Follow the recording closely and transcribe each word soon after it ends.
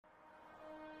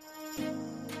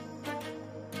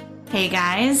Hey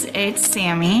guys, it's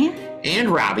Sammy. And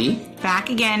Robbie. Back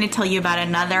again to tell you about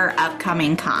another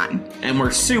upcoming con. And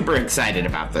we're super excited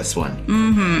about this one.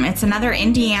 It's another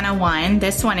Indiana one.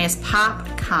 This one is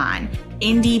PopCon.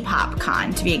 Indie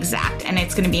PopCon to be exact. And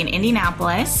it's going to be in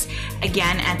Indianapolis,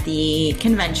 again at the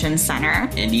Convention Center.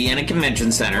 Indiana Convention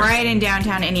Center. Right in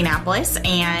downtown Indianapolis.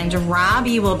 And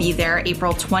Robbie will be there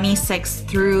April 26th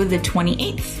through the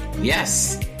 28th.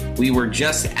 Yes. We were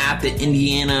just at the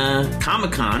Indiana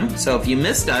Comic-Con, so if you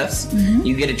missed us,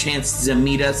 you get a chance to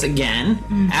meet us again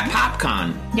at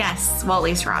PopCon. Yes, well, at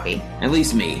least Robbie. At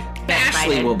least me. Get Ashley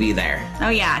invited. will be there. Oh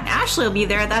yeah, Ashley will be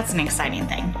there. That's an exciting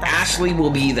thing. Ashley will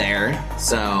be there,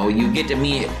 so you get to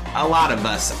meet a lot of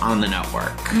us on the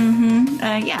network.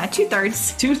 Yeah,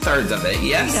 2/3. 2/3 of it,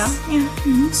 yes. There you go.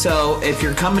 Yeah. So if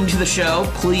you're coming to the show,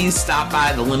 please stop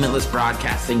by the Limitless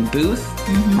Broadcasting booth.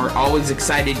 We're always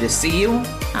excited to see you.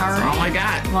 That's all I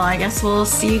got. Well, I guess we'll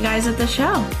see you guys at the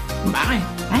show. Bye.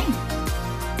 Bye.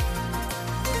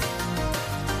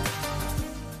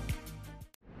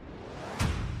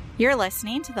 You're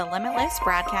listening to the Limitless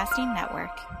Broadcasting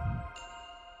Network.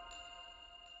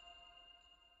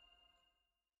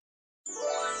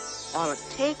 All it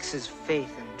takes is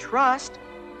faith and trust.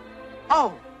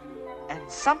 Oh, and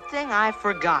something I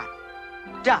forgot.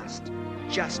 Dust.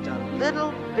 Just a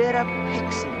little bit of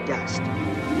pixie dust.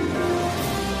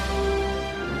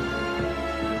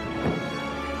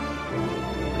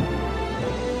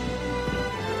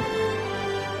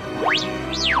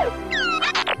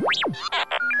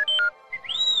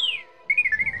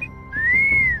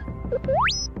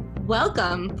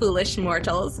 Welcome, foolish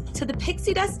mortals, to the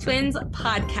Pixie Dust Twins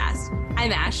podcast.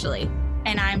 I'm Ashley.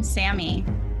 And I'm Sammy.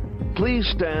 Please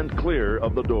stand clear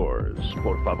of the doors.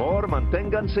 Por favor,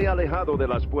 manténganse alejado de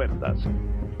las puertas.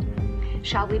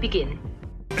 Shall we begin?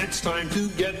 It's time to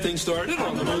get things started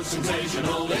on the most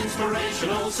sensational,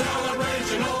 inspirational,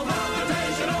 celebrational,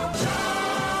 motivational show.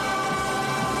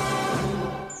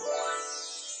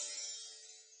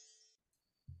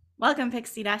 Welcome,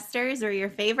 Pixie Dusters. We're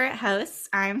your favorite hosts.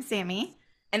 I'm Sammy.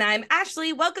 And I'm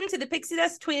Ashley. Welcome to the Pixie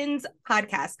Dust Twins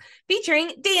podcast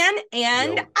featuring Dan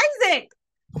and Yo. Isaac.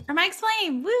 Or Mike's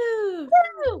Flame. Woo!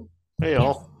 Woo! Hey,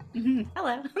 y'all.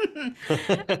 Hello.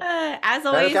 As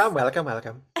always,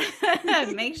 Welcome.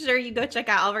 make sure you go check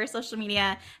out all of our social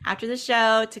media after the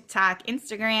show: TikTok,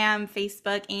 Instagram,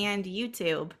 Facebook, and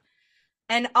YouTube.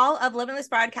 And all of Limitless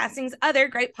Broadcasting's other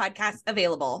great podcasts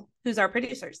available. Who's our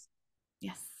producers?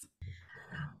 Yes.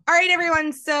 All right,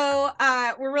 everyone. So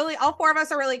all four of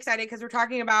us are really excited because we're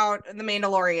talking about The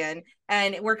Mandalorian,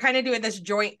 and we're kind of doing this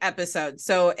joint episode.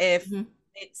 So if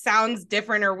it sounds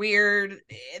different or weird,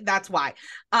 that's why,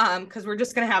 because we're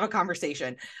just going to have a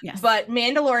conversation. Yes. But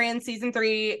Mandalorian season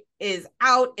 3 is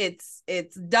out. It's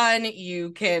done.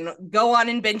 You can go on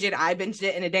and binge it. I binged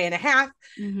it in a day and a half.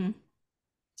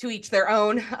 To each their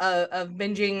own of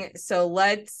binging. So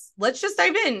let's just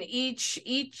dive in.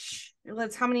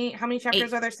 How many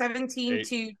chapters are there? 17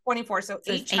 to 24. So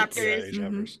 8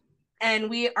 chapters. And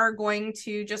we are going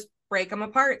to just break them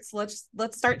apart. So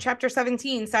let's start chapter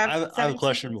 17. I have a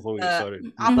question before we get started.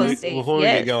 Before we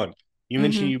get going, you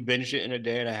mentioned you binged it in a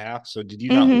day and a half. So did you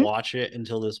not watch it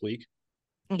until this week?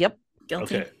 Yep.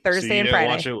 Guilty. Okay. Thursday and Friday.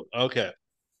 Watch it. Okay.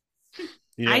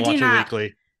 You I didn't do watch not. it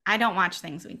weekly. I don't watch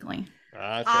things weekly.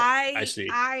 Okay. I see.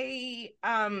 I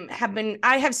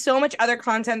have so much other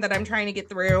content that I'm trying to get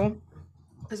through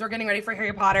because we're getting ready for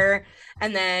Harry Potter,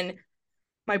 and then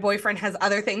my boyfriend has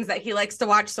other things that he likes to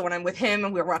watch. So when I'm with him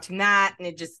and we're watching that, and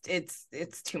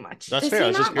it's too much. That's Does fair. he I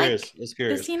was just not curious.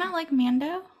 Does he not like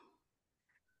Mando?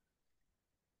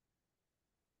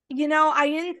 I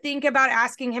didn't think about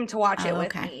asking him to watch it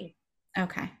with me.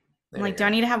 Okay. Do I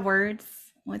need to have words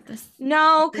with this?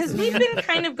 No, because we've been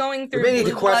kind of going through We need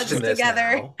to Blue Bloods question this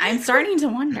together. now. I'm starting to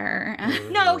wonder.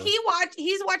 No, he's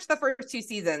watched the first 2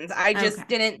 seasons. I just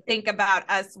didn't think about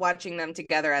us watching them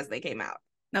together as they came out.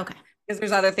 Okay. Because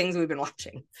there's other things we've been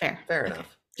watching. Fair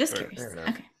enough. Just Fair curious. enough.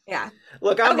 Okay. Yeah.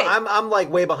 Look, I'm Okay. I'm like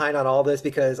way behind on all this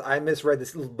because I misread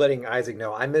this. Letting Isaac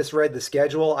know, I misread the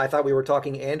schedule. I thought we were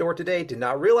talking Andor today. Did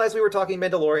not realize we were talking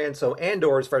Mandalorian. So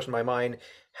Andor is fresh in my mind.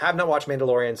 Have not watched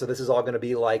Mandalorian, so this is all going to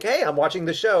be like, hey, I'm watching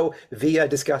the show via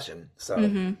discussion. So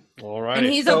All right. And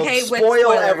he's so okay with spoil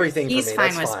spoilers. everything for He's me.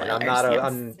 fine That's with fine. spoilers, I'm not a. yes.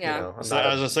 I'm Yeah. you know. I'm So, not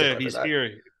as I say, stickler if for he's that.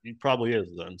 here, he probably is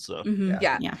then. So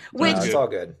Yeah. Yeah. Which It's all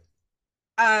good.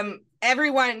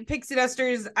 everyone, Pixie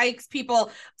Dusters, Ike's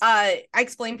people, I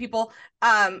explain people,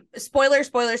 spoiler.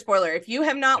 If you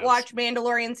have not watched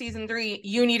Mandalorian season 3,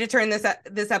 you need to turn this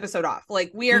episode off.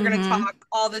 Like, we are going to talk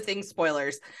all the things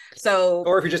spoilers. So,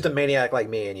 Or if you're just a maniac like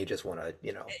me and you just want to,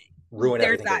 ruin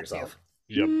There's everything for that too. yourself.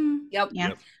 Yep. Yep.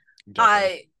 Yeah.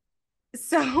 Definitely.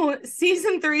 So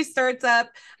season 3 starts up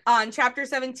on chapter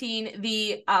 17,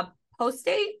 the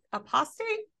apostate.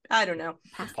 I don't know.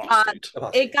 Apostate.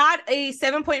 It got a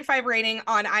 7.5 rating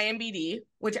on IMDb,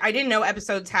 which I didn't know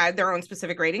episodes had their own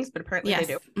specific ratings, but apparently they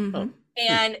do. Mm-hmm.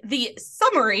 And the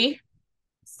summary.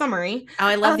 Oh,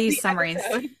 I love these summaries.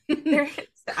 The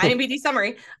IMDb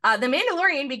summary. The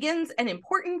Mandalorian begins an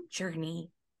important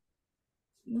journey.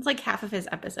 It's like half of his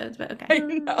episodes, but okay. I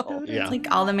know. Yeah. It's like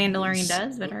all the Mandalorian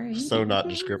does, but all right. So not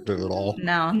descriptive at all.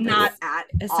 No, Not at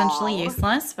essentially all.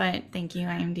 useless, but thank you,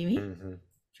 IMDb,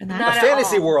 for that. Not A at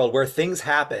fantasy all. world where things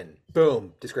happen.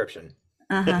 Boom. Description.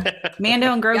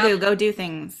 Mando and Grogu go do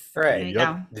things. All right. There you Yep.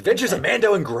 go. The Adventures of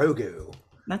Mando and Grogu.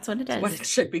 That's what it is. What it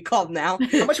should be called now.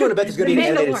 How much you want to bet there's going to be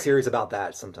an The animated Mandalorian. series about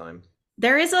that sometime?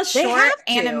 There is a They short have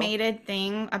to. animated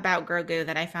thing about Grogu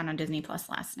that I found on Disney Plus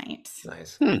last night.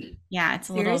 Nice. Yeah, it's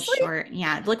a little Seriously? short.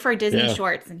 Yeah, look for Disney Yeah.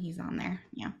 Shorts and he's on there.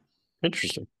 Yeah.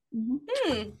 Interesting.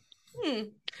 Mhm.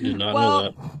 Did not Well,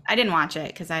 know that. I didn't watch it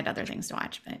because I had other things to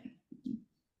watch, but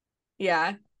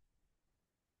Yeah.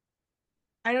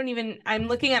 I'm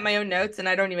looking at my own notes and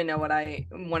I don't even know what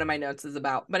one of my notes is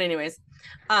about. But anyways,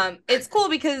 it's cool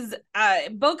because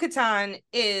Bo-Katan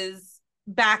is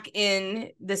back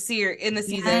in the season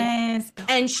yes,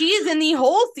 and she is in the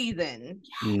whole season.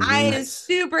 Mhm. I am Nice.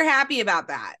 super happy about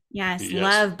that. yes, Yes.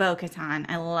 love Bo-Katan.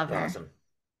 I love her. Awesome.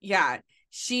 Yeah.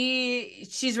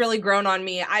 She's really grown on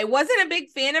me. I wasn't a big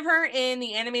fan of her in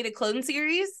the animated Clone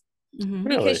series Mhm.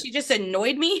 Really? because she just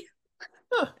annoyed me.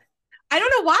 Huh. I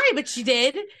don't know why, but she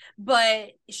did.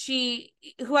 But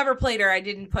whoever played her, I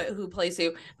didn't put who plays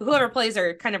who, but whoever plays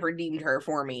her kind of redeemed her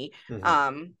for me.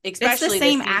 Mhm. Especially this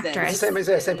same season. actress. It's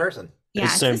the same person. Yeah,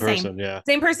 It's it's same the same. person, yeah.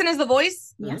 Same person as the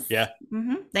voice. Yes. Yeah.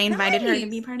 They invited her to Nice.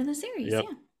 be part of the series. Yep.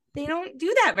 Yeah. They don't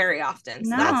do that very often.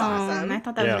 So No, that's awesome. I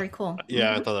thought that was Yeah. very cool.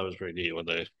 Yeah, I Mhm. thought that was pretty neat when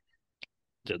they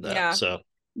did that. Yeah. So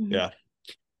Mhm. yeah.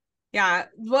 Yeah.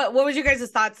 What was your guys'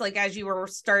 thoughts like as you were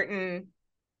starting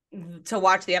to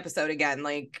watch the episode again?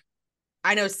 Like,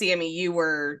 I know Sammy, you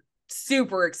were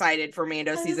super excited for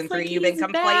Mando I was season 3. like, You've been he's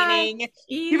complaining. back.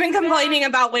 You've been He's complaining back.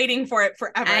 about waiting for it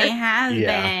forever. I have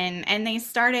Yeah. been. And they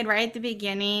started right at the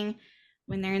beginning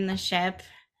when they're in the ship.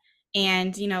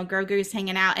 And, Grogu's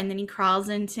hanging out. And then he crawls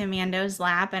into Mando's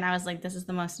lap. And I was like, this is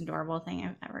the most adorable thing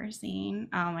I've ever seen.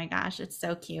 Oh my gosh, it's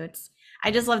so cute.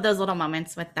 I just love those little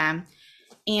moments with them.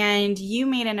 And you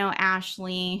made a note,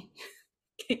 Ashley,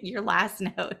 your last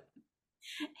note.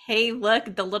 Hey,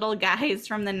 look, the little guys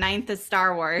from the 9th of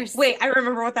Star Wars. Wait, I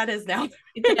remember what that is now.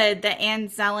 the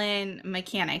Anzellan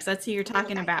mechanics. That's who you're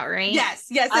talking about, right? Yes,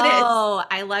 it is. Oh,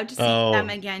 I love to see Oh, them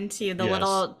again too. The yes.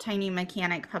 little tiny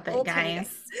mechanic puppet Little tiny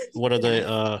guys. What are they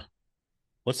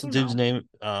what's the You dude's know.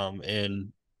 name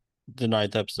in the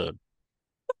 9th episode?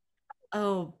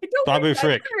 Oh, I don't Bobby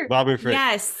Frick. remember. Bobby Frick.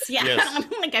 yes, yeah. Yes. I'm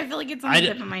like, I feel like it's on the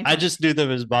tip of my I tongue. just knew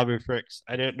them as Bobby Fricks.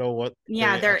 I didn't know what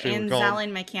Yeah, they're actually were called.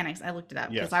 Anzellan mechanics. I looked it up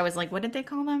because Yes. I was like, what did they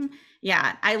call them?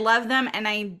 Yeah, I love them, and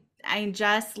I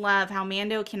just love how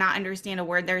Mando cannot understand a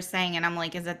word they're saying, and I'm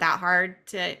like, is it that hard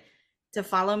to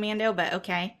follow Mando? But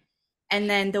okay. And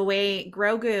then the way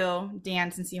Grogu,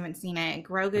 Dan, since you haven't seen it,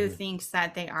 Grogu thinks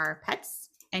that they are pets,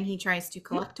 and he tries to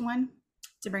collect one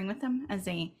to bring with him as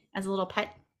a little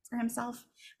pet for himself,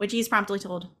 which he's promptly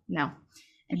told no,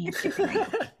 and he has to figure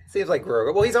it out. Seems like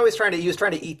Grogu. Well, he was trying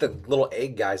to eat the little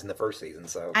egg guys in the first season,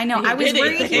 so. I know. He I was did eat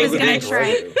worried the he was Grogu gonna ate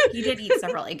try. Grogu. He did eat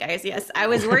several egg guys. Yes, I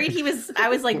was worried I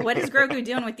was like, what is Grogu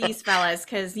doing with these fellas?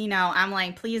 Because I'm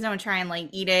like, please don't try and like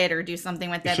eat it or do something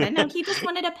with it. But no, he just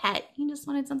wanted a pet. He just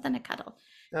wanted something to cuddle.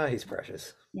 Oh, he's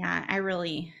precious. Yeah, I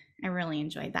really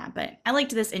enjoyed that. But I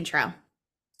liked this intro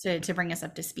to bring us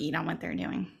up to speed on what they're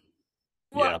doing.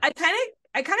 Well, Yeah.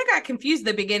 I kind of got confused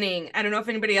at the beginning. I don't know if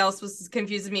anybody else was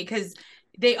confused with me because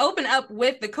they open up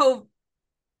with the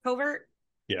covert.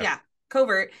 Yeah.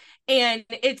 Covert. And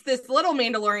it's this little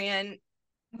Mandalorian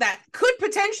that could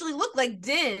potentially look like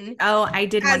Din. Oh, I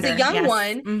did As a wonder. young Yes.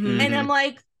 one, Mhm. And I'm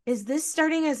like, is this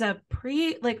starting as a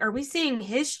are we seeing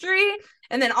history?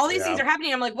 And then all these things Yeah. are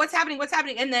happening. I'm like, what's happening? What's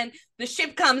happening? And then the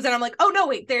ship comes and I'm like, oh no,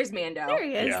 wait, there's Mando. There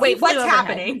he is. Yeah. He Wait, flew what's overhead.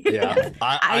 happening? Yeah,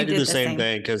 I I did did the the same same.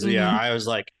 thing because Mhm. I was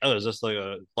like, oh, is this like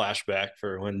a flashback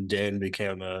for when Din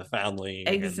became a foundling and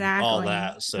all Exactly.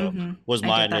 that? So Mhm. was I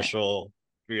my get that. initial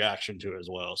reaction to it as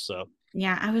well. So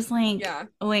Yeah, I was like, Yeah.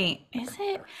 wait, is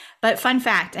it? But fun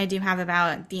fact I do have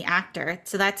about the actor.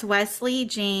 So that's Wesley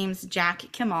James Jack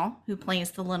Kimmel, who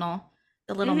plays the little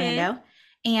Mhm. Mando.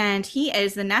 And he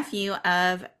is the nephew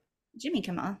of Jimmy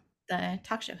Kimmel, the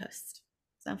talk show host.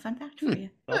 So fun fact for you.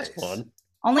 that's Nice. fun.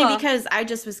 Only Huh. because I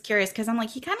just was curious because I'm like,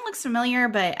 he kind of looks familiar,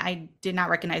 but I did not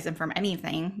recognize him from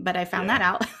anything. But I found Yeah. that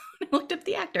out. looked up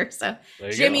the actor. So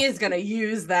Jimmy is gonna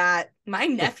use that. My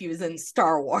nephew's in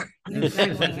Star Wars.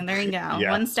 exactly. And there you go.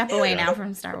 Yeah. One step away now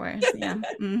from Star Wars. Yeah.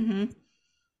 Mm-hmm.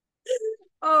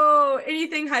 Oh,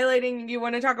 anything highlighting you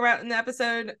want to talk about in the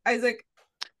episode, Isaac?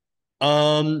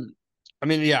 I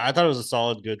mean, yeah, I thought it was a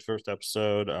solid, good first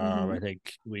episode. Mhm. I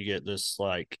think we get this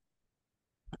like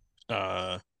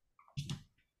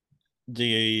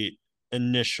the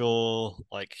initial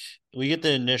like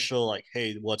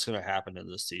hey, what's gonna happen in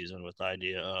this season, with the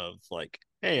idea of like,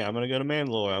 hey, I'm gonna go to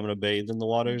Mandalore, I'm gonna bathe in the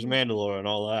waters of Mandalore and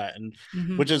all that, and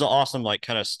Mhm. which is an awesome like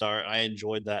kind of start. I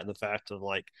enjoyed that, and the fact of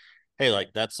like, hey,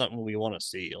 like that's something we want to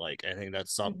see. Like I think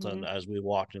that's something as we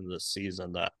walked into this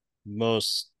season that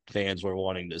most fans were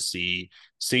wanting to see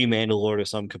Mandalore to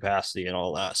some capacity and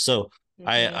all that. So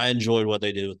I enjoyed what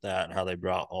they did with that and how they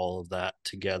brought all of that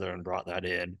together and brought that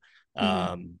in.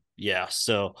 Yeah,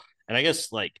 so, and I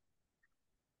guess like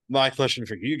my question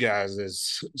for you guys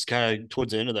is kind of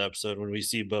towards the end of the episode when we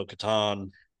see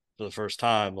Bo-Katan for the first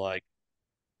time, like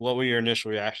what were your initial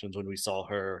reactions when we saw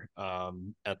her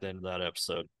at the end of that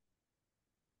episode?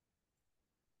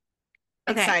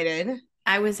 Okay. Excited.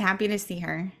 I was happy to see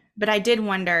her, but I did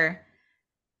wonder,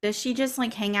 does she just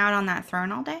like hang out on that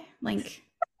throne all day? Like,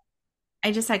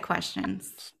 I just had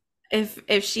questions.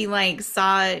 If she like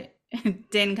saw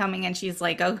Din coming and she's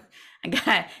like, oh,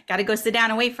 I gotta go sit down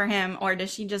and wait for him, or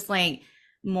does she just like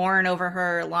mourn over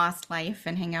her lost life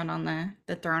and hang out on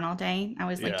the throne all day? I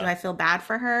was like, do I feel bad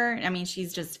for her? I mean,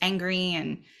 she's just angry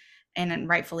and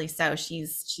rightfully so.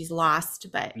 She's lost,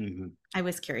 but I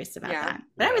was curious about that.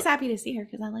 But I was happy to see her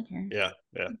because I like her. Yeah.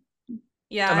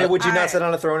 I mean, would you not sit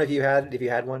on a throne if you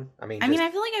had one? I mean, I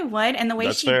feel like I would, and the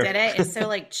way she fair. did it is so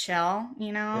like chill,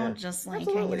 you know, just like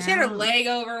hanging She had her out. leg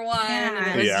over one.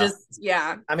 And it was just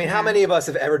I mean, how many of us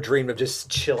have ever dreamed of just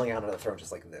chilling out on a throne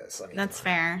just like this? I mean, That's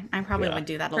fair. I probably would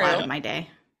do that a lot of my day.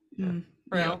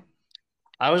 Real.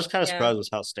 I was kind of surprised with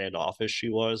how standoffish she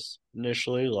was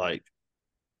initially. Like,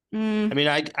 I mean,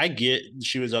 I get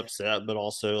she was upset, but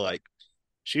also like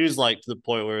she was like to the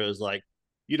point where it was like,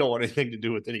 you don't want anything to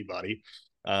do with anybody.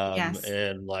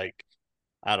 And like,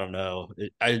 I don't know.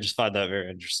 I just find that very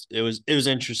interesting. It was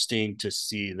interesting to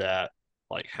see that,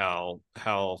 like how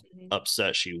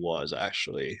upset she was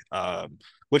actually,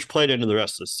 which played into the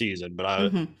rest of the season. But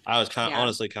I was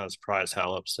honestly kind of surprised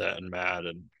how upset and mad,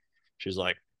 and she's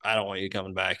like, I don't want you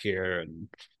coming back here and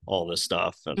all this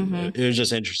stuff. And it was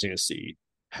just interesting to see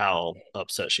how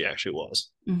upset she actually was.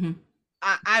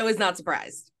 I was not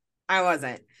surprised. I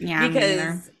wasn't. Yeah,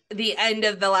 because the end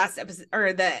of the last episode, or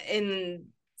in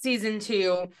season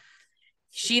 2,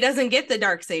 she doesn't get the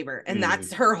Darksaber, and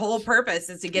that's her whole purpose,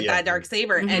 is to get that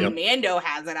Darksaber. And Mando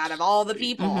has it out of all the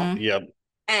people.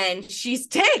 And she's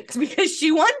ticked because she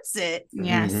wants it.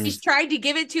 Yes. She's tried to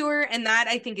give it to her, and that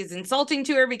I think is insulting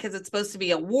to her because it's supposed to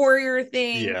be a warrior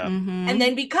thing. And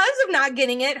then because of not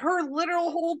getting it, her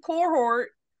literal whole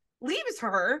cohort leaves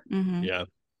her.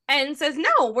 And says,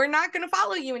 no, we're not going to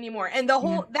follow you anymore. And that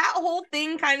whole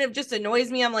thing kind of just annoys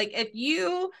me. I'm like,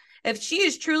 if she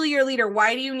is truly your leader,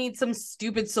 why do you need some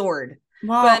stupid sword?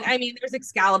 Well, but I mean, there's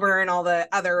Excalibur and all the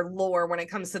other lore when it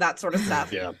comes to that sort of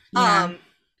stuff.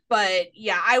 But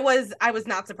yeah, I was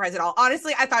not surprised at all.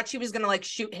 Honestly, I thought she was going to like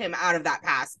shoot him out of that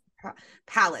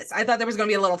palace. I thought there was going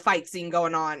to be a little fight scene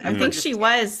going on. I think she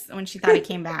was when she thought he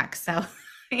came back. So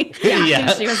I think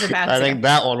she was about to. I think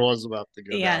that one was about to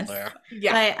go down there.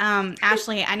 But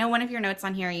Ashley, I know one of your notes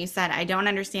on here, you said, I don't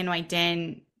understand why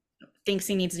Din thinks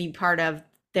he needs to be part of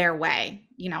their way,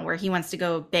 you know, where he wants to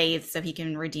go bathe so he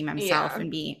can redeem himself and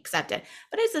be accepted.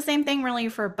 But it's the same thing really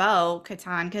for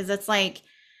Bo-Katan, because it's like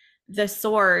the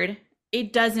sword,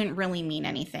 it doesn't really mean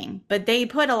anything, but they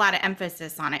put a lot of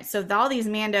emphasis on it. So all these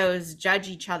Mandos judge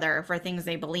each other for things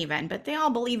they believe in, but they all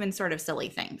believe in sort of silly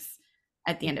things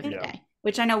at the end of the day,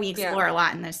 which I know we explore a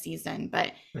lot in this season.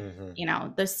 But you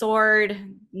know, the sword,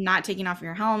 not taking off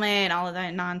your helmet, all of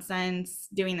that nonsense,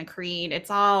 doing the creed, it's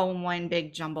all one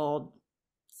big jumbled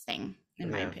thing,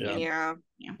 in my opinion.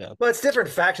 Well, it's different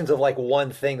factions of like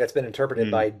one thing that's been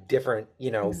interpreted by different,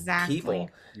 people.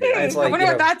 It's like, I wonder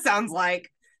what that sounds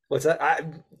like. What's that? I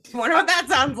wonder what that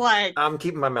sounds like. I'm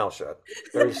keeping my mouth shut.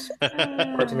 There's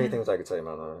far too many things I could say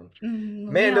about that.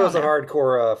 Mando's a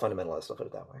hardcore fundamentalist, I'll put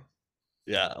it that way.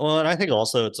 Yeah, well, and I think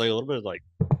also it's like a little bit like,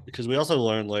 because we also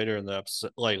learned later in the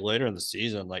episode, like later in the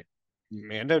season, like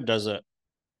Mando doesn't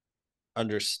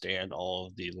understand all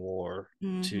of the lore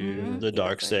to the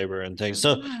Darksaber and things.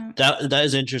 So that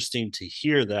is interesting to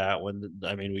hear that when,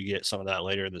 I mean, we get some of that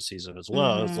later in the season as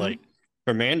well. It's like,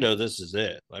 for Mando, this is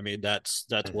it. I mean, that's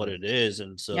what it is,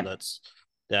 and so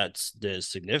that's the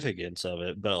significance of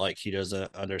it. But like, he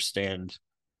doesn't understand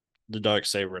the dark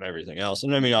saber and everything else.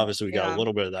 And I mean, obviously, we got Yeah. a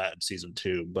little bit of that in season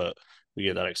 2, but we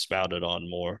get that expounded on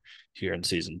more here in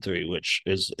season 3, which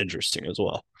is interesting as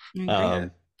well.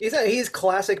 He's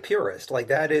classic purist. Like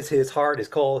that is his heart, his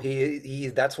coal. He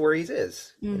that's where he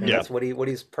is. Mhm. Yeah. That's what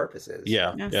his purpose is.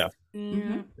 Yeah, Yes. yeah,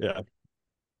 Mhm. yeah.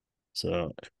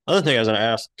 So, other thing I was gonna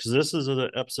ask, because this is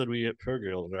the episode we get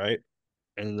Purgils, right?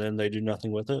 And then they do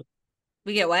nothing with it.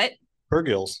 We get what?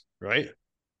 Purgils, right?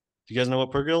 Do you guys know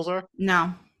what Purgils are?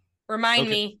 No. Remind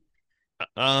Okay.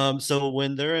 me. So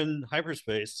when they're in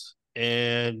hyperspace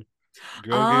and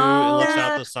Grogu looks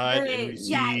out the side and we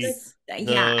see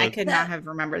Yeah, I could not have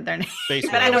remembered their name, space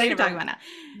but I know what you're whales. talking about now.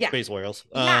 Yeah. Space whales.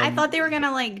 Yeah, I thought they were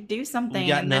gonna like do something,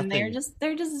 got and then they're nothing. just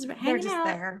hanging just out.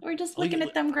 there. We're just We- looking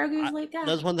at them. Grogu's like,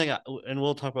 That's one thing, and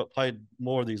we'll talk about probably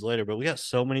more of these later. But we got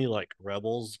so many like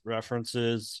Rebels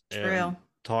references and True.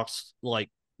 talks like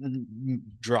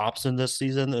drops in this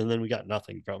season, and then we got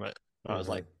nothing from it. I was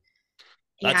like,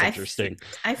 that's Yeah, interesting.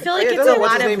 I feel like Yeah, it's doesn't a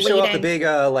what's lot his of name show up? The leading. big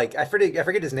like I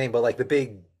forget his name, but like the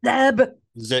big Zeb.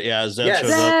 Zeb Yes. shows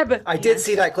up. Zeb. I did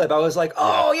see that clip. I was like,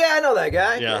 oh yeah, I know that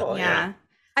guy. Yeah. Cool, Yeah.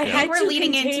 I Yeah. had We're to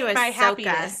leading contain into my Ahsoka,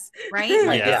 happiness. right? Right,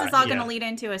 Like yeah, this is all going yeah. to lead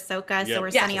into Ahsoka, Yeah. so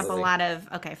we're setting up a Absolutely. lot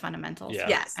of fundamentals. Yeah.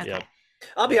 Yes. Okay. Yeah.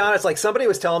 I'll be honest, like somebody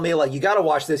was telling me, like, you got to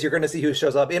watch this. You're going to see who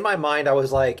shows up. In my mind, I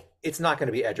was like, it's not going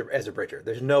to be Ezra Bridger.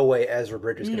 There's no way Ezra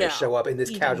Bridger's going to No. show up in this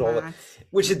He did casual, not.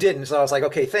 which it didn't. So I was like,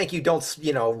 okay, thank you. Don't,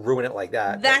 ruin it like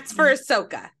that. That's for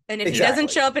Ahsoka. And if he Exactly.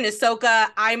 doesn't show up in Ahsoka,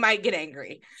 I might get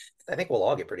angry. I think we'll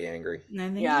all get pretty angry. I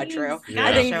think Yeah, he's true. Yeah. gotta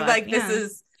I think show up, like yeah.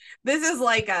 this is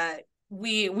like a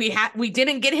we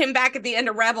didn't get him back at the end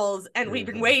of Rebels, and we've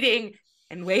been Mhm. waiting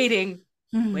and waiting,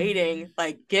 Mhm. waiting.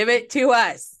 Like, give it to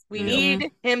us. We Yeah.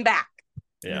 need him back.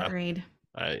 Yeah. Agreed.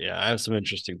 I have some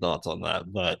interesting thoughts on that,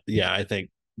 but yeah, I think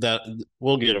that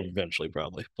we'll get them eventually,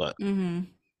 probably. But Mm-hmm.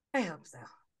 I hope so.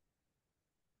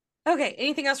 Okay,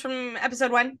 anything else from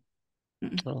episode 1? I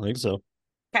don't think so.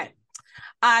 Okay.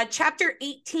 Chapter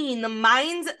 18, The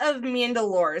Mines of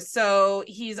Mandalore. So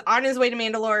he's on his way to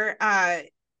Mandalore.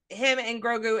 Him and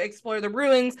Grogu explore the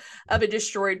ruins of a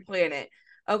destroyed planet.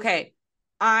 Okay.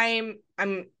 I'm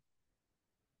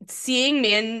seeing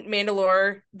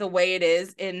Mandalore the way it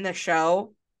is in the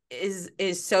show is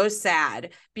so sad,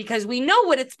 because we know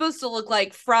what it's supposed to look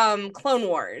like from Clone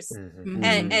Wars. Mhm.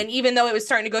 And even though it was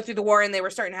starting to go through the war and they were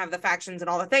starting to have the factions and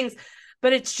all the things,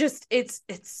 but it's just it's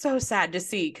so sad to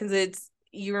see, because it's,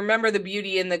 you remember the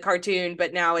beauty in the cartoon,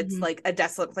 but now it's Mhm. like a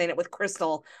desolate planet with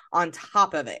Crystal on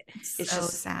top of it. It's so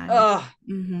just sad.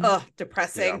 oh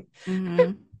depressing.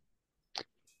 Mhm.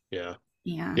 Yeah.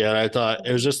 Yeah. Yeah. And I thought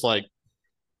it was just like,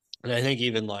 and I think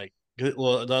even like,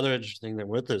 well, the other interesting thing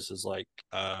with this is like,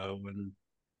 when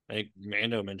I think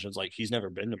Mando mentions like he's never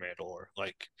been to Mandalore,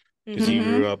 like, because he Mhm.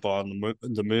 grew up on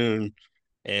the moon,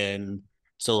 and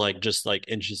so like just like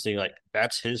interesting, like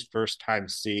that's his first time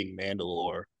seeing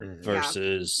Mandalore Mhm.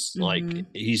 versus like Mhm.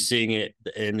 he's seeing it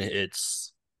in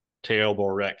its terrible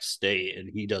wrecked state, and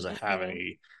he doesn't have Mhm.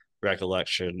 any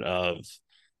recollection of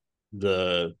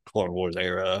the Clone Wars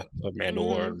era of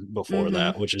Mandalore before Mhm.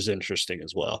 that, which is interesting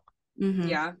as well. Mhm.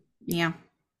 Yeah. Yeah.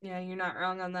 Yeah, you're not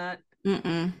wrong on that.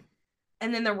 Mm-mm.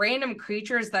 And then the random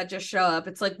creatures that just show up,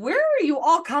 it's like, where are you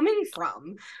all coming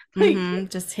from? Like, Mhm.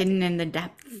 Just hidden in the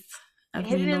depths of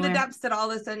hidden in the Mandalore. depths that all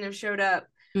of a sudden have showed up.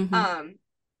 Mhm.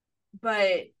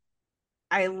 But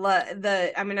I love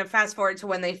I'm gonna fast forward to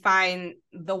when they find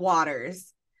the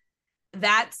waters.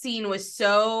 That scene was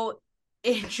so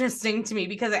interesting to me,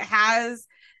 because it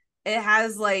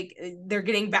has like they're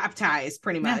getting baptized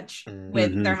pretty Yeah. much Mhm.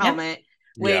 with their Yep. helmet,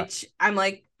 Yeah. which I'm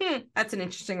like, that's an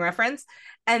interesting reference.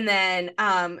 And then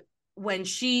when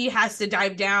she has to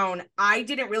dive down, I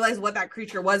didn't realize what that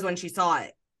creature was when she saw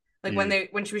it. Like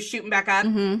when she was shooting back up.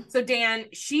 Mhm. So Dan,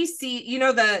 she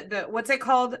the what's it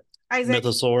called, Isaac?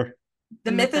 Mythosaur.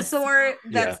 The Mythosaur.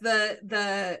 mythosaur. That's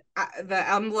the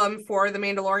emblem for the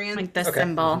Mandalorian. Like the Okay.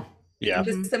 symbol. Yeah.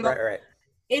 The Mhm. symbol. Right.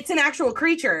 It's an actual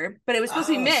creature, but it was supposed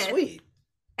to be Oh, myth. sweet.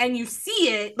 And you see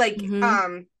it like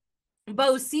Mhm.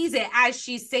 Bo sees it as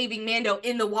she's saving Mando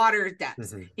in the water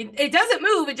depths. Mhm. It doesn't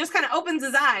move, it just kind of opens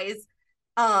his eyes.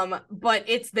 But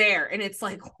it's there, and it's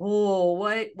like, oh,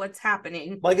 what's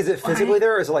happening? Like, is it physically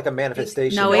there, or is it like a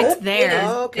manifestation? No, it's there.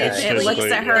 Okay. It's It looks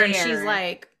physically at her and there. she's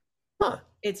like, Huh.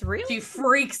 it's real. She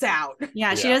freaks out.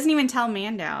 Yeah, she Yeah. doesn't even tell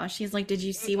Mando. She's like, did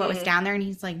you see what was Mm-mm. down there? And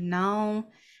he's like, no.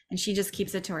 And she just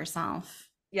keeps it to herself.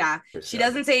 Yeah, she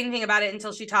doesn't say anything about it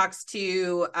until she talks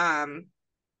to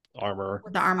Armor.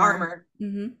 The armor. armor.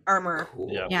 Mm-hmm. Cool.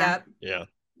 Yeah. Yeah. Yep. Yeah.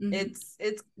 Mhm. It's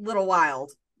a little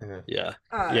wild. Yeah.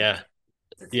 Uh, Yeah.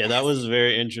 it's Yeah, that was a fascinating.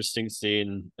 very interesting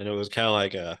scene, and it was kind of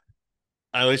like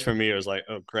at least for me, it was like,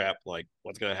 oh crap, like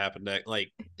what's gonna happen next?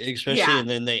 Like, especially, and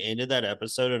then they ended that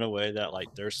episode in a way that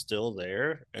like they're still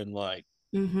there, and like,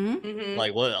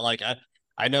 like what, like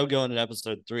I know going in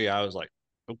episode 3, I was like,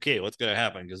 okay, what's gonna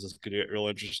happen? Because this could get real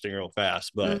interesting real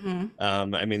fast. But I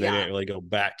mean, they didn't really go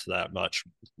back to that much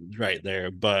right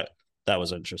there, but that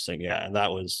was interesting, yeah, and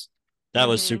that was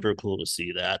super cool to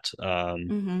see that,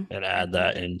 and add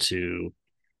that into,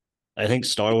 I think,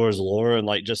 Star Wars lore and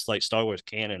like just like Star Wars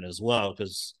canon as well.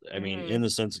 Because I mean, in the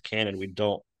sense of canon, we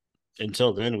don't,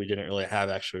 until then we didn't really have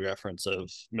actual reference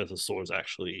of mythosaurs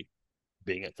actually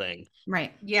being a thing.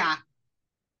 Right. Yeah.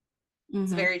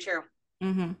 It's very true.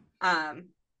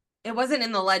 It wasn't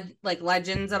in the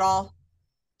legends at all.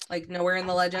 Like nowhere in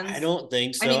the legends. I don't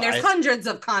think so. I mean, there's hundreds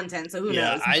of content, so who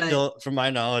knows? I don't. From my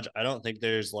knowledge, I don't think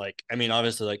there's like. I mean,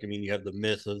 obviously, like, I mean, you have the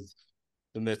myth of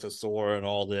the mythosaur and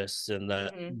all this, and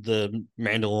that the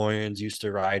Mandalorians used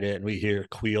to ride it, and we hear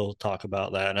Queel talk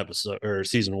about that in episode or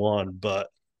season 1. But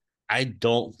I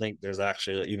don't think there's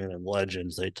actually, even in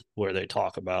Legends, where they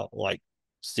talk about like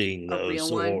seeing those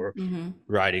or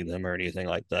riding them or anything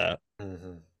like that.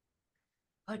 That'd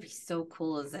be so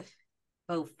cool as if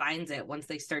Bo finds it once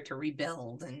they start to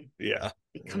rebuild and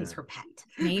becomes her pet.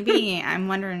 Maybe. I'm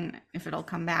wondering if it'll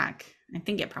come back. I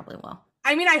think it probably will.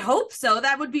 I mean, I hope so.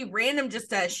 That would be random just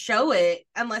to show it,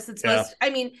 unless it's supposed to, I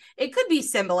mean, it could be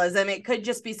symbolism. It could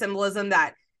just be symbolism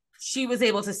that she was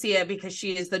able to see it because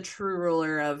she is the true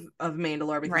ruler of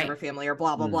Mandalore because of her family or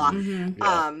blah, blah, blah.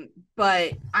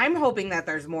 But I'm hoping that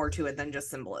there's more to it than just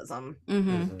symbolism.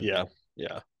 Yeah.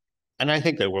 And I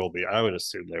think there will be. I would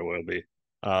assume there will be.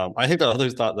 I think the other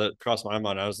thought that crossed my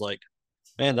mind, I was like,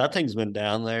 man, that thing's been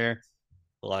down there,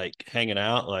 like hanging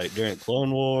out, like during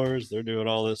Clone Wars. They're doing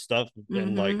all this stuff,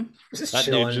 and like just that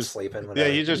chilling, dude just sleeping.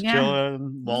 he's just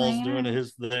chilling. Maul's doing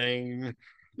his thing.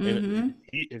 And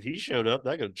if he showed up,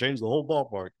 that could change the whole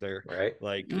ballpark there, right?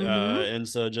 Like, and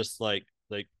so just like,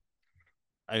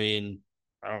 I mean,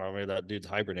 I don't know, maybe that dude's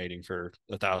hibernating for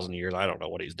 1,000 years. I don't know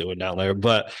what he's doing down there,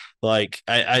 but like,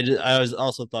 I was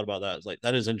also thought about that. It's like,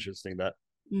 that is interesting that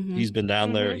he's been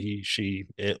down there. He, she,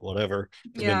 it, whatever,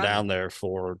 has been down there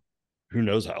for who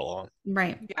knows how long.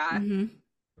 Right. Yeah.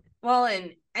 Well,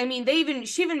 and I mean,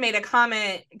 she even made a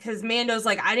comment because Mando's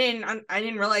like, I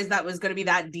didn't realize that was going to be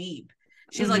that deep.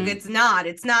 She's like, it's not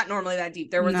normally that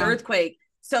deep. There was an earthquake.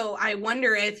 So I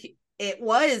wonder if it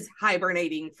was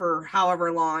hibernating for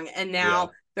however long. And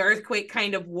now the earthquake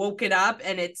kind of woke it up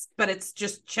and it's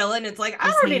just chilling. It's like,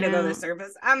 I don't need to go to the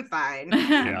surface. I'm fine.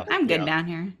 I'm good down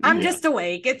here. I'm just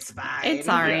awake. It's fine. It's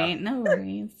all right. No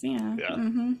worries. Yeah.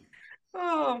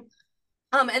 Oh,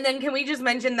 and then can we just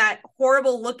mention that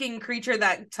horrible looking creature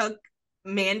that took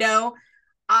Mando?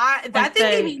 That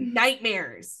thing gave me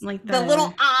nightmares. Like the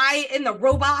little eye in the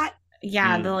robot.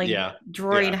 Yeah, the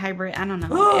droid hybrid. I don't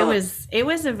know. It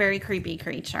was a very creepy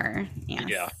creature.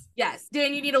 Yes.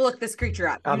 Dan, you need to look this creature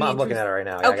up. I'm looking at it right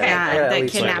now. Okay. That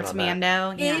kidnapped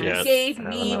Mando. It gave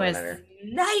me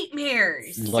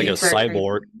nightmares. Like a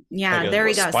cyborg. Yeah, there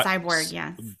we go. Cyborg.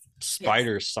 Yeah.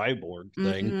 Spider cyborg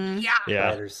thing.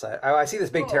 I see this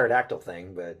big pterodactyl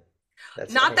thing, but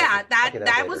that's not that.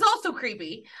 That was also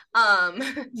creepy.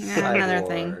 Another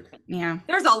thing. Yeah.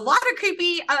 There's a lot of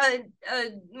creepy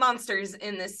monsters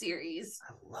in this series.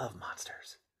 I love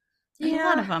monsters. A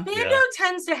lot of them. Mando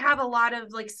tends to have a lot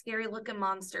of like scary looking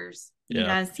monsters. He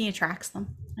does. He attracts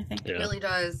them, I think. He really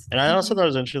does. And I also thought it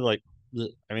was interesting, like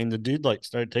the dude like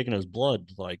started taking his blood,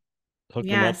 like hooked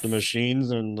him up the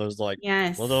machines, and was like,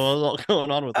 well, what's all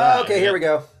going on with that? Okay, here we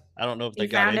go. I don't know if they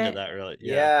got into that really.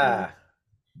 Yeah.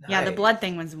 Yeah, the blood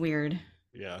thing was weird.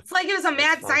 Yeah. It's like it was a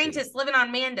mad scientist living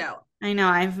on Mando. I know.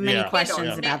 I have many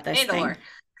questions about this thing.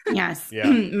 Yes.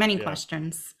 Many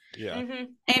questions. Yeah.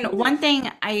 And one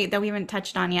thing that we haven't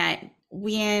touched on yet,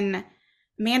 when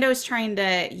Mando's trying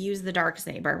to use the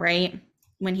Darksaber, right?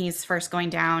 When he's first going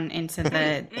down into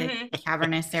the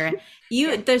cavernous area,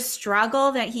 the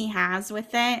struggle that he has with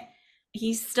it,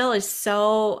 he still is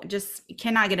so just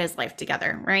cannot get his life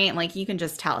together, right? Like you can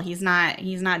just tell he's not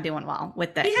doing well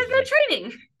with it. He has no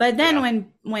training. But then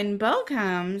when Bo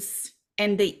comes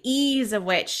and the ease of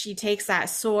which she takes that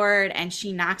sword and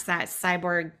she knocks that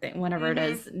cyborg, whatever it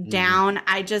is, down,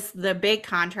 the big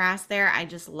contrast there, I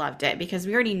just loved it because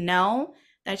we already know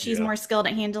that she's more skilled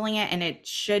at handling it and it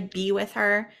should be with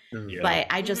her. But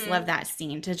I just love that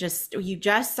scene you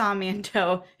just saw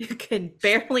Mando who could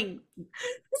barely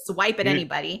swipe at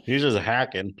anybody. He's just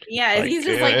hacking. Yeah, he's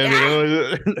just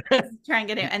trying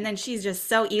to get it. And then she's just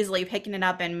so easily picking it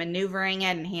up and maneuvering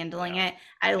it and handling it.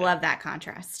 I love that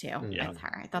contrast too with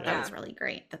her. I thought that was really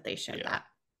great that they showed that.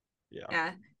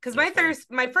 Yeah. Because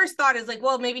my first thought is like,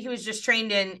 well, maybe he was just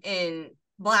trained in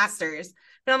blasters.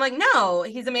 But I'm like, no,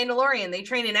 he's a Mandalorian. They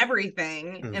train in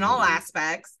everything, in all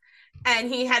aspects. And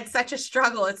he had such a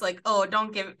struggle. It's like, oh,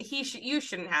 don't give you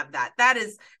shouldn't have that. That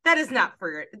is not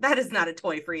a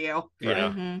toy for you.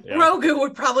 Yeah. Grogu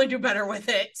would probably do better with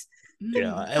it.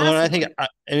 Yeah. And I think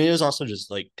it was also just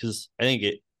like, because I think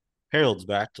it heralds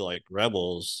back to like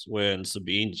Rebels when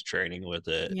Sabine's training with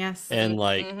it. Yes. And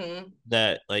like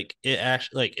that, like it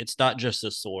actually, like it's not just a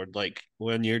sword. Like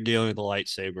when you're dealing with a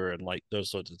lightsaber and like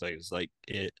those sorts of things, like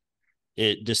it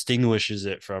distinguishes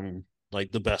it from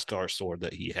like the Beskar sword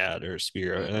that he had, or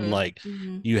spear. And like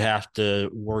you have to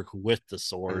work with the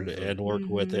sword and work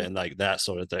with it and like that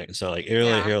sort of thing. So like it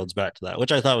really heralds back to that,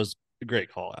 which I thought was a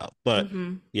great call out. But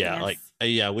like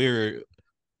I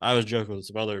was joking with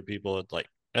some other people that like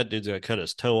that dude's gonna cut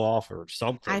his toe off or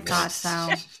something. I thought so.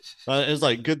 It's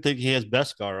like good thing he has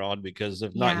Beskar on, because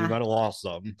if not, you might have lost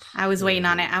something. I was waiting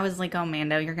on it. I was like, oh,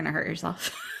 Mando, you're gonna hurt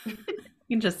yourself. You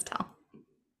can just tell.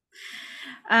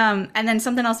 And then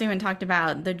something else we haven't talked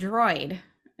about, the droid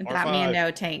that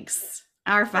Mando takes.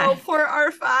 R5. Oh, poor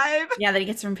R5. Yeah, that he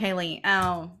gets from Paley.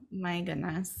 Oh my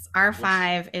goodness.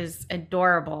 R5 is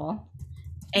adorable.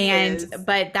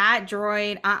 But that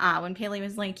droid, when Paley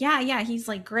was like, yeah, he's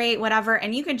like great, whatever.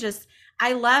 And you can just,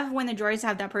 I love when the droids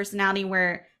have that personality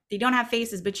where they don't have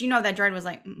faces, but you know that droid was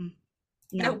like,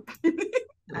 no.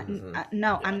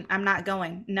 No, I'm not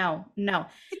going. No.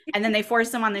 And then they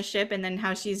force him on the ship, and then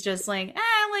how she's just like,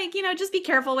 just be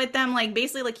careful with them. Like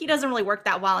basically, like he doesn't really work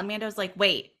that well. And Mando's like,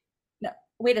 wait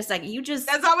a second.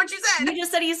 That's not what you said. You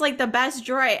just said he's like the best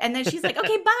droid. And then she's like,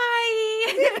 okay,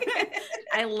 bye.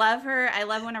 I love her. I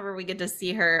love whenever we get to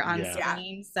see her on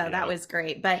screen. So that was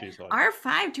great. But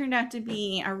R5 turned out to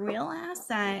be a real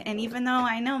asset. And even though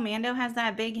I know Mando has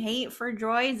that big hate for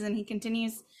droids, and he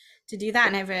continues to do that,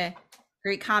 and I have a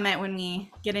great comment when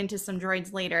we get into some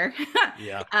droids later.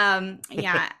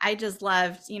 I just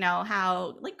loved,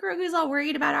 how like Grogu's all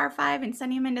worried about R5 and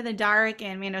sending him into the dark,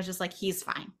 and Mando's just like, he's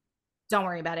fine. Don't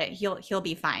worry about it. He'll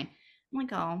be fine. I'm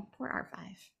like, oh, poor R5.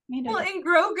 Mando. Well, and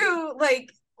Grogu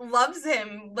like loves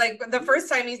him. Like the first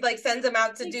time he's like sends him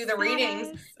out to do the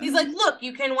readings. He's like, look,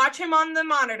 you can watch him on the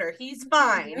monitor. He's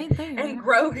fine. Right there. And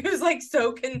Grogu's like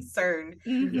so concerned.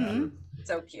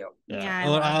 So cute. I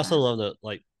also love that.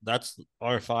 Like that's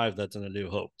R5 that's in A New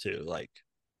Hope too. Like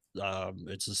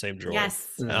it's the same droid. Yes.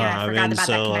 I forgot about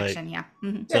that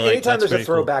connection. So anytime there's a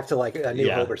throwback to like A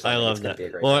New Hope or something, I love that.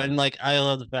 Well, and like I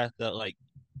love the fact that like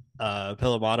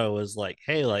Pilamato was like,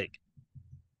 hey, like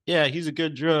he's a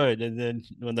good droid, and then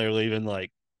when they're leaving,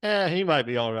 like he might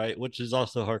be all right, which is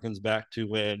also harkens back to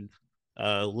when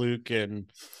Luke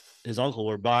and his uncle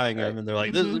were buying him, and they're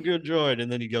like, this is a good droid, and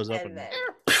then he goes up and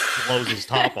blows his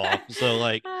top off. So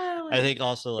like I think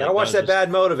also like gotta watch that bad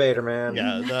motivator, man.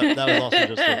 Yeah, that was also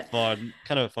just a fun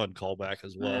callback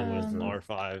as well with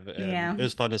R5. And it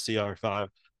was fun to see R5,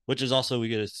 which is also we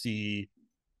get to see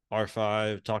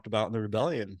R5 talked about in the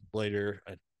Rebellion later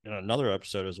in another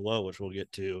episode as well, which we'll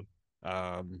get to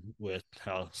with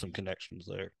how some connections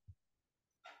there.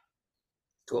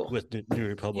 Cool. With New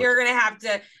Republic. You're gonna have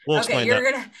to. We'll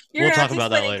talk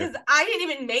about that later, because I didn't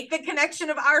even make the connection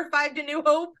of R5 to New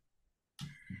Hope.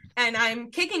 And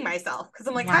I'm kicking myself because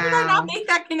I'm like, how did I not make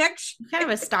that connection? What kind of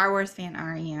a Star Wars fan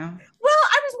are you? Well,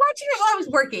 I was watching it while I was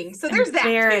working, so there's that too.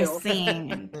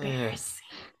 Embarrassing.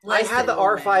 I had the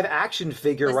R5 action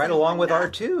figure right along with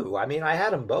R2. I mean, I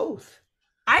had them both.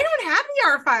 I don't have the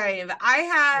R5.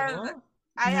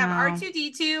 I have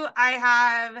R2D2. I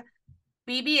have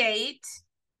BB-8.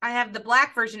 I have the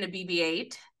black version of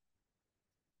BB-8.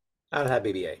 I don't have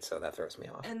BB-8, so that throws me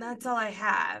off. And that's all I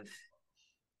have.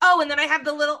 Oh, and then I have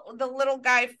the little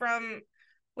guy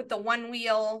with the one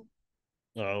wheel.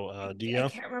 Oh, Dio. I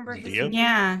can't remember his Dio. name.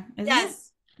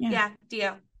 Yeah.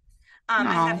 Dio. I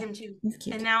have him too.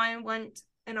 And now I want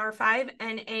an R5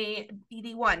 and a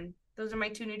BD1. Those are my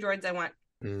two new droids I want.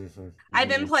 I've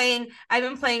been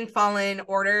playing Fallen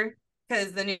Order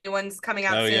because the new one's coming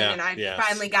out soon, and I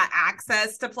finally got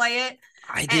access to play it.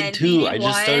 I did too. BD1, I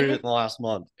just started it in the last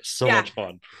month. It's so much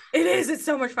fun. It is. It's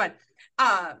so much fun.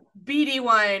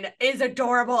 BD1 is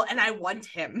adorable, and I want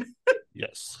him.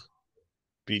 Yes,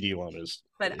 BD1 is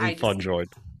a fun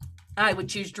droid. I would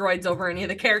choose droids over any of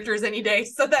the characters any day,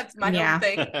 so that's my own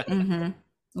thing.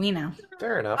 We know.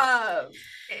 Fair enough.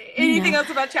 Anything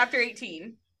else about Chapter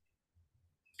 18?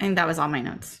 And that was all my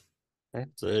notes.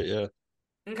 That's it, yeah.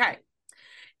 Okay.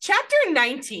 Chapter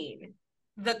 19,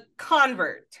 The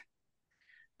Convert.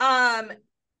 On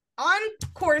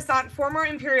Coruscant, former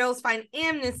Imperials find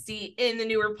amnesty in the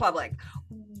New Republic.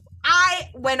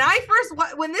 When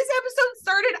this episode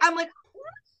started, I'm like,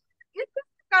 is this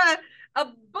a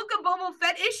Book of Boba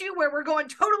Fett issue where we're going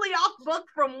totally off book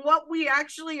from what we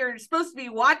actually are supposed to be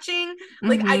watching.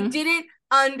 Like, I didn't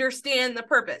understand the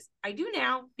purpose. I do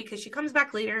now because she comes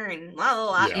back later and blah,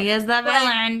 blah, blah. She is the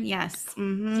villain. Yes.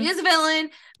 She is a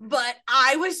villain, but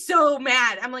I was so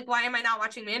mad. I'm like, why am I not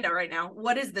watching Mando right now?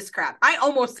 What is this crap? I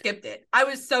almost skipped it. I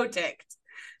was so ticked.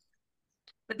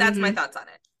 But that's my thoughts on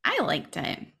it. I liked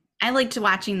it. I liked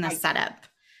watching the setup.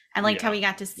 I liked how we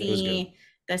got to see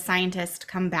the scientist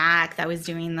come back that was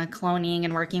doing the cloning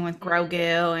and working with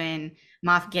Grogu and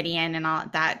Moff Gideon and all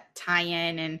that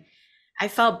tie-in. And I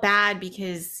felt bad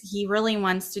because he really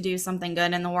wants to do something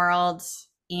good in the world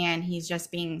and he's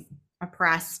just being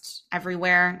oppressed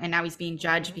everywhere. And now he's being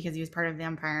judged because he was part of the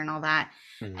Empire and all that.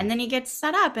 And then he gets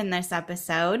set up in this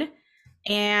episode.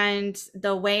 And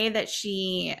the way that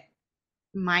she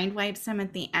mind wipes him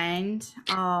at the end,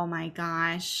 oh my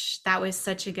gosh, that was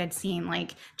such a good scene.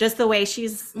 Like, just the way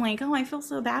she's like, oh, I feel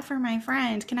so bad for my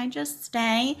friend, can I just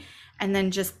stay? And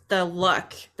then just the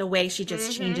look, the way she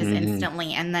just changes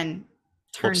instantly and then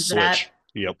turns it up.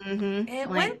 Yep. It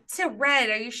went to red.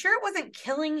 Are you sure it wasn't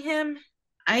killing him?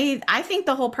 I think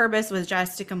the whole purpose was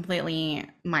just to completely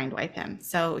mind wipe him,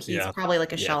 so he's probably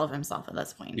like a shell of himself at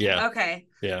this point. Okay.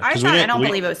 I don't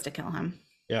believe it was to kill him.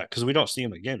 Because we don't see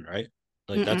him again, right?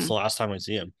 Like, that's the last time we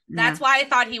see him. That's why I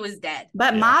thought he was dead.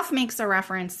 But Moff makes a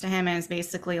reference to him as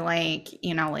basically like,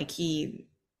 you know, like he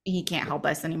can't help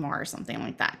us anymore or something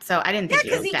like that. So I didn't think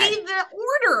because he gave the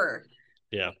order.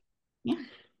 Yeah.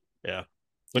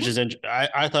 Which is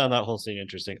I found that whole scene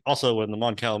interesting. Also, when the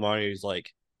Mon Calamari is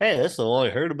like, "Hey, this will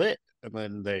only hurt a bit," and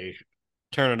then they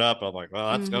turn it up, I'm like,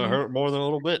 "Well, that's gonna hurt more than a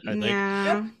little bit." I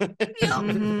think.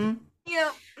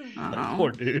 Yep.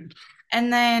 Poor dude.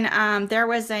 And then there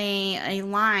was a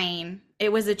line.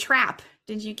 It was a trap.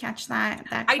 Did you catch that?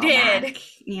 I did. Back?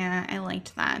 Yeah, I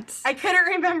liked that. I couldn't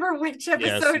remember which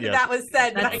episode that was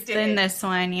said, but I did. In this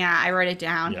one, I wrote it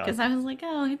down because I was like,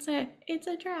 oh, it's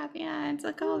a trap. Yeah, it's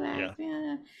a callback.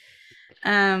 Yeah.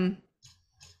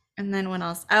 And then what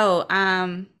else? Oh,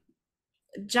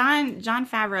 Jon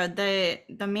Favreau,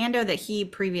 the Mando that he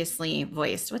previously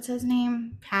voiced. What's his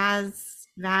name?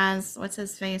 Vaz. What's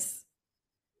his face?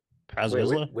 Paz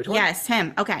Vizsla? Which one? Yes,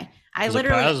 him. Okay. Is it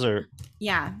Paz or?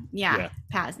 Yeah.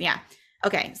 Paz. Yeah.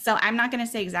 Okay. So I'm not going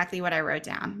to say exactly what I wrote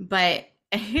down, but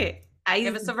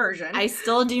give us a version. I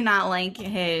still do not like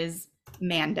his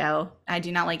Mando. I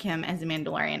do not like him as a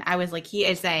Mandalorian. I was like, he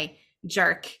is a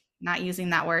jerk. Not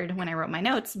using that word when I wrote my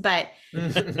notes, but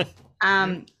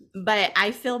but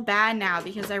I feel bad now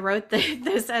because I wrote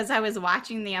this as I was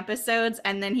watching the episodes,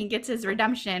 and then he gets his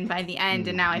redemption by the end,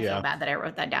 and now I feel bad that I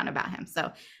wrote that down about him.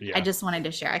 So I just wanted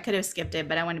to share. I could have skipped it,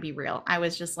 but I want to be real. I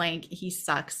was just like, he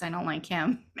sucks. I don't like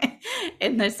him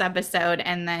in this episode,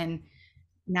 and then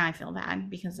now I feel bad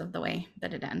because of the way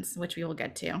that it ends, which we will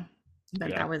get to.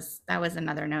 But that was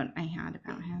another note I had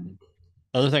about him.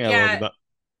 Other thing I learned about.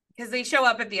 Because they show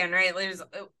up at the end, right?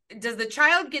 Does the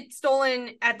child get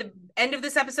stolen at the end of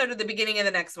this episode or the beginning of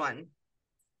the next one?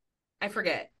 I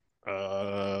forget.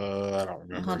 I don't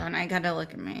remember. Hold on, I gotta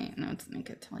look at my notes and I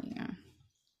could tell you.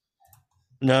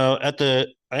 No, I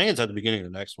think it's at the beginning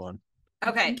of the next one.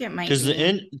 Okay. I think it might because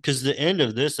the end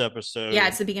of this episode. Yeah,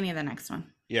 it's the beginning of the next one.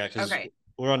 Yeah, because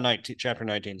we're on chapter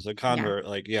 19. So convert,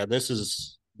 this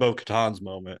is Bo-Katan's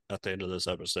moment at the end of this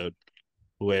episode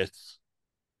with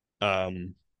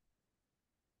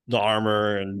the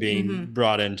armor and being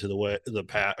brought into the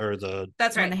path or the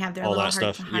that's right. When they have their all little that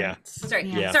stuff. That's right.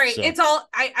 Yeah. Sorry, So. it's all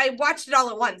I watched it all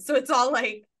at once, so it's all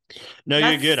like. No,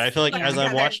 you're good. I feel like as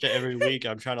I watched it every week,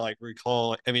 I'm trying to like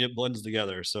recall. I mean, it blends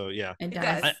together. So yeah, it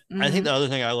does. I think the other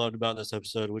thing I loved about this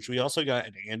episode, which we also got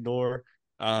in Andor,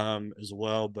 as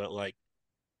well, but like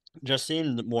just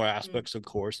seeing more aspects of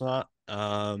Coruscant,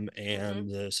 and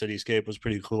the cityscape was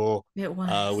pretty cool. It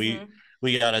was.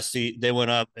 We got to see. They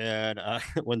went up and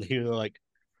when they were like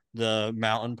the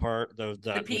mountain part,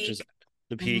 which is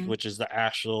the peak, which is the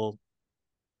actual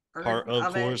part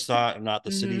of Coruscant and not the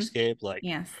cityscape. Like,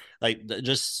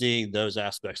 just seeing those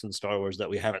aspects in Star Wars that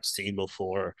we haven't seen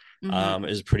before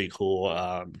is pretty cool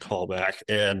callback.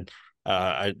 And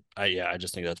I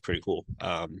just think that's pretty cool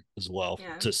as well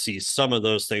to see some of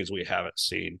those things we haven't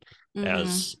seen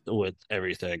as with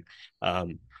everything.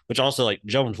 Which also like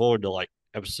jumping forward to like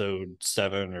episode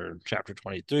 7 or chapter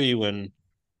 23 when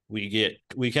we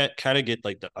kind of get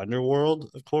like the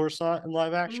underworld of Coruscant in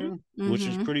live action, which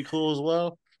is pretty cool as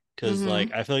well. Because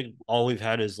like I feel like all we've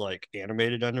had is like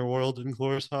animated underworld in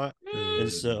Coruscant,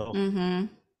 and so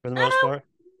for the most part,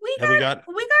 we got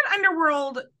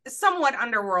underworld, somewhat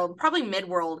underworld, probably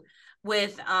midworld,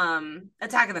 with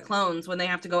Attack of the Clones when they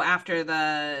have to go after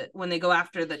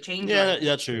the change. Yeah,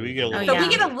 that's true. We get a little. So yeah. we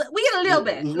get a little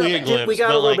bit. We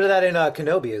got a little like, bit of that in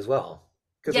Kenobi as well.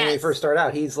 Because when we Yes. first start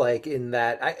out, he's like in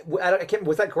that. I can't.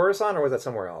 Was that Coruscant or was that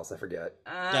somewhere else? I forget.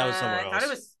 That was somewhere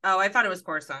I thought it was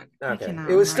Coruscant. Okay,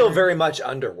 cannot it was still remember. very much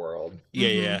underworld.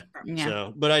 Yeah. Yeah.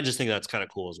 So, but I just think that's kind of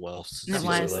cool as well. It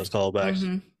was. Those callbacks.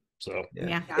 Mhm. So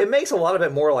Yeah. It makes a lot of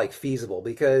it more like feasible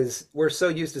because we're so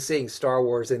used to seeing Star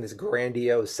Wars in this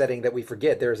grandiose setting that we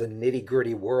forget there's a nitty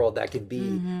gritty world that can be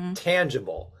Mhm.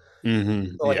 tangible.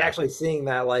 Mhm. So, like Yeah. actually seeing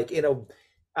that, like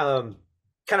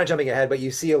kind of jumping ahead, but you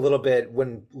see a little bit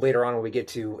when later on when we get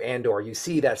to Andor, you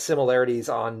see that similarities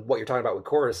on what you're talking about with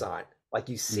Coruscant. Like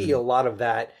you see a lot of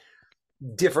that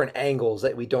different angles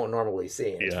that we don't normally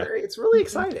see. And it's really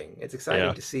exciting. It's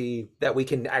exciting to see that we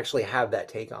can actually have that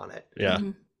take on it. Yeah.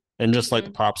 Mhm. And just like the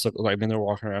popsicle, I mean, they're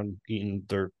walking around eating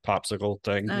their popsicle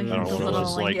thing. Oh, I yeah, don't the know what it little,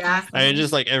 was like, like. I mean,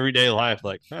 just like everyday life,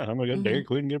 like, I'm gonna go to Dairy Mhm.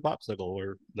 Queen and get a popsicle,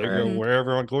 or they Right. go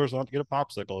wherever on Coruscant to get a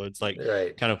popsicle. It's like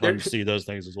Right. kind of fun to see those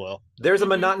things as well. There's a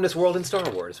monotonous world in Star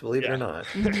Wars, believe it or not.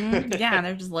 Mhm. Yeah,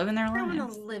 they're just living their I want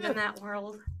lives. to live in that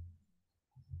world.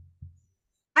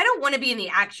 I don't want to be in the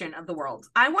action of the world.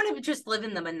 I want to just live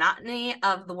in the monotony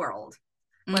of the world.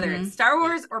 Whether Mhm. it's Star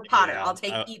Wars or Potter, Yeah. I'll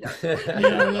take either.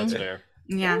 Yeah, that's fair.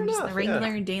 Yeah, Fair just enough, the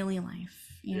regular daily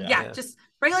life. Yeah. Yeah, just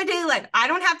regular daily life. I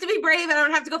don't have to be brave. I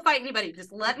don't have to go fight anybody.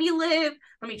 Just let me live.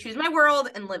 Let me choose my world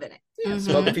and live in it.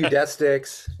 Smoke a few death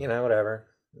sticks, whatever.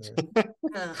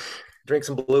 Ugh. Drink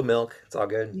some blue milk. It's all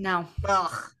good. No.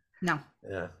 Ugh. No.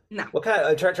 Yeah. No. What kind?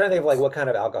 I'm trying to think of like what kind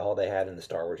of alcohol they had in the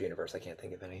Star Wars universe. I can't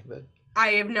think of any, but I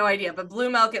have no idea. But blue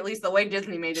milk, at least the way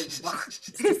Disney made it, It's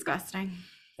disgusting.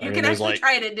 I you mean, can there's actually like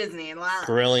try it at Disney and wow.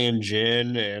 Corellian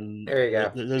gin, and there you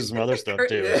go. There's some other stuff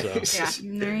too. So.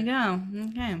 Yeah. There you go.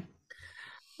 Okay.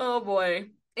 Oh boy.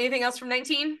 Anything else from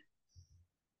 19?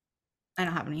 I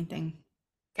don't have anything.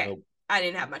 Okay. Nope. I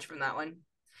didn't have much from that one.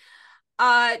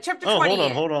 Chapter Oh, 20.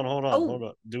 hold on.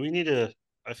 Oh. Do we need to?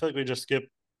 I feel like we just skipped.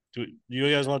 Do you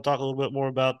guys want to talk a little bit more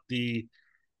about the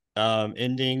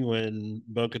ending when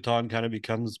Bo-Katan kind of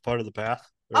becomes part of the path?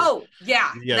 Oh,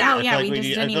 yeah. Yeah. I Oh, yeah, feel like we just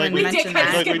need- didn't I feel like even we- mention I feel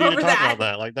like that. we need to Skip talk over about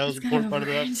that. Like that was an important part of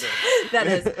the episode. That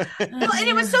is. Well, and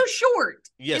it was so short.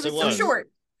 Yes, it was so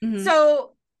short. Mhm.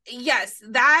 So yes,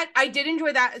 that I did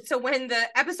enjoy that. So when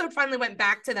the episode finally went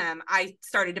back to them, I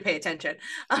started to pay attention.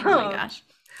 Oh my gosh.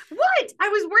 What? I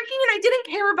was working and I didn't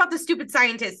care about the stupid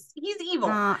scientist. He's evil.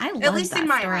 I loved At least that in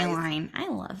my eyes. storyline. I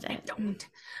loved it. I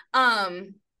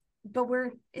don't. But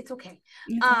it's okay.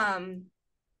 Okay.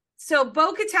 So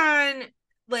Bo-Katan,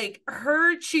 like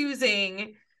her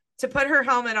choosing to put her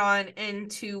helmet on and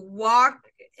to walk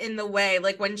in the way,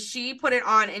 like when she put it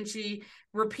on and she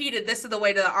repeated, "This is the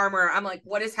way to the armor." I'm like,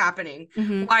 what is happening?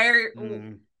 Mhm. Why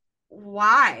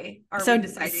are we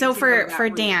deciding so to for go that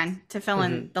route? Dan to fill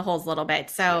in the holes a little bit.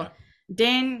 So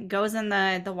Dan goes in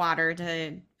the water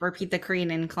to repeat the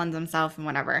creed and cleanse himself and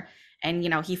whatever. And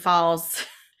he falls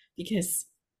because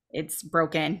it's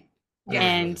broken. Yeah.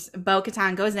 And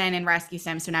Bo-Katan goes in and rescues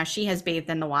him. So now she has bathed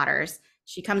in the waters.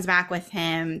 She comes back with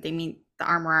him. They meet the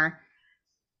armorer.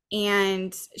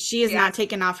 And she has not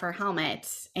taken off her helmet.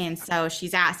 And so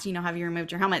she's asked, have you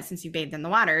removed your helmet since you bathed in the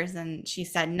waters? And she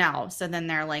said no. So then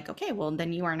they're like, okay, well,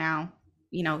 then you are now,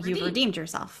 you've redeemed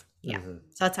yourself. Yeah.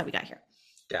 So that's how we got here.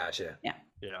 Gotcha. Yeah.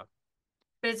 Yeah.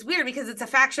 But it's weird because it's a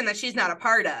faction that she's not a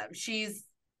part of.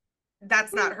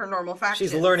 That's not her normal faction.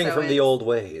 She's learning so from the old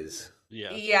ways.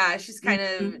 Yeah. Yeah, she's kind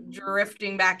of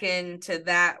drifting back into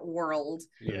that world.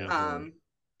 Yeah.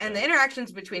 And the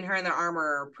interactions between her and the armor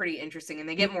are pretty interesting, and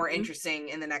they get more interesting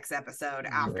in the next episode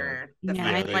after the I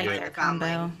final like fight their of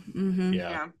Foundling.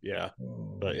 combo. Yeah.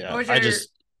 But yeah, What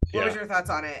was your thoughts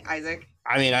on it, Isaac?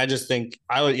 I mean, I just think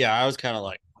I was kind of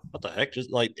like, what the heck?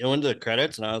 Just like it went to the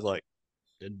credits, and I was like,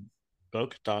 did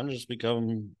Bo-Katan just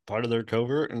become part of their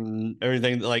covert and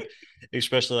everything? Like,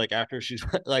 especially like after she's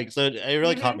like, so it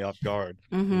really caught me off guard.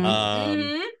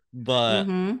 But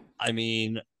I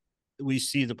mean, we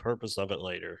see the purpose of it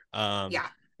later.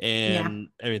 And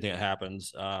everything that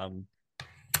happens.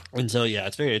 And so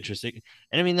it's very interesting.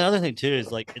 And I mean, the other thing too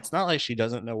is like it's not like she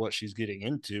doesn't know what she's getting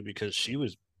into because she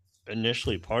was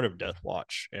initially part of Death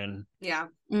Watch, and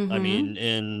I mean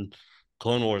in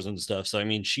Clone Wars and stuff. So I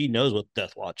mean, she knows what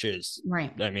Death Watch is,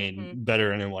 right? I mean, better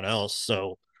than anyone else.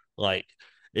 So like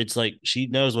it's like she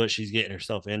knows what she's getting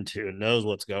herself into and knows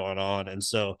what's going on. And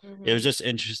so it was just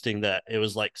interesting that it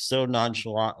was like so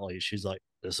nonchalantly she's like,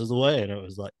 this is the way, and it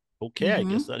was like, okay, I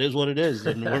guess that is what it is,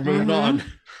 and we're moving on.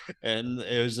 And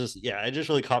it was just it just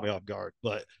really caught me off guard.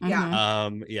 But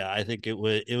I think it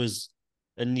was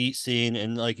a neat scene,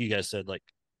 and like you guys said, like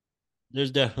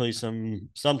there's definitely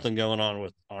something going on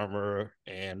with Armor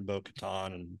and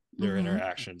Bo-Katan, and their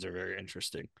interactions are very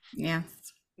interesting. Yeah.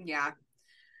 Yeah.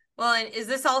 Well, and is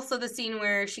this also the scene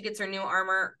where she gets her new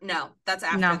armor? No, that's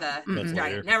after the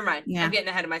giant. Never mind. Yeah. I'm getting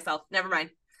ahead of myself. Never mind.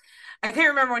 I can't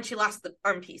remember when she lost the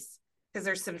arm piece because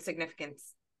there's some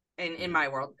significance in my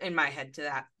world, in my head to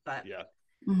that. But yeah,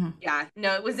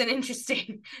 no, it was an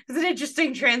interesting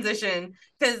transition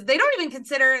because they don't even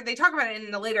consider, they talk about it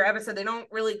in the later episode. They don't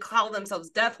really call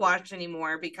themselves Death Watch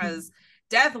anymore because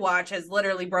Death Watch has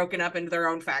literally broken up into their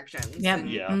own factions and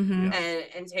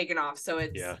taken off. So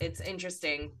it's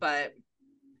interesting, but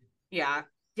yeah,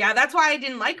 that's why I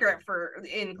didn't like her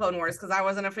in Clone Wars, because I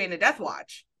wasn't a fan of Death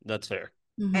Watch. That's fair.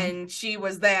 And she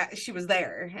was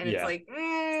there, and it's like,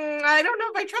 I don't know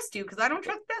if I trust you because I don't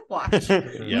trust Death Watch.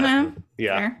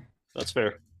 That's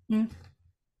fair.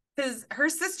 Because her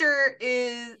sister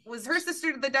was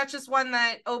the Duchess one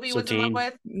that Obi was in love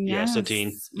with? Yeah,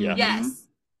 Satine. Yeah. Yes.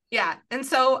 Yeah. And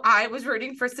so I was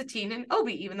rooting for Satine and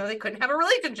Obi, even though they couldn't have a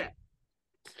relationship.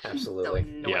 Absolutely. So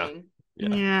annoying.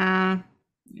 Yeah.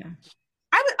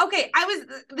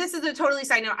 This is a totally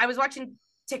side note. I was watching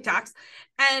TikToks,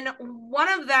 and one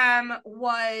of them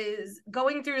was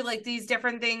going through like these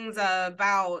different things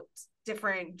about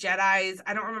different Jedis.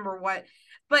 I don't remember what,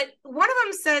 but one of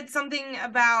them said something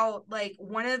about like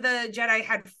one of the Jedi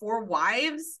had 4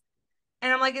 wives,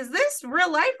 and I'm like, is this real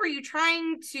life? Are you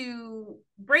trying to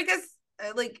break us?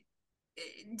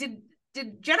 Did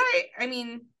Jedi? I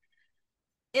mean,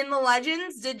 in the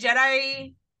Legends, did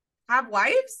Jedi have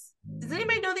wives? Does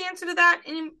anybody know the answer to that?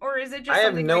 Or is it just I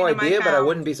have no idea, but I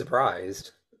wouldn't be surprised.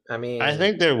 I mean, I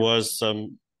think there was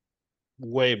some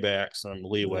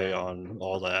leeway on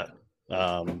all that.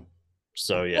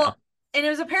 So yeah. Well, and it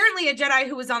was apparently a Jedi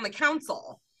who was on the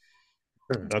council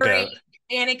during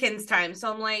Anakin's time.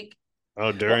 So I'm like,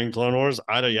 during Clone Wars?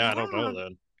 I don't know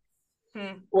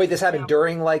then. Wait, this happened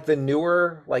during like the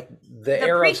newer, like the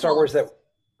era of Star Wars that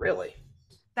really?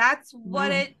 That's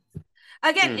what it.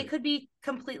 Again, it could be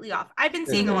completely off. I've been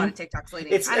seeing a lot of TikToks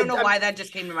lately. I don't know why that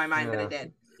just came to my mind, but it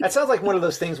did. That sounds like one of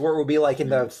those things where it would be like in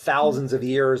the thousands of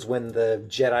years when the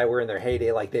Jedi were in their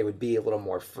heyday, like they would be a little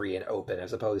more free and open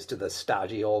as opposed to the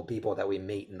stodgy old people that we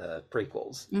meet in the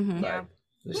prequels.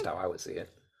 Just how I would see it.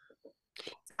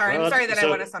 All right, I'm sorry that I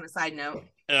went us on a side note.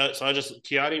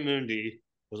 Ki-Adi-Mundi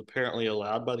was apparently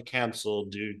allowed by the council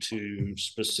due to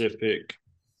specific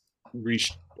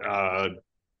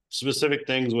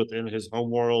things within his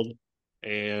homeworld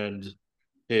and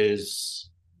his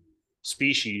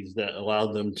species that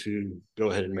allowed them to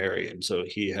go ahead and marry, and so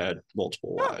he had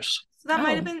multiple wives. So that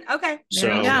might have been okay.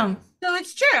 There you go. So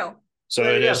it's true.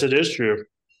 So yes, it is true.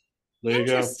 There you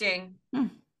go. Interesting. I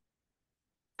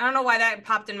don't know why that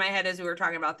popped in my head as we were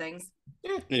talking about things.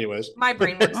 Anyways, my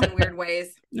brain works in weird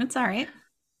ways. That's all right.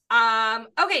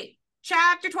 Okay,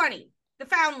 chapter 20, the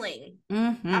Foundling.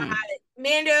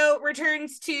 Mando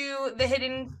returns to the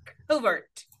hidden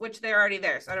covert, which they're already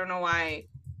there, so I don't know why.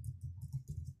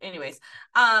 Anyways,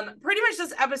 pretty much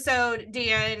this episode,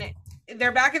 Dan,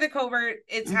 they're back at the covert.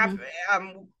 It's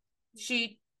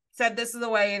she said this is the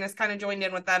way and has kind of joined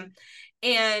in with them,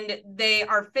 and they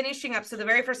are finishing up. So the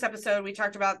very first episode, we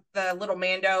talked about the little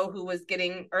Mando who was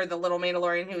getting, or the little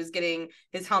Mandalorian who was getting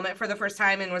his helmet for the first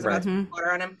time and was about to put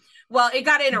water on him. Well, it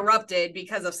got interrupted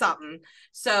because of something.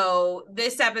 So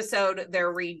this episode,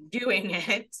 they're redoing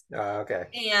it. Okay.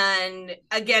 And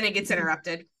again, it gets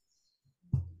interrupted.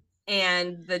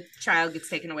 And the child gets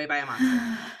taken away by a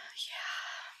monster.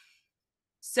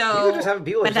 So just have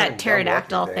people with that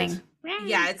pterodactyl thing.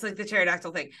 Yeah, it's like the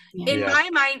pterodactyl thing. In my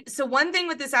mind, so one thing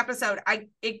with this episode, I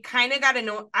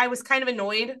was kind of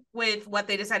annoyed with what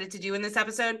they decided to do in this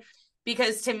episode,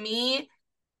 because to me,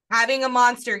 having a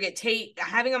monster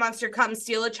come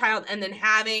steal a child and then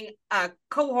having a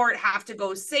cohort have to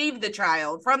go save the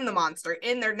child from the monster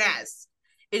in their nest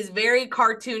is very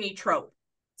cartoony trope.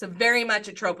 It's very much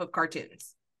a trope of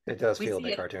cartoons. It does feel a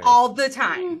bit cartoony all the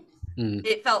time.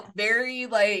 It felt very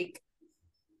like,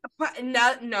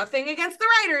 nothing against the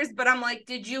writers, but I'm like,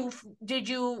 did you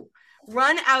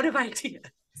run out of ideas?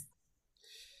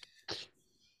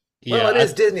 Well, it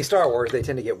is Disney Star Wars. They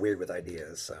tend to get weird with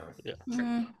ideas. So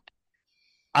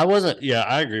I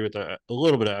agree with that a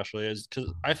little bit, actually, is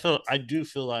because I do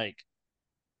feel like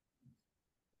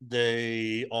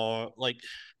they are like,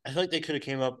 I feel like they could have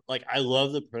came up, like, I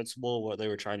love the principle of what they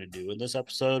were trying to do in this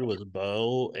episode with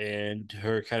Bo and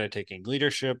her kind of taking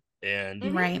leadership and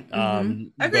Bo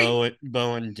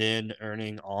and Din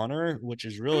earning honor, which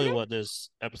is really what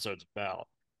this episode's about.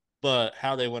 But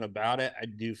how they went about it, I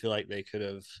do feel like they could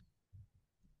have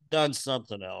done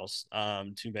something else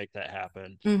to make that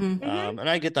happen. Mm-hmm. And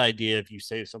I get the idea if you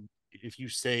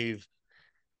save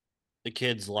the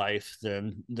kid's life,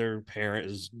 then their parent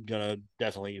is gonna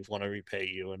definitely want to repay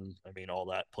you, and I mean all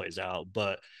that plays out.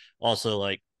 But also,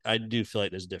 like, I do feel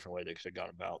like there's a different way they could have gone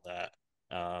about that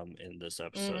in this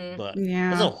episode. But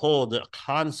as a whole, the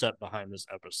concept behind this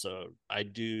episode, I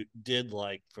did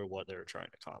like for what they were trying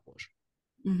to accomplish.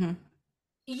 Mm-hmm.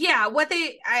 Yeah,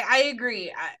 I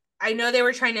agree. I know they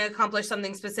were trying to accomplish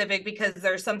something specific because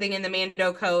there's something in the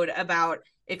Mando code about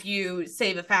if you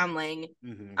save a foundling,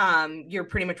 you're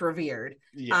pretty much revered.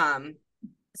 Yeah.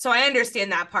 So I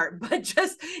understand that part, but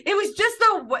it was just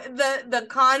the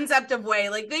concept of way,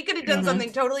 like they could have done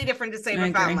something totally different to save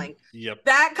a foundling. Yep.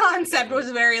 That concept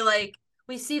was very like,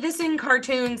 we see this in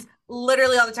cartoons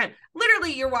literally all the time.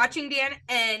 Literally, you're watching, Dan,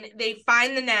 and they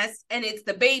find the nest and it's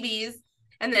the babies.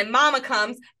 And then mama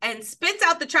comes and spits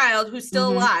out the child who's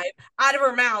still alive out of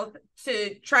her mouth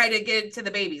to try to get it to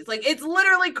the babies. Like, it's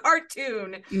literally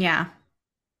cartoon. Yeah.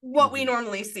 What we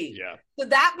normally see. Yeah. So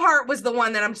that part was the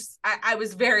one that I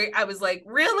was like,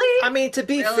 really? I mean, to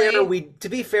be fair,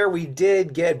 we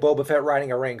did get Boba Fett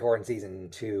riding a Rancor in season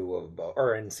 2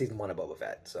 or in season 1 of Boba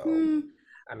Fett. So, I mean,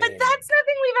 but that's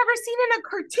nothing we've ever seen in a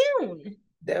cartoon.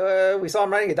 We saw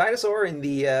him riding a dinosaur in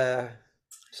the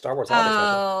Star Wars Holiday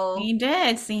Special. We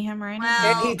did see him riding.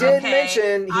 Well, And he did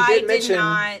mention,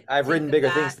 not I've ridden bigger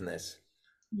things than this.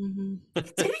 Mm-hmm.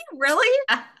 Did he really?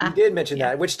 He did mention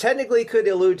that, which technically could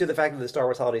allude to the fact that the Star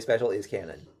Wars Holiday Special is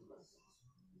canon.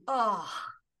 Oh.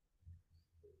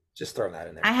 Just throwing that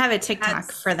in there. I have a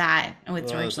TikTok for that with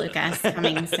George Lucas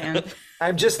coming soon.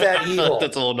 I'm just that evil.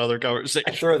 That's a whole nother conversation.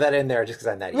 I throw that in there just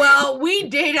because I'm that evil. Well, we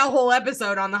did a whole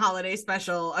episode on the holiday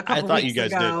special a couple weeks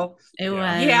ago. It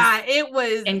was. Yeah, it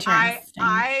was. Interesting.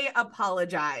 I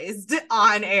apologized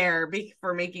on air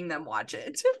for making them watch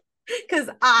it because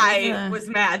I was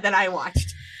mad that I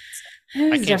watched. It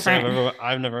was I can't say different.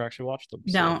 I've never actually watched them.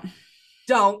 So.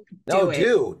 Don't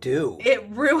do. It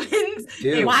ruins.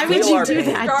 Dude, why would you do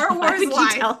pain. that? Star Why Wars would you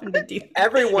life. tell him to do that?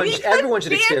 Everyone should because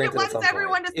experience it Dan at some wants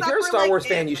everyone point. to If you're a suffer Star like Wars it.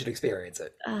 fan, you should experience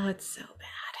it. Oh, it's so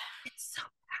bad. It's so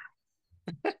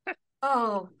bad.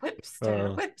 Oh,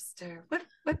 whipster.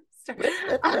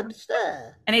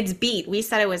 And it's beat. We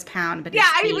said it was pound, but Yeah,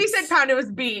 it's we said pound. It was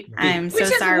beat. I'm so Which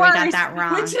is sorry worse, we got that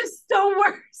wrong. Which is so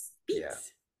worse. Yeah.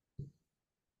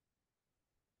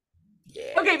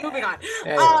 Okay, moving on.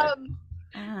 Anyway.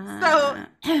 So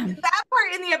that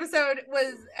part in the episode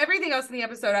was everything else in the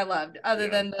episode I loved, other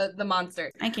than the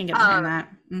monster. I can get behind that.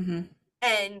 Mm-hmm.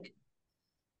 And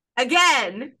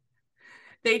again,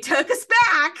 they took us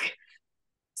back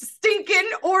to stinking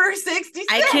Order 66.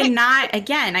 I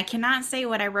cannot say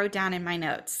what I wrote down in my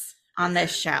notes on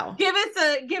this show. Give us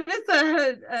a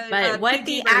But what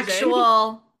the version.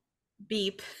 actual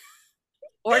beep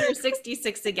Order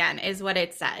 66 again is what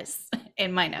it says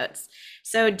in my notes.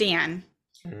 So Dan,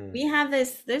 we have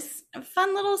this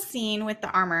fun little scene with the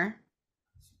armor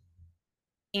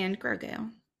and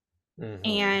Grogu.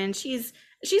 And she's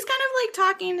kind of like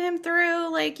talking him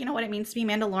through, like, you know, what it means to be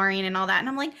Mandalorian and all that. And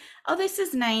I'm like, oh, this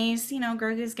is nice. You know,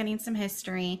 Grogu's getting some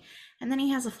history. And then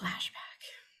he has a flashback.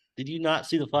 Did you not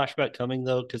see the flashback coming,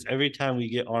 though? Because every time we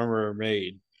get armor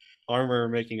making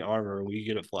armor, we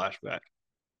get a flashback.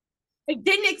 I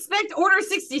didn't expect Order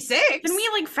 66. Can we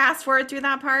like fast forward through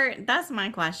that part? That's my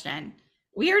question.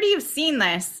 We already have seen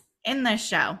this in this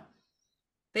show.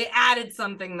 They added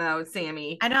something though,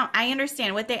 Sammy. I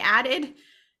understand what they added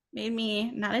made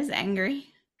me not as angry,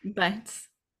 but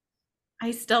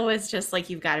I still was just like,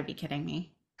 you've got to be kidding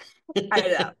me. I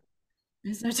know.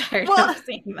 I'm so tired of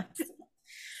seeing this.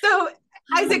 So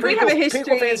Isaac, we have a history.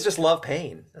 Prequel fans just love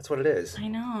pain. That's what it is. I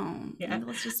know. Yeah.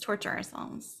 Let's just torture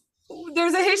ourselves.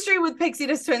 There's a history with Pixie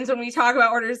Dust Twins when we talk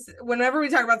about whenever we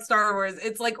talk about Star Wars,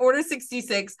 it's like Order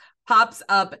 66 pops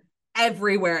up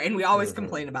everywhere and we always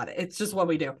complain about it. It's just what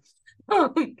we do.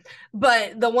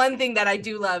 But the one thing that I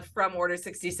do love from Order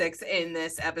 66 in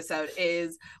this episode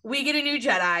is we get a new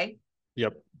Jedi.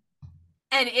 Yep.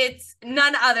 And it's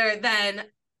none other than,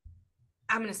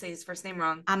 I'm going to say his first name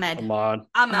wrong. Ahmed. Some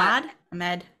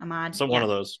one of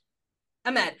those.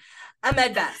 Ahmed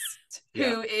Best,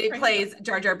 who plays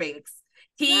Jar Jar Binks.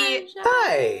 He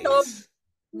so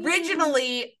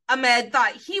originally Ahmed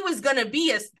thought he was gonna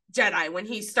be a Jedi when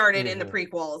he started in the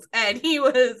prequels, and he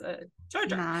was a Jar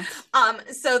Jar.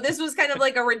 So this was kind of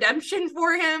like a redemption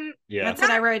for him. Yeah, that's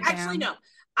what I wrote down. Actually, no,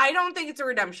 I don't think it's a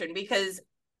redemption because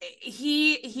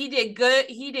he did good.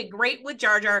 He did great with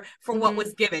Jar Jar for what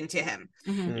was given to him.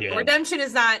 Yeah. Redemption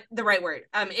is not the right word.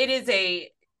 It is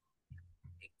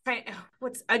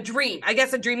what's a dream? I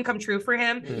guess a dream come true for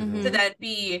him to then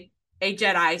be a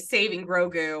Jedi saving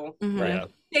Grogu, Mhm.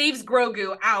 saves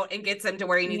Grogu out and gets him to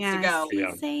where he needs to go he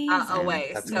saves him.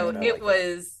 away. That's So good. I it like that.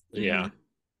 was, Yeah. Mhm.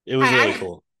 It was really I-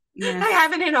 cool. Yes. I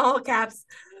have it in all caps.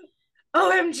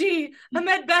 OMG,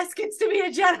 Ahmed Best gets to be a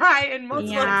Jedi in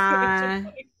multiple Yeah.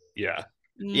 expansions.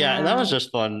 Yeah, and that was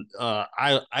just fun.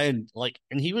 I like,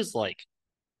 and he was like,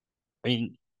 I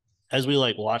mean, as we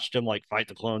like watched him like fight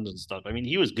the clones and stuff, I mean,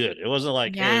 he was good. It wasn't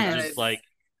like it was Yes. just like,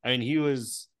 I mean, he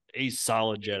was a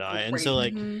solid Jedi, and Pretty- so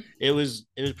like Mhm. it was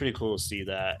pretty cool to see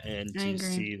that and I to agree.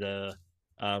 see the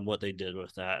what they did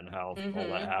with that and how all that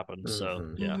Mhm. happened. So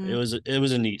Mhm. yeah, Mhm. it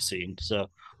was a neat scene. So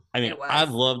I mean, It was.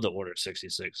 I've loved the Order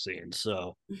 66 scene.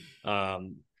 So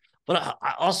but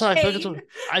I also I feel like Pain.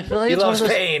 I feel like He it's one loves of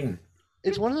those, pain.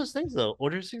 it's one of those things though.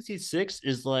 Order 66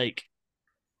 is like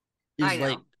I know.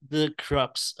 like the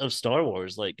crux of Star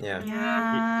Wars. Like Yeah.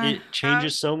 Yeah. it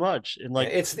changes so much and like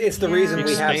It's the Yeah. reason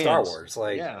we have Star expands. Wars.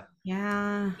 Like, yeah.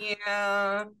 Yeah.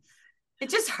 Yeah. It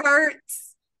just hurts.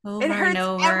 Over It hurts and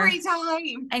over. every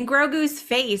time. And Grogu's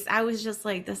face, I was just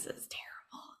like, this is terrible.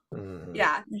 mhm.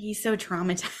 Yeah. He's so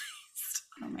traumatized.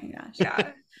 Oh my gosh.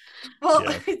 Yeah. Well,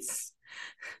 Yeah. it's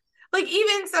like,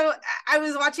 even so, I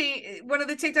was watching one of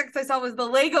the TikToks I saw was the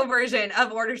Lego version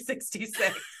of Order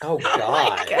 66. Oh Oh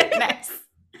my God. goodness.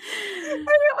 And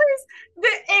it was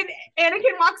and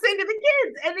Anakin walks into the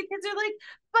kids, and the kids are like,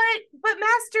 but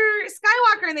Master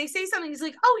Skywalker, and they say something. He's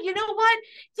like, oh, you know what?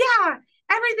 Yeah,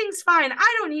 everything's fine.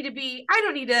 I don't need to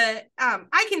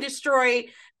I can destroy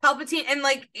Palpatine, and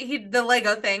like the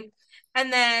Lego thing.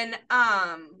 And then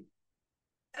one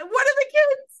of the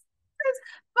kids says,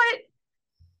 but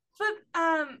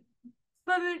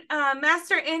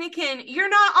Master Anakin, you're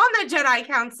not on the Jedi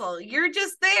Council. You're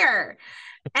just there.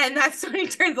 And that's when he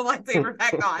turns the lightsaber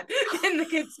back on in the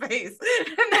kid's face.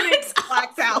 And then it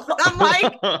blacks out. I'm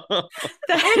like,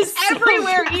 That is it's so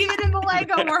everywhere, bad. even in the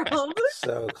Lego world.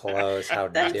 So close. How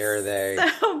That's dare they?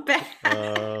 so bad.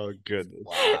 Oh goodness.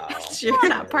 Wow. You're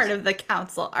not part of the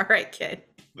council. All right, kid.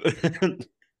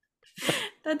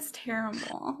 That's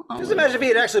terrible. Oh Just my imagine if he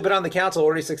God. had actually been on the council.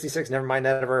 Order 66. Never mind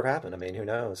that ever happened. I mean, who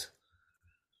knows?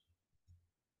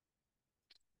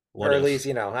 What or at if? least,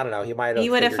 I don't know. He might have. He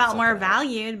would have figured felt more something out.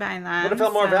 valued by then. Would have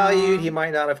felt more so- valued. He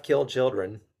might not have killed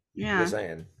children. Yeah. Just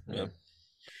saying. Yeah.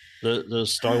 The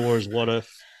Star Wars what if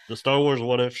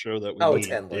show that we Oh, need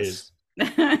it's endless. is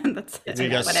That's it. We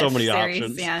got What so if many series,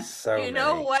 options. Yeah. So You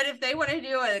know many. what? If they want to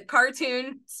do a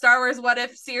cartoon Star Wars What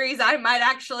If series, I might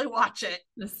actually watch it.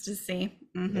 Just to see.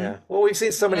 Mhm. Yeah. Well, we've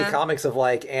seen so many Yeah. comics of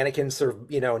like Anakin sort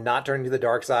of, not turning to the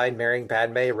dark side, marrying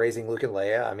Padme, raising Luke and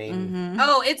Leia. I mean, Mhm.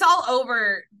 Oh, it's all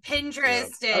over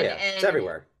Pinterest oh and, yeah, it's and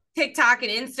everywhere. TikTok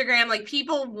and Instagram. Like,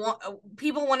 people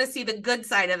want to see the good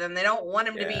side of them. They don't want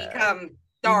him to Yeah. become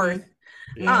Darth.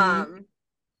 Mhm.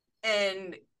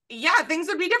 And yeah, things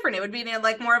would be different. It would be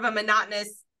like more of a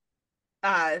monotonous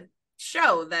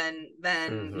show than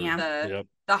Mhm. Yeah. Yep.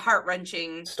 the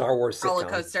heart-wrenching Star Wars roller sitcom.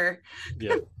 coaster.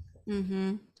 Yeah.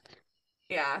 Mhm.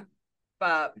 Yeah.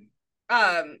 But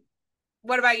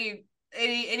what about you?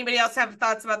 Anybody else have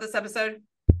thoughts about this episode?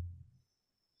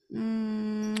 I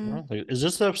Mm. don't think- Is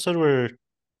this the episode where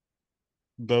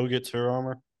Bo gets her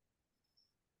armor? Or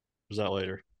is that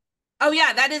later? Oh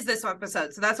yeah, that is this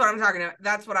episode. So that's what I'm talking about.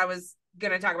 That's what I was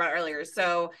gonna talk about earlier.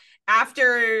 So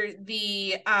after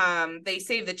they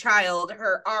save the child,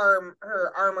 her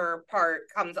armor part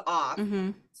comes off.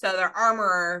 Mhm. So their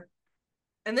armorer,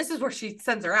 and this is where she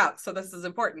sends her out. So this is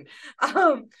important.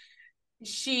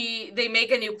 They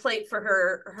make a new plate for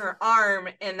her arm,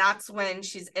 and that's when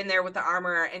she's in there with the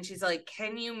armorer, and she's like,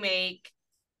 can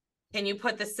you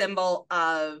put the symbol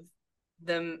of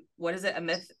what is it? A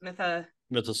Mythosaur.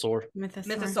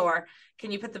 mythosaur.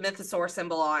 Can you put the mythosaur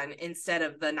symbol on instead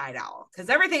of the night owl? Because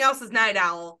everything else is night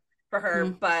owl for her,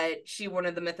 but she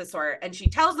wanted the mythosaur, and she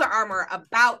tells the armor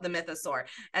about the mythosaur,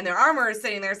 and their armor is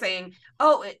sitting there saying,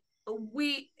 oh,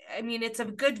 it's a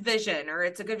good vision, or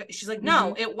it's a good. She's like,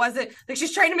 no, it wasn't. Like,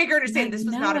 she's trying to make her understand this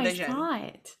was not a vision. I saw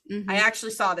it. Mhm. I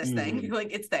actually saw this thing. Mhm.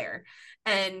 Like, it's there.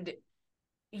 And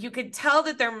you could tell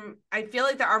that I feel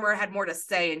like the armor had more to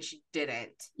say, and she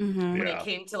didn't Mhm. when Yeah. it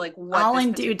came to like what All this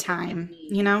in due particular time,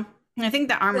 means. I think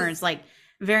the armor Yes. is like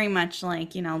very much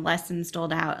like, lessons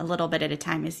doled out a little bit at a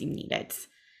time as you need it.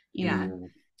 Yeah.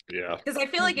 Yeah. Because I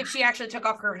feel like if she actually took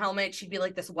off her helmet, she'd be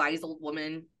like this wise old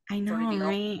woman. I know, sort of deal.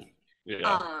 right?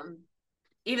 Yeah.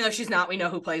 Even though she's not, we know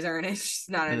who plays her, and she's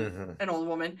not Mhm. an old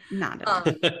woman. Not at all.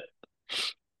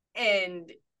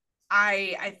 And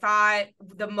I thought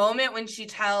the moment when she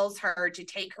tells her to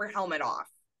take her helmet off.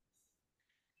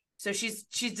 So she's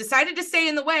decided to stay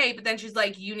in the way, but then she's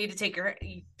like, you need to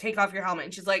take off your helmet.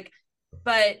 And she's like,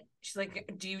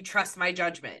 do you trust my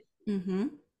judgment? Mm-hmm.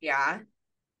 Yeah.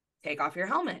 Take off your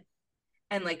helmet.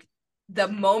 And like the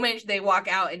moment they walk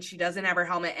out and she doesn't have her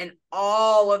helmet, and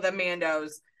all of the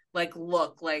Mandos like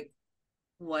look like,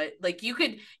 what? Like you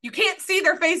can't see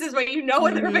their faces, but you know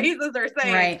what their faces are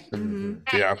saying. Right. Mm-hmm.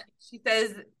 And Yeah. she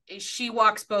says she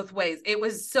walks both ways. It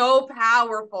was so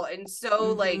powerful and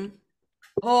so like,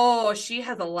 oh, she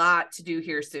has a lot to do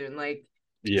here soon. Like,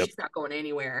 she's not going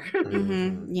anywhere.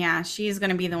 Mm-hmm. Yeah, she's going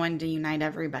to be the one to unite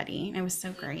everybody. It was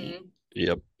so great.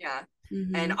 Yep. Yeah.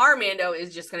 Mm-hmm. And Armando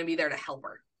is just going to be there to help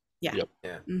her. Yeah. Yep.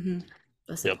 Yeah. Mm-hmm.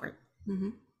 The support. Mm-hmm.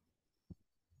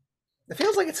 It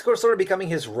feels like it's sort of becoming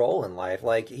his role in life.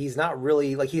 Like he's not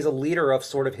really like he's a leader of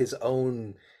sort of his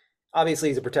own. Obviously,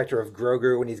 he's a protector of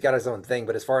Grogu and he's got his own thing.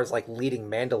 But as far as like leading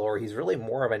Mandalore, he's really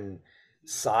more of an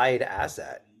side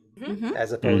asset Mm-hmm.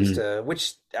 as opposed to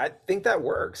which I think that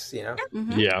works. You know.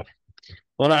 Mm-hmm. Yeah.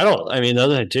 Well, I don't. I mean, the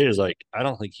other thing too is like I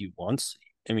don't think he wants.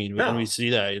 I mean, when No. we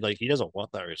see that, like he doesn't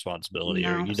want that responsibility,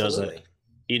 or No. he Absolutely.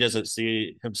 doesn't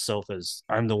see himself as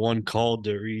I'm the one called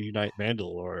to reunite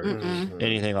Mandalore or Mm-mm.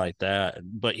 anything like that.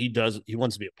 But he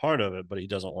wants to be a part of it, but he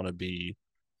doesn't want to be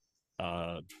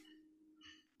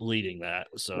leading that.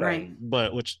 So Right.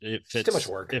 but which it It's fits too much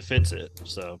work. it fits it.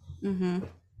 So Mm-hmm.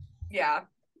 Yeah.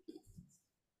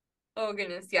 Oh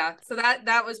goodness, yeah. So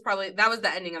that was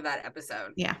the ending of that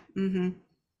episode. Yeah. Mm-hmm.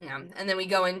 Yeah. And then we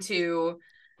go into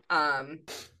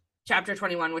chapter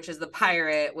 21, which is the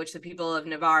pirate, which the people of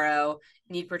Navarro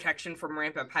need protection from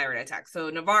rampant pirate attacks. So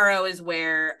Navarro is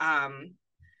where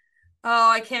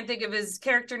I can't think of his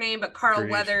character name, but Carl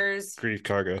Weathers. Grief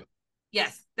Cargo.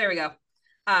 Yes, there we go.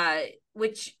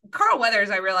 Which Carl Weathers,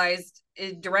 I realized,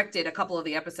 directed a couple of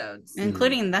the episodes,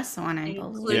 Including this one, I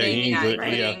believe.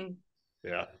 including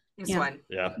Yeah. this one.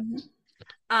 Yeah.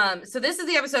 Mm-hmm. So this is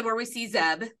the episode where we see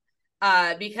Zeb,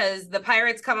 because the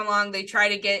pirates come along, they try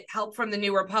to get help from the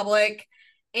New Republic,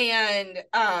 and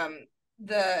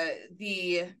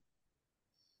the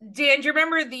Dan, do you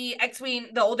remember the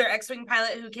older X-Wing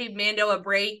pilot who gave Mando a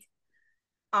break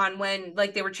on when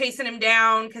like they were chasing him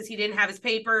down because he didn't have his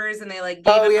papers and they like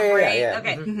gave him a break? Yeah.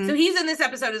 Okay, Mm-hmm. so he's in this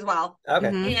episode as well. Okay.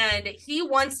 Mhm. And he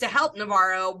wants to help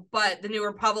Navarro, but the New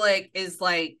Republic is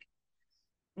like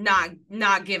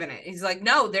not giving it. He's like,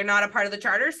 no, they're not a part of the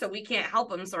charter, so we can't help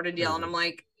them, sort of deal. And I'm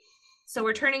like, so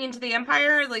we're turning into the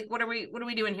Empire? Like, what are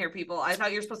we doing here, people? I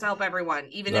thought you're supposed to help everyone,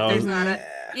 even if there's not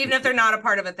even if they're not a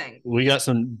part of a thing. We got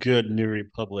some good New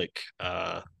Republic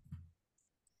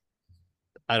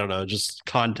I don't know, just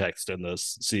context in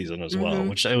this season as well,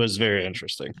 which it was very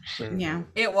interesting. Yeah.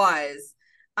 It was.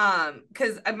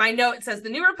 Because my note says the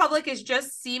New Republic is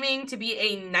just seeming to be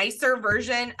a nicer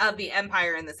version of the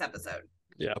Empire in this episode.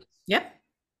 Yeah. Yep.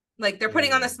 Like they're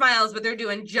putting on the smiles, but they're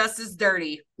doing just as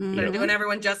dirty. Mm-hmm. They're doing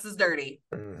everyone just as dirty.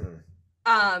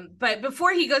 Mm-hmm. But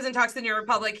before he goes and talks to the New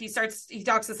Republic, he talks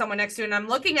to someone next to him, and I'm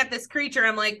looking at this creature.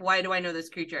 I'm like, why do I know this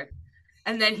creature?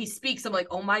 And then he speaks. I'm like,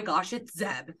 oh my gosh, it's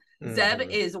Zeb. Zeb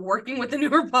is working with the New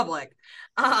Republic.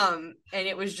 And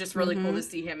it was just really cool to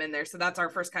see him in there. So that's our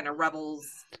first kind of Rebels.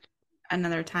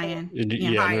 Another tie-in.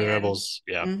 Yeah, New Rebels.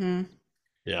 Yeah. Mm-hmm.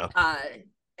 Yeah.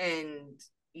 And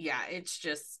yeah, it's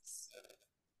just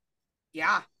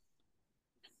yeah.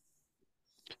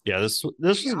 Yeah, this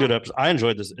was a good episode. I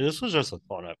enjoyed this. This was just a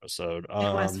fun episode. It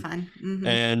was fun. Mm-hmm.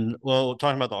 And well,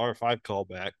 talking about the R5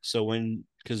 callback. So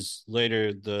because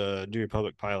later the New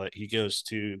Republic pilot, he goes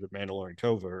to the Mandalorian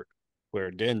covert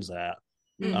where Din's at.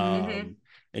 And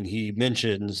he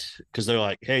mentions, because they're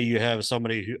like, hey, you have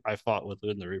somebody who I fought with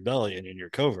in the rebellion in your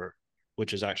covert,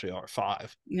 which is actually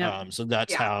R5. Yep. So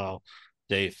that's how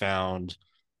he found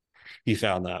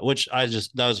that, which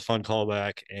that was a fun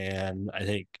callback. And I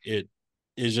think it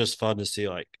is just fun to see,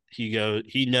 like,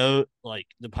 the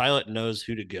pilot knows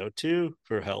who to go to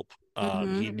for help.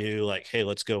 He knew, like, hey,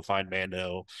 let's go find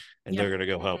Mando, and they're gonna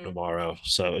go help tomorrow.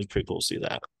 So it's pretty cool to see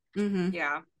that.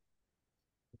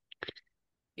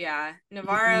 Yeah,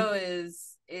 Navarro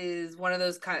is one of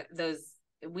those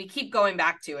we keep going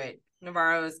back to it.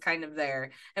 Navarro is kind of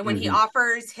there, and when he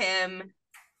offers him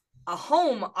a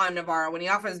home on Navarro, when he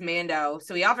offers Mando,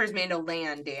 so he offers Mando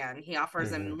land, Dan. He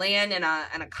offers him land and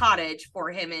a cottage for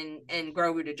him and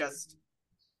Grogu to just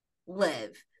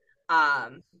live.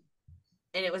 And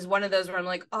it was one of those where I'm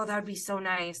like, oh, that would be so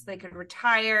nice. They could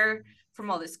retire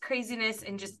from all this craziness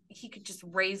and he could just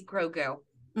raise Grogu.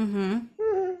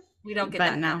 We don't get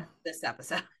that in this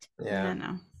episode. Yeah.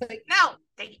 No. Like, no.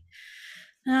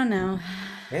 Oh no.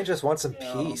 Man just wants some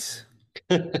peace.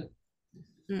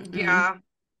 Yeah.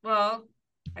 Well,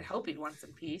 I'd hope he'd want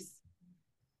some peace.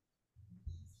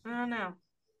 I don't know.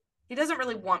 He doesn't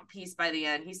really want peace by the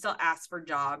end. He still asks for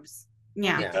jobs.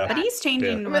 Yeah. get to But that. he's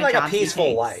changing. I mean, what like a jobs he peaceful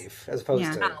takes. life as opposed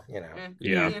Yeah. to, you know.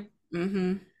 Yeah.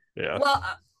 Mm-hmm. Yeah. Well,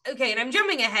 okay, and I'm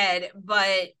jumping ahead,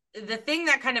 but the thing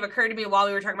that kind of occurred to me while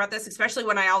we were talking about this, especially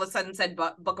when I all of a sudden said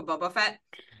Book of Boba Fett,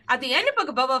 at the end of Book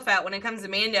of Boba Fett, when it comes to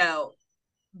Mando,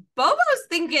 Bobo's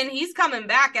thinking he's coming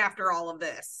back after all of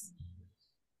this.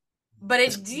 But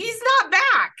he's not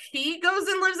back. He goes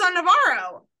and lives on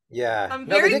Navarro. Yeah. I'm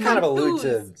No, they very did kind of allude to.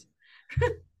 confused.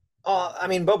 I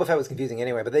mean, Boba Fett was confusing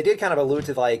anyway, but they did kind of allude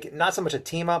to, like, not so much a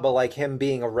team up, but like him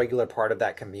being a regular part of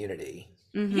that community.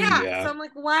 Mm-hmm. Yeah, so I'm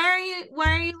like, why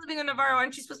are you living on Navarro?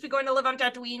 Aren't you supposed to be going to live on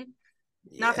Tatooine?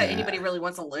 Not that anybody really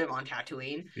wants to live on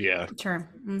Tatooine. Yeah. True.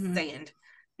 Mm-hmm. Sand.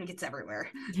 It gets everywhere.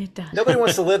 It does. Nobody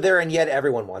wants to live there, and yet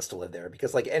everyone wants to live there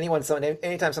because, like, anytime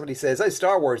somebody says, "Hey,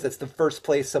 Star Wars," that's the first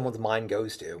place someone's mind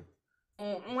goes to.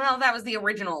 Well, that was the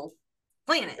original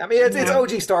planet. I mean, it's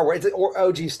OG Star Wars. It's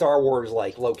OG Star Wars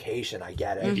like location. I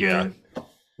get it. Yeah.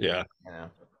 Yeah. You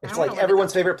know, it's like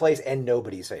everyone's favorite place and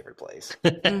nobody's favorite place.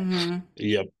 Mm-hmm.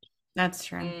 Yep. That's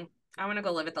true. I want to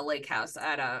go live at the lake house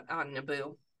on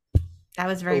Naboo. That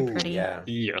was very pretty. Yeah.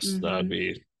 Yes, that'd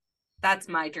be. That's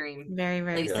my dream. Very,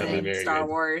 very Place pretty. in very Star good.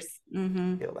 Wars.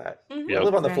 Mm-hmm. Feel that. Mhm. I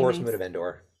live on the Very forest nice. moon of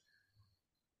Endor.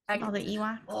 All the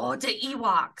Ewoks. Oh, the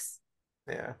Ewoks.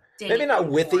 Yeah. Dang Maybe it, not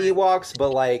with the Endor. Ewoks, but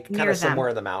like kind Near of them. somewhere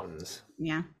in the mountains.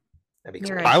 Yeah. That'd be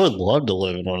Near cool. it. I would love to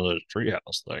live in one of those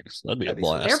treehouse things. That'd be That'd a be sweet.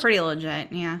 blast. They're pretty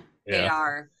legit. Yeah. They Yeah.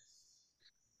 are.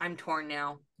 I'm torn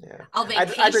now. Yeah. I'll I'd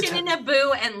vacation pretend- in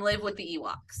Naboo and live with the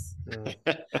Ewoks.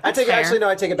 I take fair. actually no,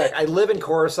 I take it back. I live in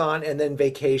Coruscant and then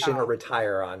vacation Oh. or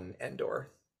retire on Endor.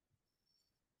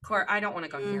 I don't want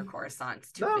to go near Coruscant.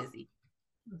 It's too No. busy.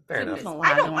 Fair Too enough. There's a busy. lot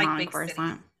I don't going like on in big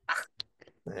Coruscant.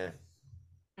 Yeah.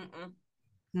 Mm-mm.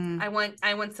 Mm.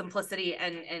 I want simplicity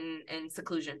and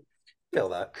seclusion. Feel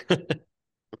that.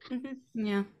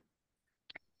 Yeah.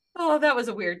 Oh, that was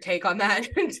a weird take on that.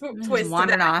 Just Twist. to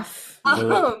wandered that.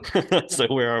 off. So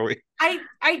where are we? I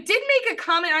did make a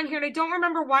comment on here, and I don't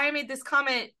remember why I made this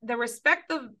comment. The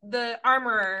respect the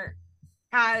armorer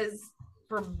has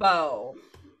for Bo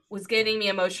was getting me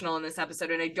emotional in this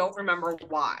episode, and I don't remember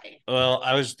why. Well,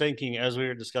 I was thinking as we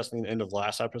were discussing the end of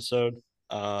last episode.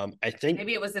 I think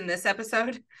Maybe it was in this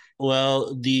episode.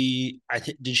 Well, did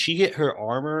she get her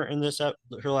armor in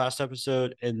her last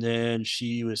episode, and then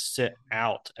she was sent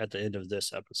out at the end of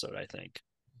this episode? I think,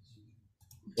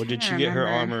 or did she get her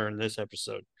armor in this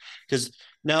episode? Because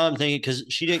now I'm thinking because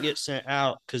she didn't get sent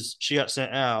out because she got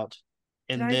sent out,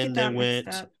 and Did I then get they that went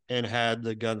mixed up? and had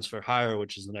the Guns for Hire,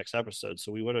 which is the next episode.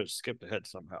 So we would have skipped ahead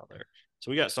somehow there. So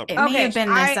we got something. It may have been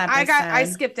this I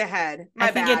episode. skipped ahead.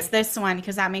 I think it's this one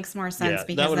because that makes more sense that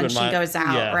because would've then been she my- goes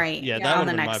out, yeah, right? Yeah, that on would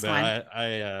the have been my next bad.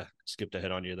 one. I skipped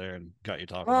ahead on you there and got you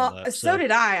talking Well, about that. so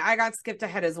did I. I got skipped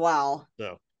ahead as well.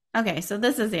 So Okay, so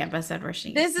this is the episode where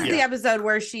she. This is Yeah. the episode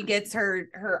where she gets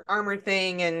her armor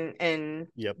thing and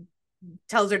Yep.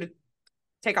 tells her to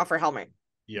take off her helmet.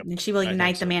 Yep. And she will I think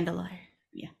unite the so. Mandalore.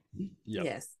 Yeah. Yep.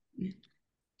 Yes.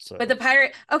 So But the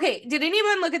pirate, okay, did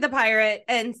anyone look at the pirate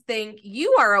and think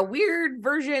you are a weird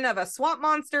version of a swamp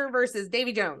monster versus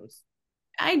Davy Jones?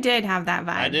 I did have that vibe.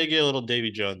 I did get a little Davy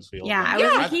Jones feel. Yeah, I from it.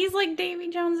 was like, he's like Davy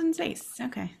Jones in space.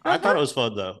 Okay. I thought it was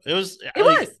fun though. It was. It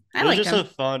was. I It was liked just him. a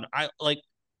fun. I like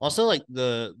also like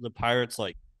the pirates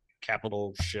like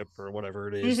capital ship or whatever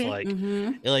it is. Mhm. Like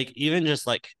Mhm. it, like even just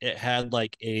like it had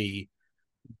like a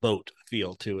boat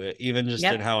feel to it. Even just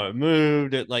Yep. in how it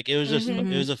moved. It like it was just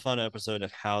Mhm. it was a fun episode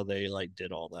of how they like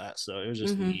did all that. So it was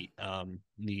just Mhm.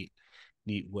 neat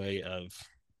way of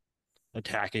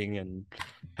attacking and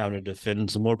having to defend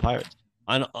some more pirates.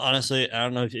 Honestly, I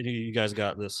don't know if any of you guys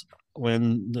got this.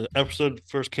 When the episode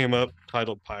first came up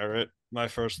titled Pirate, my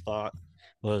first thought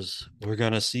was we're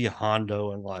gonna see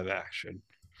Hondo in live action.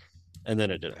 And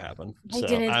then it didn't happen. I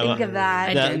didn't think of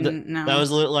that. I didn't know. That was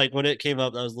like when it came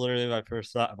up, that was literally my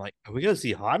first thought. I'm like, are we gonna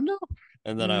see Hondo?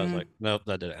 And then I was Mhm. like, nope,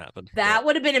 that didn't happen. That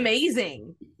would have been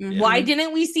amazing. Mhm. Why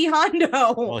didn't we see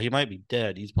Hondo? Well, he might be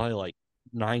dead. He's probably like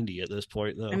 90 at this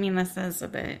point, though. I mean, this is a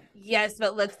bit. Yes,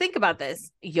 but let's think about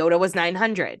this. Yoda was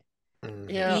 900.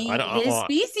 yeah, I don't. His well,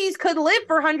 species could live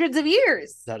for hundreds of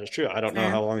years. that is true. I don't know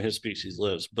Fair. how long his species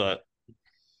lives, but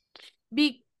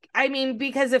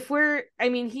Because if we're,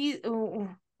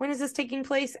 when is this taking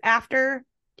place? After?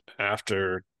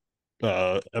 after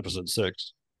episode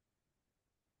 6,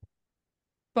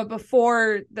 But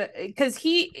before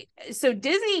so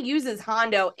Disney uses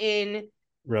Hondo in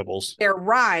Rebels. their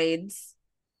rides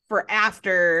for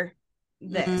after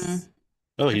this. Mhm.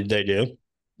 Oh, they do.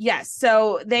 Yes,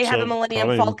 so they have So a Millennium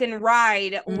probably- Falcon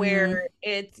ride Mhm. where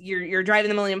it's you're driving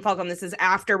the Millennium Falcon. This is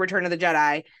after Return of the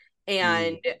Jedi,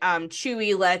 and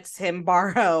Chewie lets him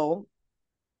borrow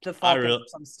the Falcon for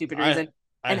some stupid reason,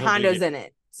 and Hondo's in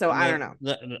it. So I don't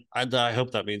know. I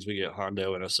hope that means we get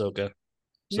Hondo and Ahsoka.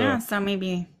 So, yeah, so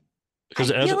maybe. Because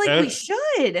I feel like we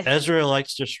should. Ezra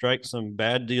likes to strike some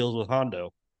bad deals with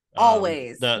Hondo.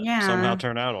 Always. That somehow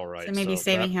turn out all right. So maybe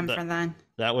saving him for then.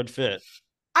 That would fit.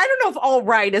 I don't know if all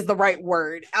right is the right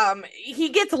word. He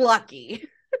gets lucky.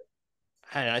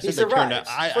 Hey, I said they turned out.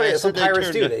 I said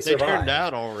they turned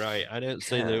out all right. I didn't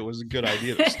say that it was a good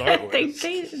idea to start with.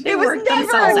 It was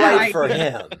never all right for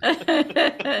him.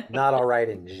 Not all right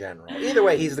in general. Either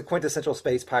way, he's the quintessential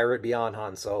space pirate beyond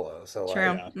Han Solo. So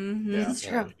true. This is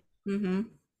true.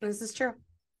 This is true.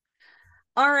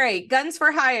 All right, Guns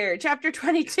for Hire, Chapter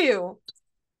 22.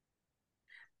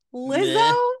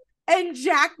 Lizzo and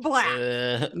Jack Black.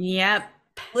 Yep.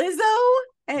 Lizzo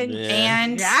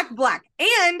and Jack Black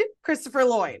and Christopher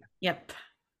Lloyd. Yep.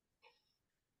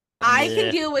 I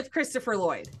can deal with Christopher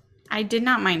Lloyd. I did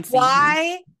not mind seeing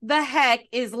Why the heck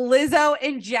is Lizzo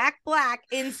and Jack Black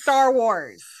in Star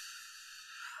Wars?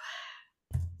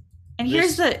 And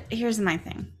here's my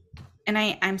thing. And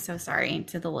I'm so sorry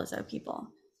to the Lizzo people.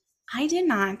 I did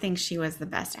not think she was the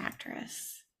best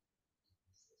actress.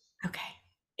 Okay.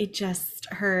 It just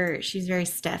she's very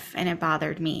stiff and it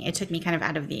bothered me. It took me kind of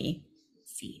out of the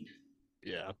scene.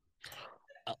 Yeah.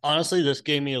 Honestly, this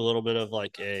gave me a little bit of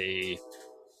like a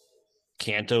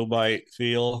Canto Bite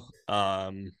feel,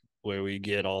 where we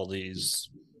get all these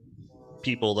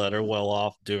people that are well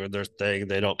off doing their thing.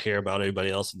 They don't care about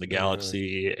anybody else in the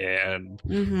galaxy, and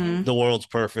the world's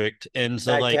perfect. And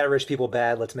so, that cat rich people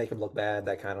bad. Let's make them look bad.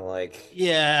 That kind of like,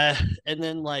 yeah. And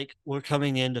then like we're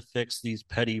coming in to fix these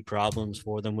petty problems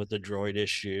for them with the droid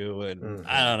issue, and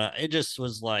I don't know. It just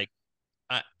was like,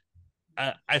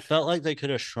 I felt like they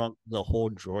could have shrunk the whole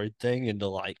droid thing into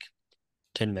like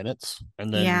 10 minutes,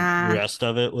 and then the rest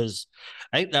of it was,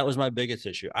 I think that was my biggest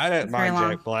issue. I didn't mind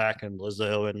Jack Black and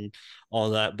Lizzo and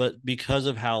all that, but because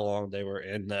of how long they were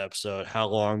in the episode, how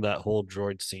long that whole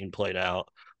droid scene played out,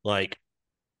 like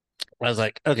I was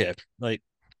like, okay, like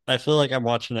I feel like I'm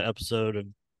watching an episode of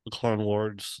the Clone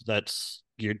Wars that's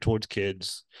geared towards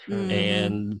kids,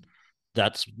 and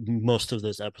that's most of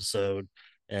this episode,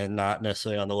 and not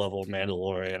necessarily on the level of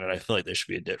Mandalorian. And I feel like there should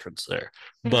be a difference there.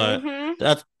 But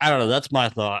that's, I don't know, that's my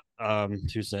thought.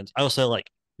 2 cents. I will say, like,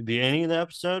 the ending of the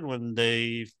episode when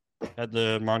they had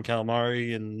the Mon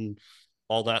Calamari and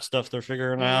all that stuff they're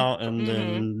figuring out, and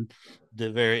then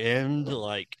the very end,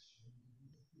 like,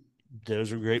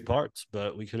 those are great parts,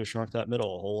 but we could have shrunk that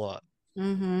middle a whole lot.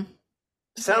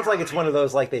 Sounds like it's one of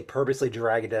those, like, they purposely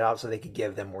dragged it out so they could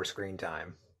give them more screen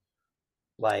time.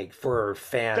 Like, for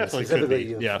fans,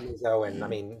 specifically Lizzo, and I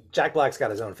mean, Jack Black's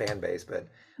got his own fan base, but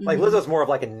like Lizzo's more of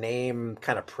like a name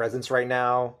kind of presence right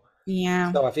now.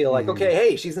 Yeah. So I feel like, okay,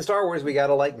 hey, she's in Star Wars, we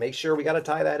gotta like make sure we gotta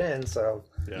tie that in. So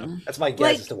that's my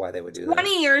guess as to why they would do that.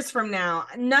 20 years from now,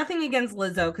 nothing against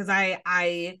Lizzo, because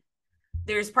I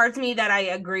there's parts of me that I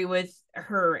agree with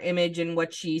her image and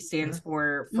what she stands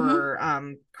for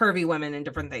curvy women and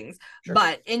different things.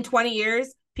 But in 20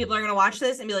 years, people are gonna watch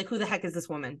this and be like, who the heck is this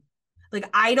woman? Like,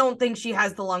 I don't think she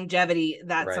has the longevity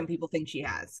that some people think she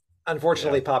has.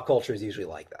 Unfortunately, pop culture is usually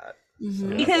like that.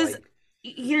 Because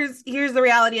here's the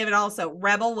reality of it also.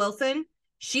 Rebel Wilson,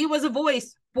 she was a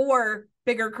voice for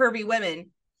bigger curvy women.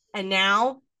 And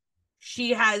now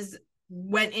she has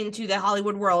went into the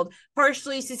Hollywood world.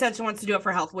 Partially, she said she wants to do it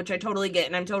for health, which I totally get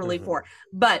and I'm totally for.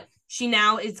 But she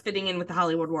now is fitting in with the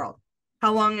Hollywood world.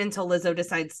 How long until Lizzo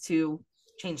decides to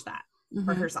change that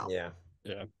for herself? Yeah.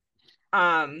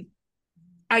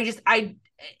 I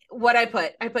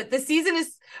put this season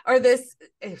is, or this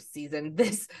season,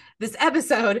 this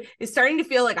episode is starting to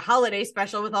feel like a holiday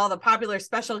special with all the popular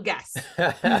special guests. Is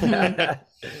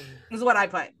what I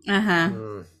put.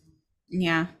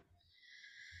 Yeah.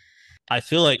 I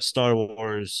feel like Star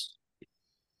Wars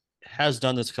has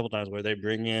done this a couple times where they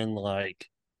bring in like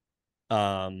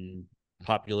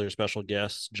popular special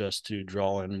guests just to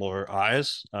draw in more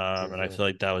eyes, and I feel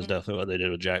like that was definitely what they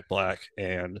did with Jack Black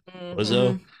and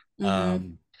Lizzo,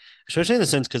 especially in the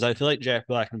sense because I feel like Jack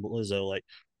Black and Lizzo, like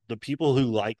the people who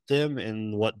like them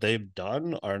and what they've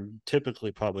done are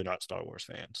typically probably not Star Wars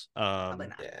fans,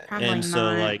 and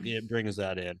so like it brings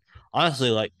that in. Honestly,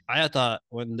 like I thought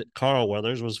when Carl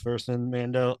Weathers was first in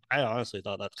Mando, I honestly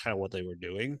thought that's kind of what they were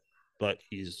doing. But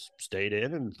he's stayed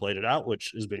in and played it out,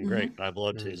 which has been great. I've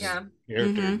loved his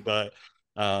character, but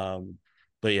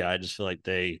yeah, I just feel like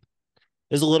there's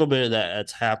a little bit of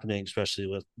that's happening, especially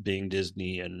with being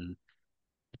Disney and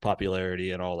popularity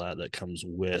and all that comes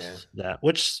with that,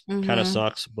 which kind of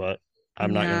sucks. But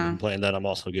I'm not going to complain that I'm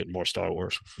also getting more Star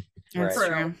Wars. That's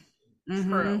true.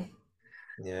 True.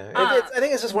 Yeah, I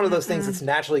think it's just one of those things that's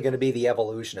naturally going to be the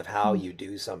evolution of how you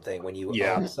do something when you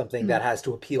own something that has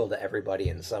to appeal to everybody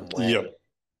in some way. Yep.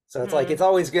 So it's like it's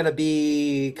always going to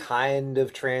be kind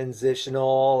of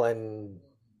transitional, and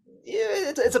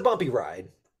it's a bumpy ride.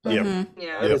 Yep.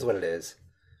 Yeah. It is what it is.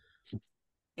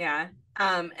 Yeah.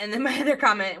 And then my other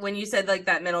comment, when you said like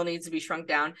that middle needs to be shrunk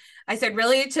down, I said,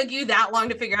 really, it took you that long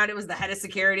to figure out it was the head of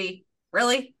security?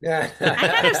 Really? Yeah. I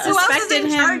kind of Who else is suspected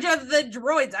in him. charge of the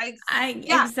droids?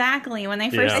 Exactly. When they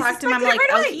first talked to him, I'm like,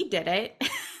 oh, he did it.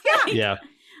 Yeah. Yeah.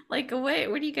 Like, what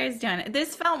are you guys doing?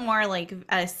 This felt more like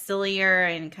a sillier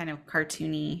and kind of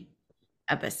cartoony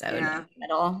episode in the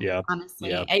middle. Yeah. Honestly.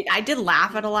 Yeah. I did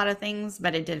laugh at a lot of things,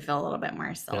 but it did feel a little bit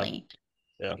more silly.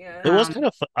 Yeah. It was kind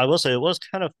of I will say it was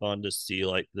kind of fun to see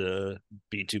like the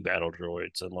B2 battle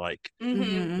droids and like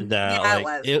that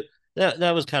like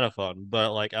that was kind of fun,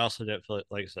 but like I also didn't feel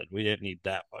like I said, we didn't need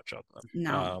that much of them.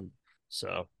 No.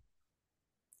 So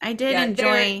I did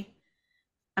enjoy.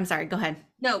 I'm sorry, go ahead.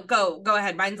 No, go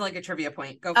ahead. Mine's like a trivia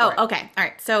point. Go for it. Okay. All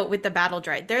right. So with the battle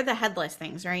droid, they're the headless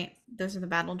things, right? Those are the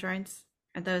battle droids?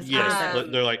 Are those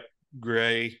they're like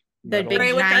gray. The big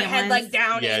gray with their head ones. like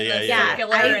down in the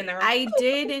circular and they're I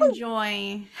did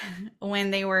enjoy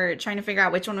when they were trying to figure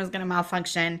out which one was going to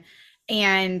malfunction,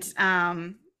 and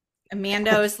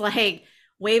Mando's like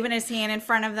waving his hand in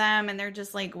front of them, and they're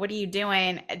just like, what are you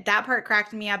doing? That part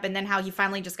cracked me up. And then how he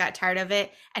finally just got tired of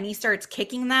it and he starts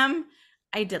kicking them.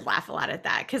 I did laugh a lot at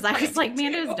that because I was like,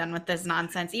 Mando's done with this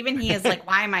nonsense. Even he is like,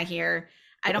 why am I here?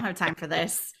 I don't have time for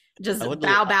this. Just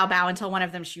bow until one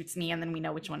of them shoots me, and then we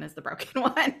know which one is the broken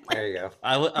one. Like, there you go.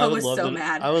 I would love so to.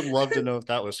 mad. I would love to know if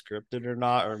that was scripted or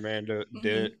not, or Mando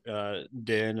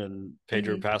Din and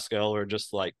Pedro Pascal were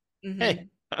just like, hey,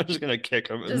 I'm just gonna kick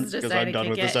him because I'm done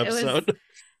with this episode.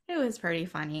 It was pretty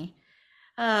funny.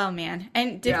 Oh man!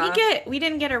 And we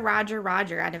didn't get a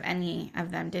Roger out of any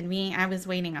of them, did we? I was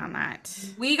waiting on that.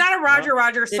 We got a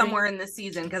Roger somewhere in this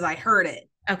season because I heard it.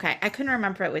 Okay, I couldn't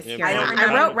remember it was here.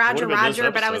 I wrote Roger,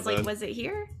 but I was like, was it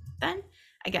here then?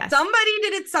 I guess somebody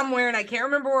did it somewhere, and I can't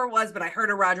remember where it was, but I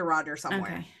heard a Roger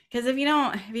somewhere. Okay, because if you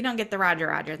don't get the Roger,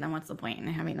 then what's the point in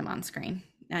having them on screen?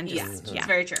 And it's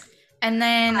very true. And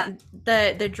then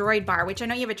the droid bar, which I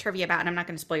know you have a trivia about, and I'm not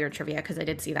going to spoil your trivia because I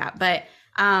did see that, but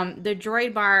the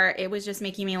droid bar, it was just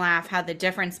making me laugh how the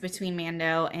difference between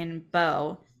Mando and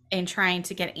Bo in trying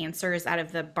to get answers out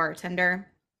of the bartender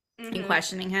and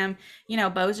questioning him. You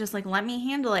know, Bo's just like, let me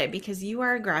handle it because you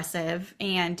are aggressive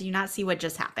and do you not see what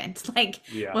just happened? Like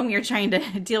when we were trying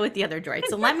to deal with the other droid.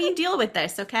 So let me deal with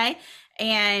this, okay?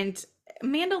 And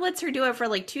Mando lets her do it for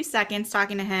like 2 seconds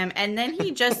talking to him, and then he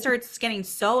just starts getting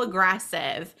so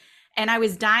aggressive. And I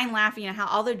was dying laughing at how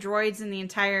all the droids in the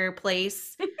entire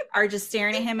place are just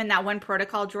staring at him, and that one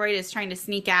protocol droid is trying to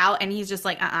sneak out, and he's just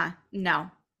like,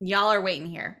 no, y'all are waiting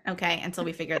here, okay, until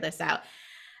we figure this out.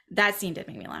 That scene did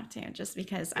make me laugh too, just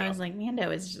because I was like, Mando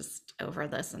is just over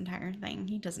this entire thing.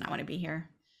 He does not want to be here.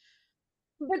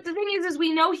 But the thing is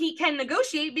we know he can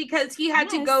negotiate because he had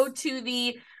to go to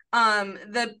the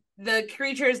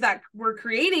creatures that were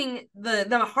creating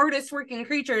the hardest working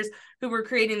creatures who were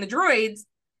creating the droids,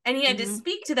 and he had to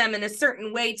speak to them in a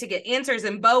certain way to get answers,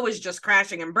 and Bo was just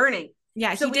crashing and burning.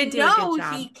 Yeah, so he did do a good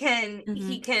job. He can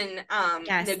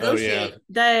negotiate.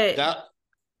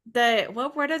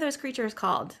 What are those creatures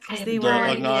called? Because they were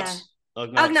Ugnaughts.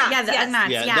 Yeah, the Ugnaughts.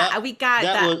 Yeah, we got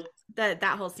that.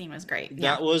 That whole scene was great.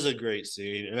 That was a great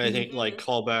scene, and I think like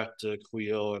call back to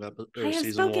Queel and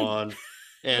season 1,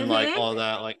 and like all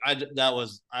that. Like I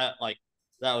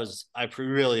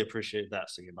really appreciate that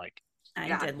scene. Like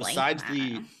I did.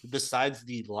 Besides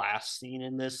the last scene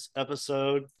in this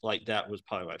episode, like that was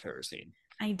probably my favorite scene.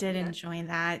 I did enjoy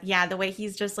that. Yeah, the way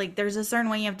he's just like, there's a certain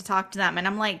way you have to talk to them. And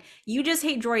I'm like, you just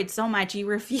hate droids so much. You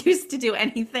refuse to do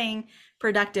anything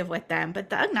productive with them. But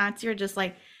the Ugnaughts, you're just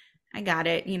like, I got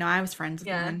it. You know, I was friends with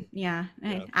them. Yeah.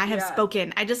 I have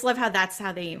spoken. I just love how that's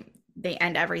how they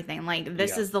end everything. Like,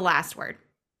 this is the last word.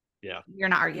 Yeah. You're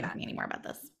not arguing with me anymore about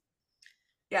this.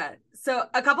 Yeah. So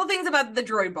a couple things about the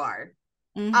droid bar.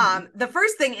 The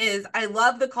first thing is I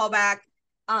love the callback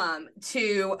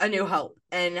to A New Hope.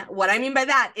 And what I mean by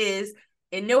that is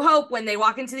in New Hope, when they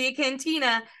walk into the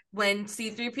cantina, when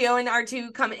C-3PO and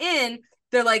R2 come in,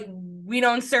 they're like, we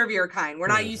don't serve your kind. We're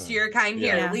not used to your kind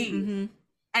here. Leave.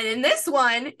 And in this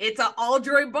one, it's an all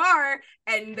droid bar,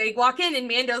 and they walk in and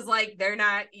Mando's like,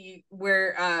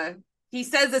 he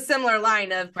says a similar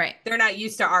line of, they're not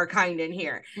used to our kind in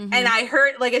here. And I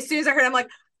heard, like, as soon as I heard, I'm like,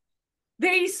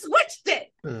 they switched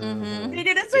it. They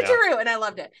did a switcheroo, and I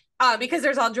loved it. Because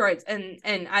there's all droids,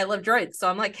 and I love droids. So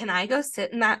I'm like, can I go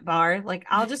sit in that bar? Like,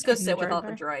 I'll just go sit with all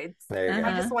the droids. There you go.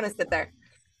 I just want to sit there.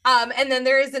 And then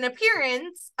there is an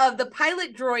appearance of the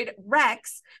pilot droid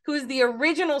Rex, who is the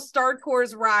original Star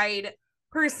Tours ride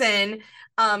person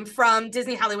from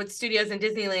Disney Hollywood Studios and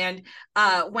Disneyland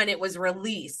when it was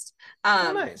released.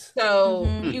 Nice. So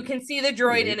you can see the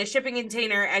droid in a shipping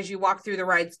container as you walk through the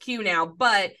ride's queue now,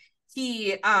 but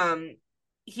he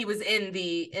was in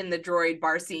the droid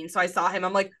bar scene. So I saw him.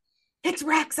 I'm like, it's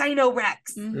Rex. I know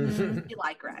Rex. You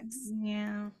like Rex.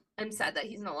 Yeah. I'm sad that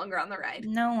he's no longer on the ride.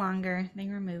 No longer. They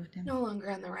removed him. No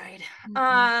longer on the ride.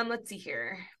 Let's see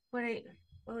here. What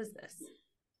was this?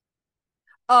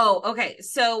 Oh, okay.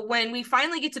 So when we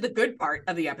finally get to the good part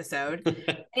of the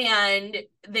episode and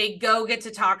they get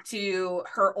to talk to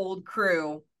her old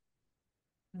crew,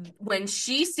 when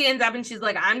she stands up and she's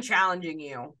like, I'm challenging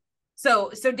you.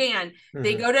 So Dan,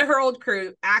 they go to her old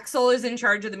crew. Axel is in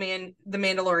charge of the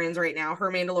Mandalorians right now,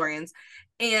 her Mandalorians.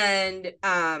 And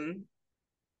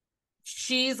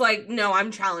she's like, no,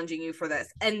 I'm challenging you for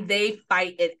this. And they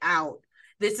fight it out.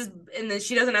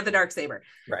 She doesn't have the Darksaber.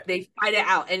 Right. They fight it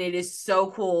out, and it is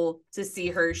so cool to see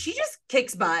her. She just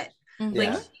kicks butt.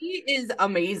 Like, she is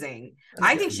amazing.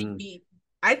 I think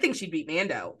she'd beat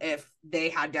Mando if they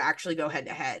had to actually go head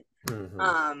to head.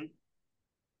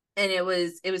 And it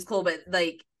was cool, but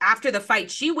like after the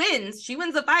fight, she wins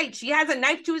the fight. She has a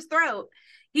knife to his throat.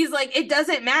 He's like, it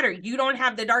doesn't matter. You don't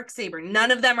have the Darksaber.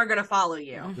 None of them are going to follow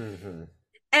you.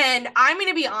 And I'm going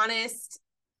to be honest.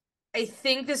 I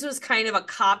think this was kind of a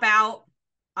cop-out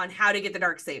on how to get the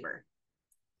Darksaber.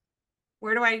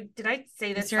 Did I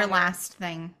say this? It's your last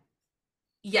thing.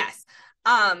 Yes.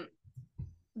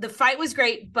 The fight was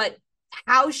great, but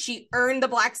how she earned the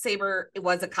black saber, it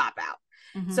was a cop-out.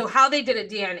 So how they did it,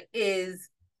 Dan, is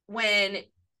when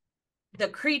the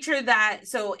creature in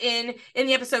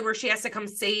the episode where she has to come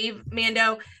save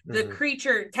Mando, the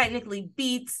creature technically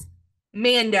beats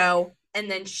Mando,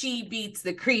 and then she beats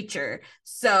the creature.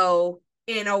 So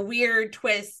in a weird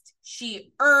twist,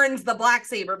 she earns the black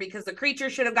saber because the creature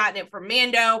should have gotten it from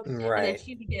Mando, and then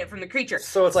she would get it from the creature.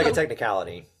 So it's like a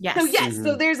technicality. Yes. So yes,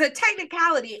 so there's a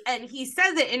technicality, and he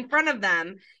says it in front of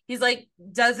them. He's like,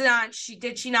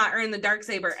 did she not earn the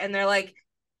Darksaber? And they're like,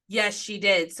 yes, she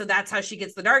did. So that's how she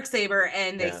gets the Darksaber,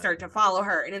 and they start to follow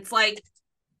her. And it's like,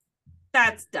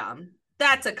 that's dumb.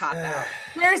 That's a cop-out.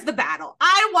 Where's the battle?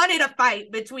 I wanted a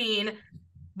fight between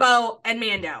Bo and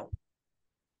Mando.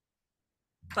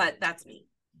 But that's me.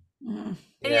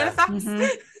 Any other thoughts?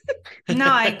 No,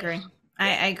 I agree.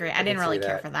 I agree. I didn't really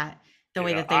care for that. The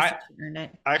way that they earned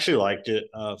it. I actually liked it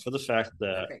for the fact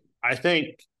that I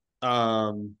think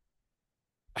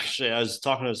actually I was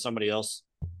talking to somebody else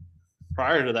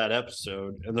prior to that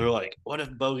episode, and they're like, what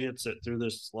if Bo gets it through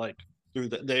this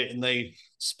they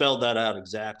spelled that out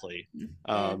exactly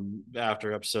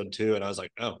after episode 2, and I was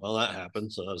like, oh well, that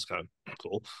happened, so that was kind of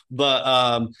cool. But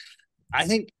I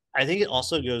think it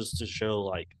also goes to show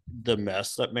like the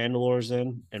mess that Mandalore's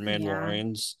in and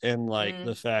Mandalorians and like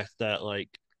the fact that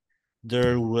like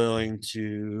they're willing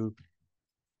to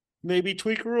maybe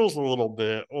tweak rules a little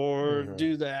bit or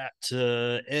do that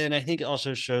and I think it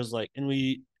also shows like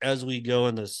as we go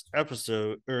in this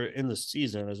episode or in the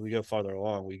season, as we go farther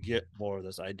along, we get more of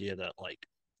this idea that like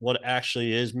what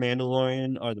actually is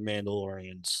Mandalorian are the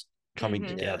Mandalorians coming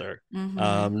together,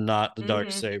 not the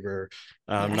Darksaber,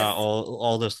 not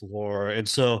all this lore. And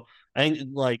so I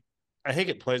think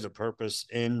it plays a purpose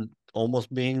in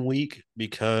almost being weak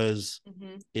because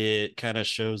it kind of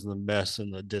shows the mess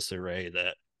and the disarray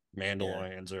that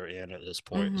Mandalorians are in at this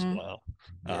point as well.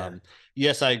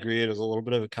 Yes, I agree. It was a little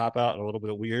bit of a cop-out and a little bit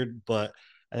of weird, but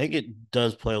I think it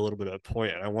does play a little bit of a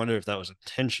point. And I wonder if that was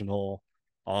intentional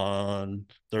on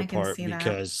their part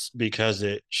because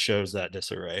it shows that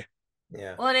disarray.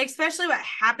 Yeah. Well, and especially what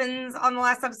happens on the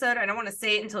last episode. I don't want to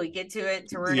say it until we get to it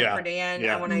to ruin it for Dan.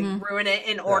 I want to ruin it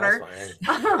in order.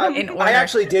 I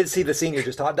actually did see the scene you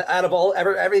just talked. Out of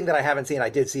everything that I haven't seen, I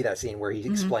did see that scene where he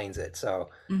explains it. So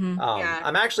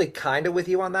I'm actually kind of with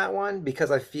you on that one because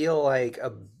I feel like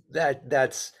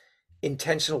that's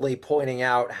intentionally pointing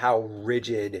out how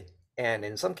rigid and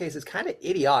in some cases kind of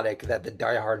idiotic that the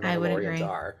diehard Mandalorians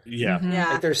are.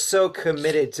 Like they're so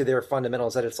committed to their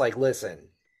fundamentals that it's like, listen,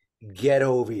 get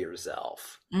over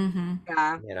yourself. You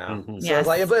know, so it's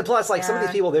like, but plus like some of these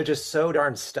people, they're just so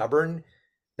darn stubborn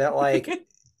that like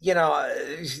you know,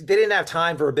 they didn't have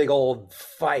time for a big old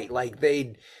fight. Like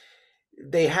they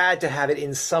had to have it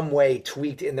in some way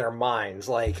tweaked in their minds.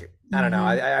 Like I don't know,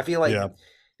 I feel like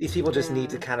these people just need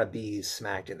to kind of be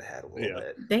smacked in the head a little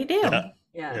bit. They do.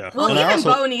 Well, and even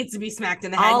Bo needs to be smacked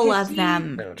in the head. All of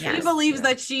them. She believes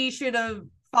that she should have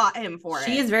fought him for it.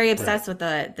 She is very obsessed with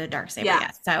the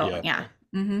Darksaber. So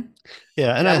Mm-hmm.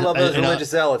 Yeah, and I love those and religious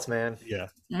zealots, man. Yeah,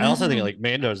 I also think Mhm. like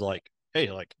Mando's like, hey,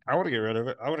 like I want to get rid of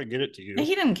it. I want to get it to you.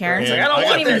 He didn't care. It's He like, I don't didn't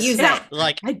want even this. use Yeah. it.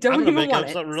 Like I don't I'm gonna even make want up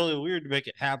it. something really weird to make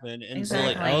it happen. And so like I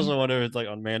Exactly. also wonder if it's like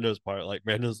on Mando's part, like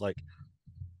Mando's like,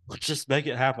 let's just make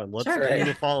it happen. Let's Sure. get you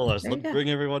to Right. follow us. There you Let's go. bring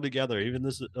everyone together. Even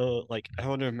this, like I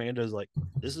wonder if Mando's like,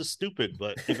 this is stupid,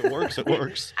 but if it works, it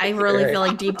works. I really Right. feel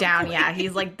like deep down, yeah,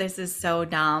 he's like, this is so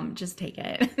dumb. Just take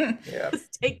it. Yeah.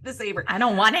 Just take the saber. I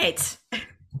don't want it.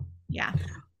 Yeah.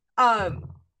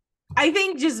 I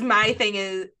think just my thing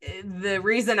is the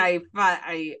reason I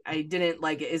didn't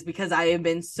like it is because I have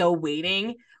been so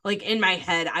waiting. Like in my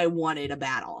head, I wanted a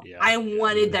battle. Yeah. I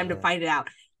wanted them to Mhm. fight it out.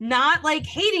 Not like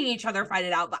hating each other fight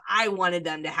it out, but I wanted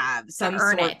them to have some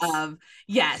earn sort it. of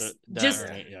yes, So that just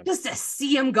earn it, yeah. just to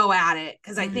see them go at it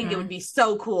because I think it would be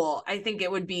so cool. I think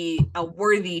it would be a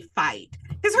worthy fight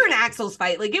because her and Axel's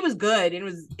fight, like it was good.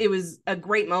 It was a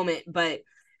great moment, but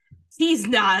he's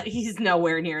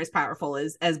nowhere near as powerful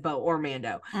as Bo or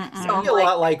Mando. Mm-mm. So It'd I'm be a like,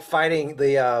 lot like fighting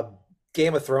the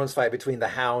Game of Thrones fight between the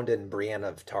Hound and Brienne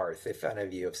of Tarth, if any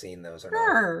of you have seen those or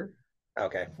sure. not.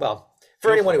 Okay. Well, for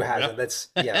Go anyone for who it, hasn't,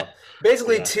 yeah. that's,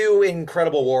 basically Yeah. two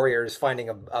incredible warriors finding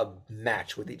a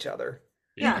match with each other.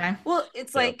 Yeah. Okay. Well,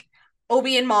 it's Yeah. like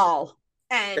Obi and Maul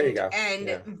There you and go. and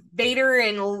Yeah. Vader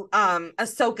and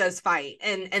Ahsoka's fight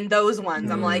and those ones.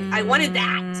 I'm like, I wanted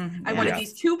that. I wanted Yeah.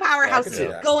 these two Yeah, I can see powerhouses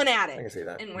that. going at I can it, see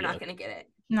that. and we're Yeah. not gonna get it.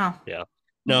 No.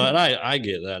 No, and I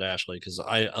get that, Ashley, because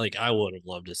I would have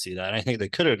loved to see that. I think they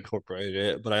could have incorporated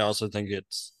it, but I also think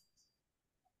it's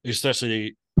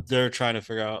especially they're trying to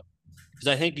figure out because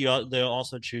I think they're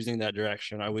also choosing that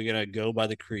direction. Are we gonna go by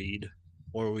the creed,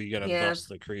 or are we gonna Yeah. bust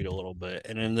the creed a little bit?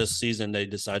 And in this season, they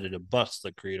decided to bust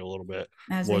the creed a little bit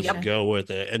As more they than should. go with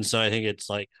it. And so I think it's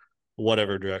like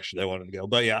whatever direction they wanted to go.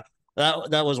 But yeah,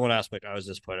 that was one aspect I was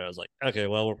disappointed. I was like, okay,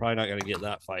 well, we're probably not gonna get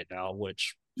that fight now,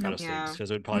 which kind of Yeah. stinks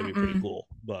because it would probably be pretty Mm-mm. cool.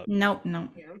 But Nope. Nope.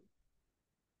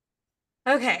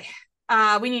 Okay.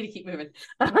 We need to keep moving.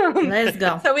 Let's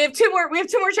go. So we have two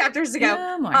more chapters to go.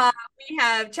 No more. We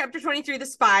have chapter 23, The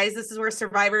Spies. This is where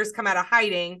survivors come out of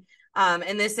hiding.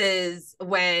 And this is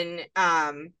when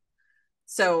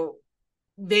so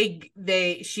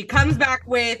she comes back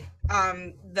with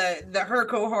her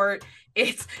cohort.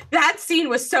 It's that scene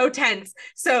was so tense.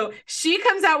 So she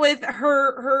comes out with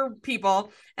her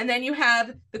people, and then you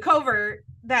have the covert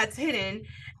that's hidden,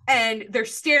 and they're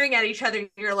staring at each other, and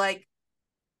you're like,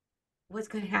 what's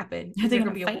going to happen? Are Is they there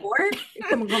gonna going to be a fight? war? Is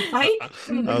someone going to fight? I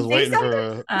was Say waiting something?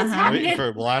 for What's Uh-huh. waiting happening? for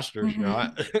a blaster Mhm.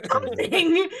 shot.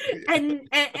 Something.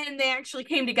 And they actually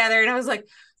came together, and I was like,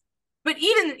 but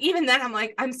even then, I'm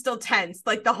like, I'm still tense.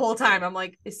 Like the whole time, I'm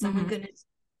like, is someone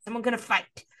gonna fight?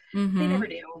 They Mhm. never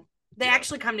do. They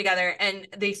actually come together and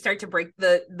they start to break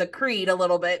the creed a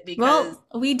little bit because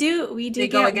Well, we do they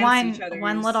go get against each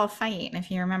one other's- little fight, if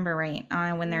you remember right,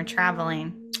 when they're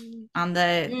traveling on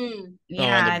the Mm. On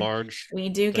yeah, the barge. we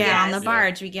do get on the Yes.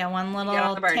 barge. We get one little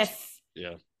on the barge. tiff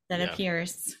Yeah. that Yeah.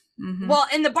 appears. Mhm. Well,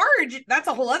 in the barge, that's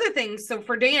a whole other thing. So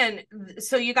for Dan,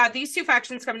 so you got these two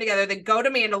factions coming together. They go to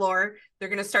Mandalore. They're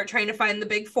going to start trying to find the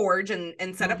big forge and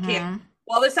set up camp. Mhm.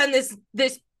 All of a sudden,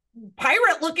 this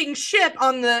pirate-looking ship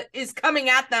is coming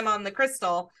at them on the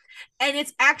crystal, and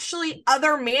it's actually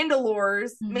other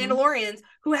Mandalorians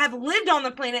who have lived on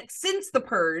the planet since the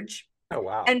purge. Oh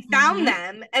wow. And found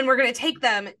them, and we're going to take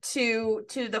them to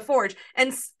the forge,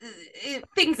 and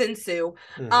things ensue.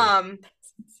 Mhm.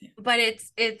 But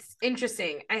it's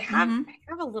interesting. I have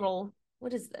a little,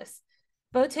 what is this?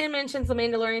 Bo-Katan mentions the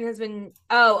Mandalorian has been,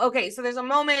 okay, so there's a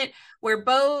moment where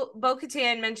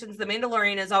Bo-Katan mentions the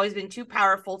Mandalorian has always been too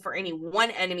powerful for any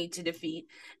one enemy to defeat,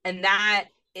 and that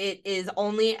it is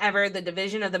only ever the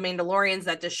division of the Mandalorians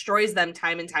that destroys them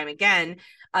time and time again.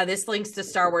 This links to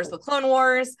Star Wars: The Clone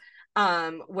Wars,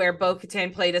 where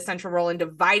Bo-Katan played a central role in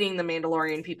dividing the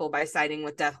Mandalorian people by siding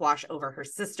with Death Watch over her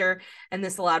sister, and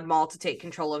this allowed Maul to take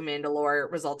control of Mandalore,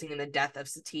 resulting in the death of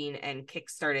Satine and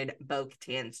kickstarted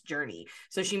Bo-Katan's journey.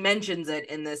 So she mentions it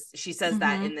in this. She says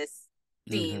that in this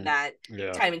scene that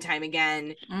time and time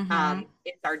again,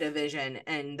 it's our division,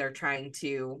 and they're trying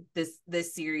to.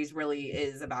 This series really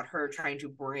is about her trying to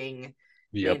bring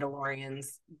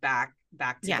Mandalorians back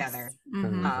together.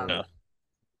 Mhm.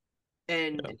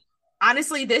 And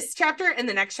honestly, this chapter and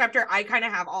the next chapter, I kind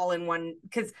of have all in one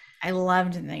because I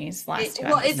loved these last two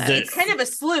it's episodes. kind of a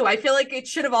slew. I feel like it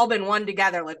should have all been one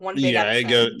together, like one big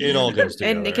episode. It all goes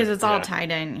together. And because it's all tied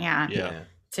in, Yeah.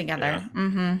 together. Yeah.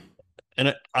 Mm-hmm.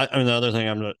 And I mean, the other thing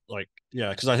I'm not like,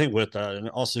 because I think with that, and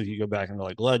also if you go back into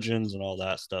like Legends and all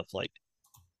that stuff, like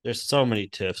there's so many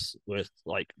tiffs with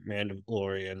like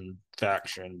Mandalorian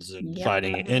factions and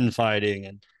fighting, infighting,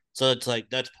 and So it's like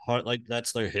that's part like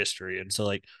that's their history, and so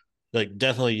like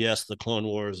definitely yes, the Clone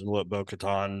Wars and what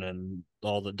Bo-Katan and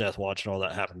all the Death Watch and all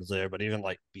that happens there, but even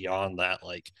like beyond that,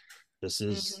 like this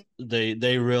is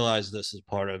they realize this is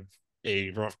part of a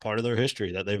rough part of their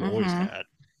history that they've always had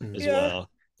as well,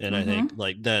 and I think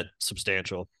like that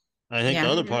substantial. I think the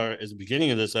other part is the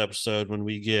beginning of this episode when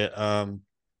we get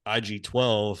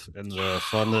IG-12 and the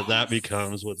fun that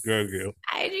becomes with Grogu.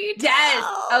 IG-12. Yes.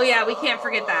 Oh yeah, we can't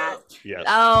forget that. Yes.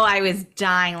 Oh, I was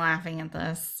dying laughing at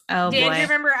this. Oh Dan, boy. do you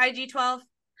remember IG-12?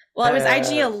 Well, it was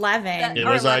IG-11. It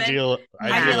was IG-11.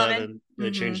 IG-11.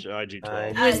 They changed to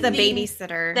IG-12. It was the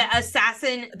babysitter. The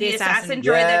assassin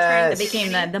droid Yes. that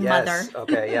became the Yes. mother.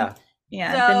 Okay, yeah.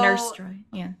 Yeah, So, the nurse droid.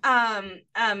 Yeah.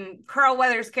 Carl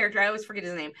Weathers' character, I always forget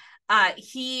his name.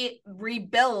 He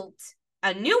rebuilt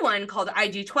a new one called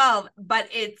IG-12, but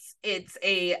it's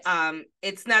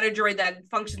not a droid that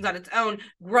functions on its own.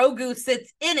 Grogu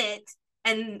sits in it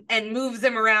and moves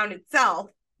him around itself.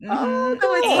 Oh,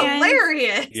 so it's And-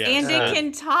 hilarious. Yes. And it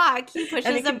can talk. He pushes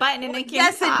And it a can- button and it can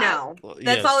Yes talk. and no. Well,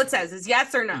 That's yes. all it says is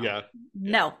yes or no. Yeah.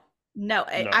 No.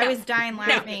 I was dying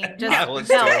laughing. Just I no. was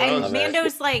too. I And was-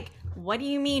 Mando's like, what do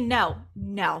you mean? No.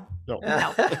 No. And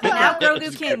now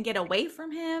Grogu can get away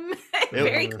from him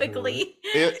very It- quickly.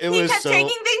 It He was kept so. taking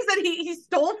things that he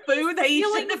stole food that he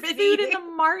Stealing shouldn't have been food in eating.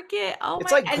 the market. Oh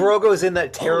It's my! like Grogu's in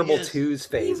that terrible yes. twos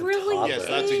phase. He of really toddler. Yes,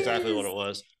 that's exactly what it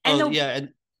was. And Oh, the- yeah, and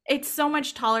It's so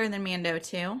much taller than Mando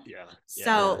too. yeah.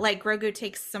 So like Grogu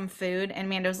takes some food and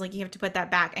Mando's like, you have to put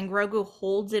that back, and Grogu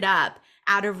holds it up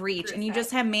out of reach, and you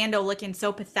just have Mando looking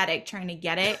so pathetic trying to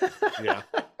get it. Yeah,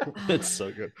 it's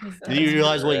so good. It's Do you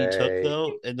realize what he took great.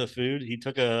 though in the food? He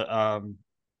took a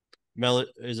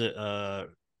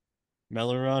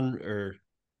melon or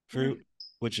fruit,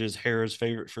 which is Hera's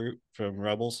favorite fruit from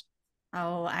Rebels.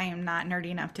 Oh, I am not nerdy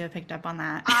enough to have picked up on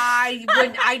that.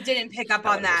 I didn't pick up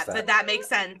on that, that. but that makes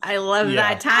sense. I love Yeah,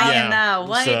 that tie-in yeah. though.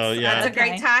 What? So, yeah. That's a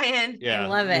great Okay. tie-in. Yeah,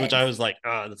 love it. Which I was like,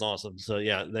 oh, that's awesome. So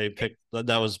yeah, they picked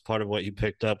that was part of what he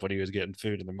picked up when he was getting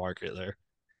food in the market there.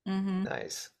 Mm-hmm.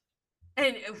 Nice.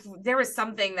 And if there was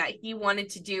something that he wanted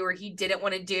to do or he didn't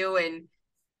want to do, and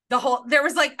there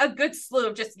was like a good slew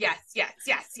of just yes.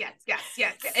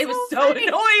 It was so funny.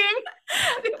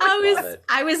 annoying.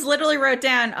 I was literally wrote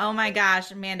down, oh my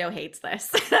gosh, Mando hates this.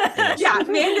 Yeah,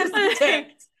 Mando's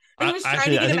ticked. And he was trying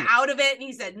Actually, to I get him think- out of it, and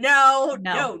he said, no.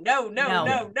 No.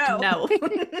 No.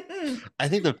 I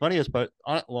think the funniest part,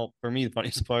 well, for me, the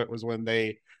funniest part was when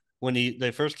they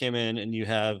first came in, and you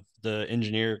have the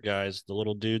engineer guys, the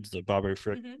little dudes, the Bobby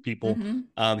Frick people.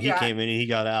 Mhm. He Yeah. came in and he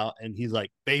got out, and he's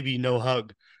like, "Baby, no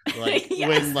hug." Like Yes.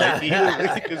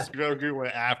 when because Grogu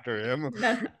went after him.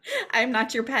 No, I'm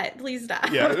not your pet. Please stop.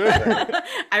 Yeah.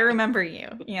 I remember you.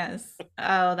 Yes.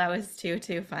 Oh, that was too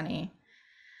funny.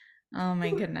 Oh my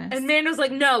goodness. And Mando's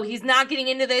like, no, he's not getting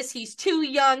into this. He's too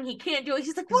young. He can't do it.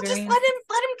 He's like, well, just Very- let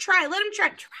him try. Let him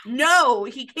try. No,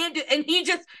 he can't do. And he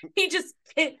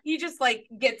just like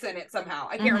gets in it somehow.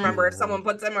 I can't Mhm. remember if someone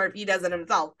puts him or if he does it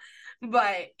himself.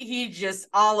 But he just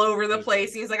all over the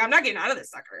place. He's like, I'm not getting out of this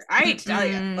sucker. I hate to tell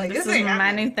you, like this this is ain't my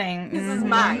happening. new thing. This is Mhm.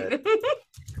 mine.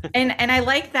 And I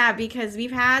like that because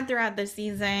we've had throughout the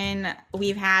season,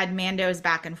 we've had Mando's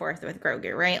back and forth with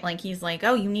Grogu, right? Like he's like,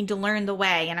 oh, you need to learn the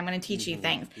way and I'm going to teach you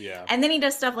things. Yeah. And then he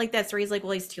does stuff like this where he's like,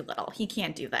 well, he's too little. He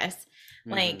can't do this.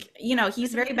 Like, you know,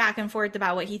 he's very back and forth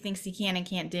about what he thinks he can and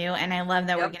can't do. And I love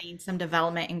that we're Yep. getting some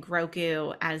development in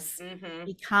Grogu as Mhm.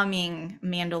 becoming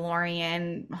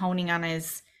Mandalorian, honing on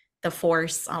the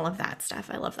Force, all of that stuff.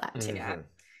 I love that too. Yeah.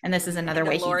 And this is another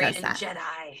way he Mandalorian does that. and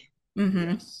Jedi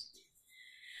Mm-hmm.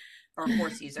 or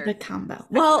Force user. The combo.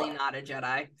 Actually Well, not a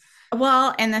Jedi.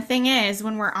 Well, and the thing is,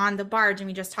 when we're on the barge, and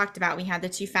we just talked about, we had the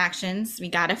two factions. We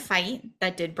got a fight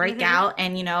that did break Mhm. out,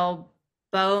 and you know,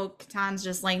 Bo-Katan's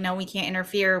just like, no, we can't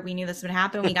interfere. We knew this would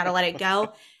happen. We got to let it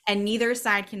go, and neither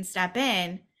side can step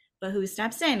in. But who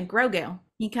steps in? Grogu.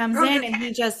 He comes in and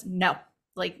he just no,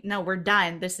 we're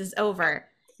done. This is over.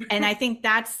 And I think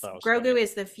that's That was Grogu funny.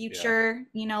 is the future.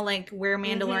 You know, like where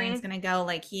Mandalorian's Mhm. gonna go.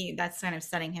 Like that's kind of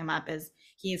setting him up as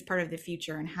he is part of the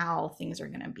future and how things are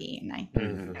gonna be. And I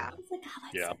Mhm. Yeah. was like, oh,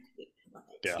 that's Yeah. so sweet. I love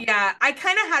it. Yeah. Yeah, I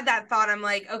kind of had that thought. I'm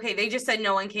like, okay, they just said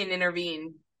no one can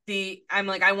intervene. I'm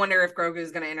like, I wonder if Grogu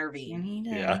is going to And intervene, he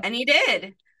did. Yeah. and he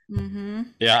did. Mm-hmm.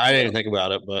 Yeah, I didn't think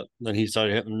about it, but then he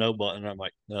started hitting the no button. I'm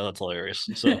like, no, that's hilarious.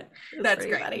 So That's pretty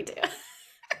great. funny too.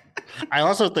 I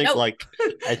also think Nope. like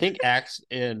I think Axe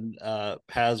and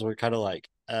Paz were kind of like,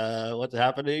 what's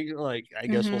happening? Like, I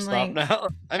guess we'll Mhm, stop like, now.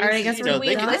 I all right, I guess you we're know, we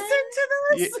they done. could, listen to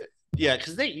this. yeah,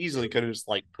 because they easily could have just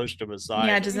like pushed him aside.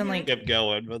 Yeah, and just in like, kept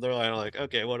going, but they're like,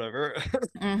 okay, whatever.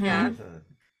 mhm. Yeah. Mhm.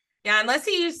 Yeah, unless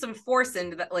he used some force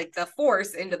into the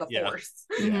force into the force.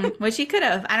 Which he could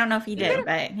have. I don't know if he did,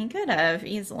 but he could have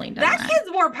easily done that.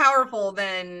 Kid's more powerful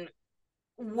than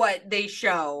what they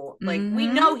show. Like we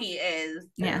know he is.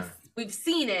 Yes. We've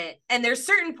seen it. And there's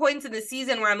certain points in the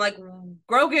season where I'm like,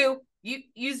 Grogu,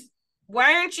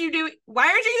 why aren't you using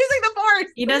the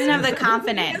force? He doesn't have the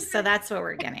confidence, so that's what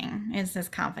we're getting. Is his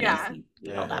confidence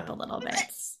build up a little bit.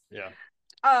 Yeah.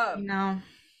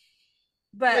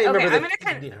 But Hey, okay, remember I'm gonna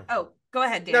kind of go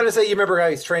ahead, Dan. No, to say, you remember how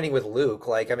he's training with Luke?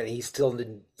 Like, I mean, he still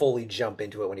didn't fully jump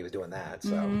into it when he was doing that.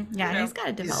 So he's got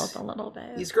to develop a little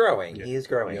bit. He's growing. He is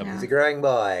growing. Yeah. He's a growing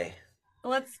boy.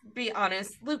 Let's be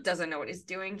honest. Luke doesn't know what he's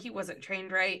doing. He wasn't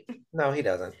trained right. No, he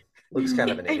doesn't. Luke's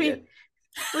kind of an idiot.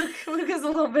 Luke is a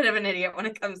little bit of an idiot when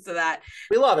it comes to that.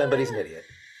 We love him, but he's an idiot.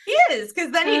 He is,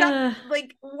 because then he does,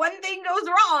 like, one thing goes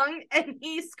wrong and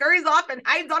he scurries off and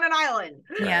hides on an island.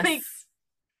 Yes. Like,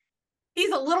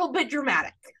 he's a little bit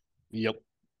dramatic. Yep.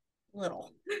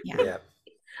 Little. Yeah.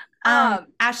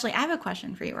 Ashley, I have a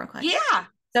question for you real quick. Yeah.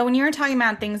 So when you were talking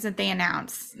about things that they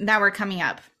announced that were coming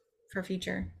up for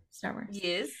future Star Wars.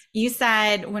 Yes. You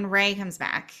said when Rey comes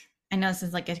back, I know this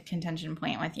is like a contention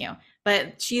point with you,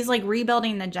 but she's like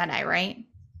rebuilding the Jedi, right?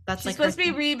 That's She's supposed to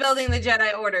be rebuilding the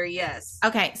Jedi Order, yes.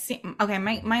 Okay.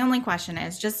 My only question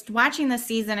is just watching this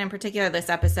season, in particular this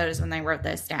episode is when they wrote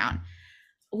this down.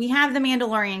 We have the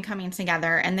Mandalorian coming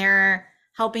together and they're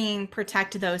helping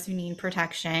protect those who need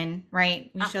protection, right?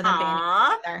 We show them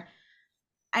banding together.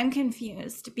 I'm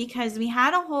confused because we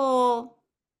had a whole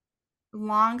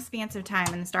long spans of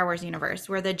time in the Star Wars universe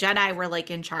where the Jedi were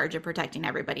like in charge of protecting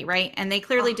everybody, right? And they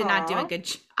clearly did not do a good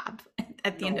job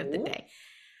at the end of the day.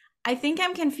 I think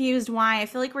I'm confused why. I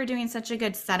feel like we're doing such a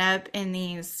good setup in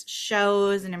these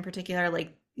shows, and in particular,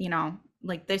 like, you know,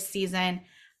 like this season,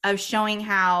 of showing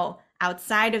how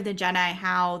outside of the Jedi,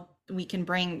 how we can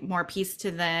bring more peace to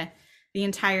the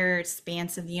entire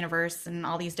expanse of the universe and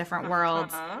all these different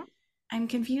worlds. I'm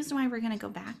confused why we're going to go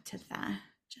back to the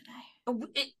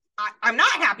Jedi. I'm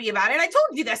not happy about it. I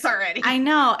told you this already. I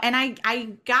know. And I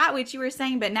got what you were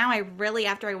saying, but now I really,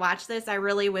 after I watched this, I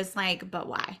really was like, but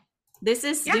why? This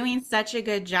is doing such a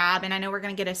good job. And I know we're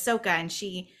going to get Ahsoka and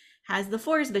she has the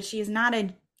Force, but she's not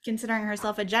considering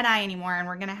herself a Jedi anymore. And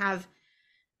we're going to have,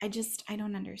 I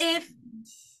don't understand.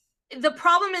 The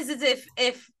problem is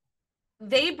if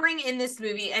they bring in this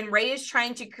movie and Rey is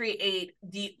trying to create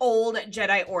the old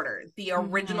Jedi Order, the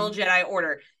original Jedi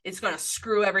Order, it's going to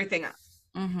screw everything up.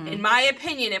 In my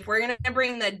opinion, if we're going to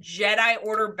bring the Jedi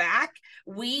Order back,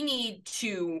 we need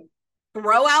to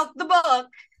throw out the book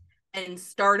and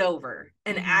start over.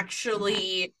 And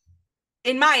actually,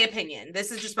 in my opinion,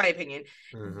 this is just my opinion,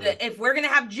 if we're going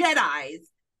to have Jedis,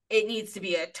 it needs to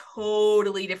be a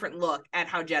totally different look at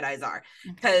how Jedis are.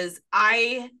 Because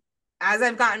as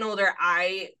I've gotten older,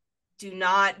 I do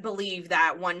not believe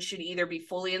that one should either be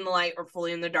fully in the light or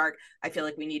fully in the dark. I feel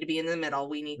like we need to be in the middle.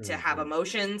 We need to have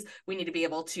emotions. We need to be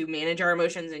able to manage our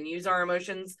emotions and use our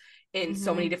emotions in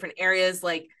so many different areas.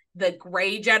 Like the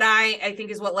gray Jedi, I think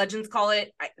is what Legends call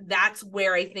it. That's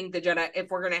where I think the Jedi,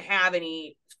 if we're going to have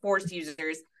any Force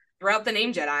users, throw out the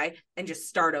name Jedi and just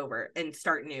start over and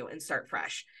start new and start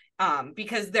fresh.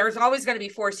 Because there's always going to be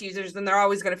Force users and they're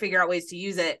always going to figure out ways to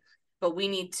use it. But we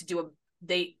need to do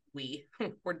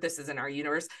this isn't our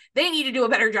universe. They need to do a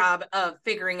better job of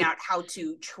figuring out how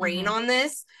to train on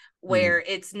this, where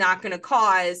it's not going to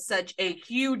cause such a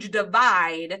huge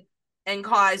divide and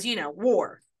cause,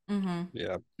 war.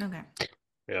 Yeah. Okay.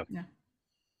 Yeah.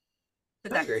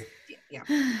 But I agree. Yeah.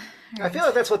 I feel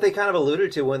like that's what they kind of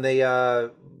alluded to when they,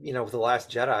 with The Last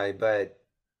Jedi. But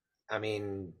I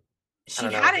mean, she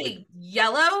had a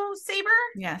yellow saber.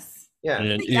 Yes. Yeah.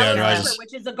 And Saber,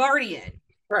 which is a guardian.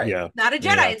 Right. Yeah. Not a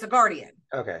Jedi, it's a guardian.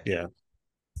 Okay. Yeah.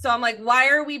 So I'm like, why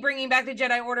are we bringing back the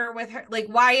Jedi Order with her? Like,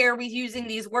 why are we using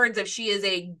these words if she is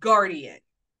a guardian?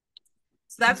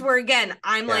 So that's where, again,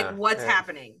 I'm like, what's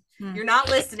happening? You're not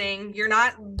listening. You're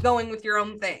not going with your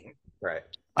own thing. Right.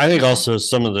 I think also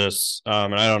some of this,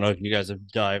 and I don't know if you guys have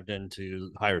dived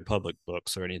into High Republic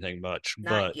books or anything much,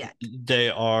 but yet. They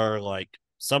are like,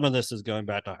 some of this is going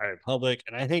back to High Republic.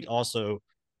 And I think also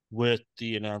with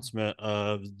the announcement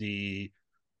of the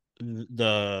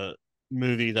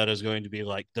movie that is going to be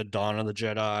like the Dawn of the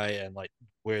Jedi and like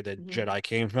where the Jedi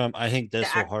came from, I think this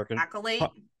will harken. Acolyte?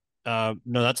 No,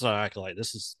 that's not Acolyte.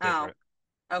 This is different.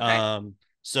 Okay.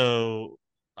 So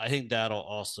I think that'll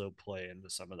also play into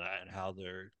some of that and how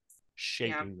they're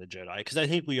shaping the Jedi, because I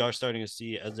think we are starting to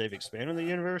see, as they've expanded the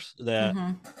universe, that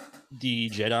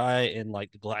the Jedi in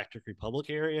like the Galactic Republic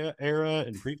era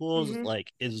and prequels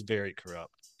like is very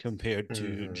corrupt compared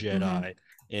to Jedi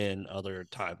in other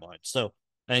timelines. So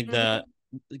I think that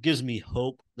it gives me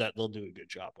hope that they'll do a good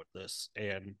job with this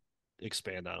and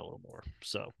expand that a little more.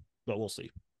 So, but we'll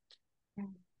see.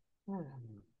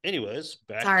 Anyways,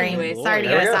 back sorry to to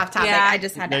get us off topic. Yeah. I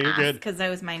just had to you're ask good. because that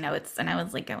was my notes, and I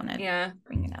was like, I want to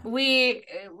bring it up. We're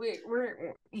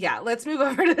let's move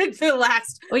over to the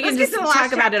last. We can just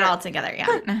talk about it all together. Yeah.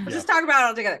 Let's just talk about it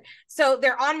all together. So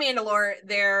they're on Mandalore.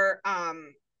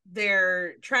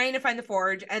 They're trying to find the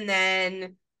forge, and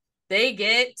then they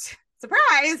get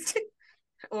surprised.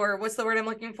 Or what's the word I'm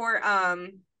looking for?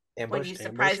 When you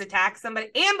surprise attack somebody.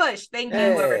 Ambush. Thank you,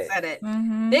 whoever said it.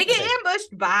 Mm-hmm. They get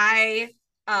ambushed by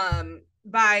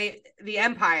the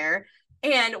Empire.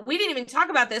 And we didn't even talk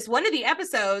about this. One of the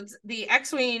episodes, the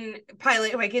X-Wing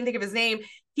pilot, who I can't think of his name,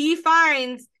 he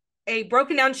finds a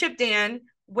broken down ship, Dan,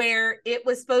 where it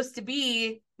was supposed to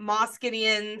be Moff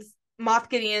Gideon's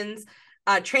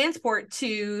transport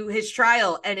to his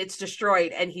trial, and it's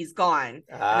destroyed, and he's gone.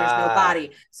 There's no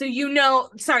body. So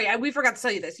we forgot to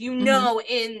tell you this. In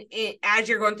as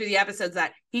you're going through the episodes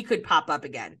that he could pop up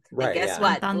again. Right, and guess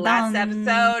what? Dun, dun, Last dun.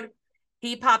 episode,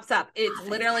 he pops up. It's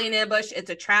literally an ambush. It's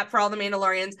a trap for all the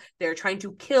Mandalorians. They're trying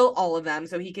to kill all of them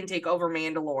so he can take over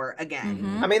Mandalore again.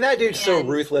 Mm-hmm. I mean, that dude's so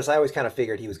ruthless. I always kind of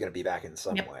figured he was going to be back in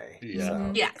some way. Yeah.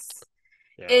 So. Yes.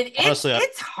 Yeah. Honestly,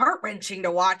 it's heart-wrenching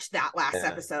to watch that last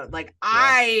episode. Like,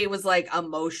 I was like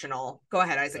emotional. Go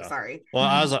ahead, Isaac. Sorry. Well,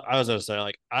 I was gonna say,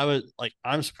 like,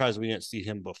 I'm surprised we didn't see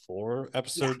him before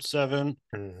episode 7,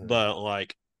 but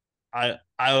like I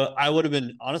would have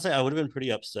been, honestly, I would have been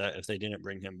pretty upset if they didn't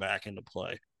bring him back into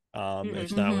play. If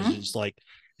that was just like,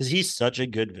 because he's such a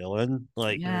good villain,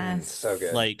 like so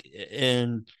good, like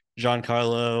in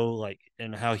Giancarlo, like,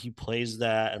 and how he plays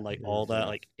that, and like all that,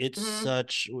 like it's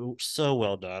so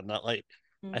well done that like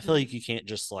I feel like you can't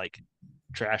just like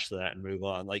trash that and move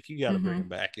on. Like you got to bring him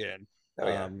back in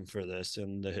for this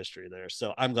and the history there.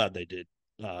 So I'm glad they did.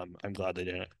 I'm glad they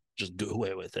didn't just do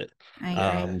away with it.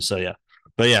 So yeah,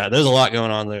 but yeah, there's a lot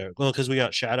going on there. Well, because we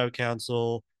got Shadow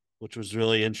Council, which was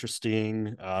really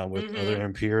interesting, with other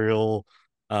Imperial,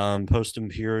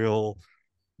 post-Imperial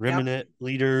remnant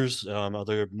leaders,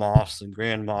 other Moffs and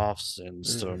Grand Moffs, and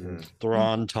some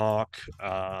Thrawn talk.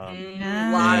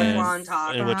 A lot of Thrawn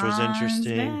talk, which was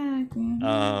interesting.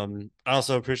 I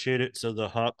also appreciate it. So the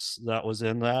Hux that was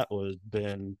in that was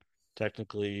been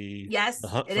technically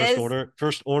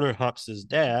First Order Hux's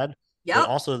dad. Yep. But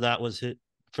also that was his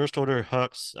First Order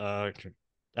Hux,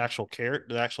 actual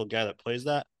character, the actual guy that plays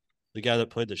that, the guy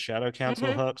that played the Shadow Council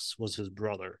Hux was his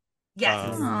brother.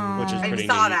 Yes, which is pretty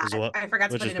I saw neat that. as well. I forgot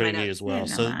to which put is it in my pretty neat notes. as well.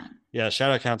 So yeah,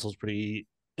 Shadow Council is pretty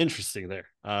interesting there.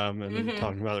 And then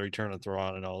talking about the Return of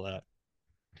Thrawn and all that.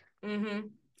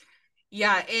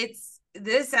 Yeah,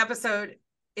 this episode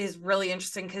is really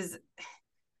interesting because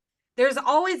there's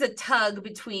always a tug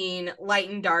between light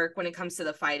and dark when it comes to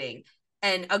the fighting,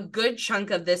 and a good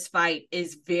chunk of this fight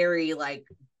is very like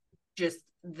just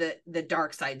the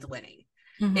dark side's winning.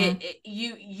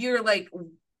 You're like,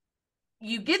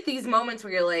 you get these moments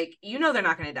where you're like, they're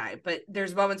not going to die, but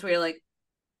there's moments where you're like,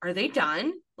 are they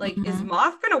done? Like, is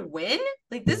Moff going to win?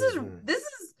 Like, this is a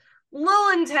little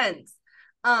intense.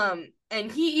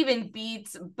 And he even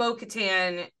beats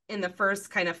Bo-Katan in the first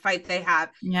kind of fight they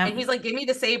have. Yep. And he's like, give me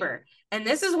the saber. And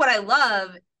this is what I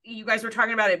love. You guys were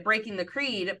talking about it breaking the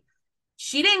creed.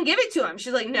 She didn't give it to him.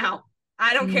 She's like, no,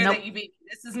 I don't care that you beat me.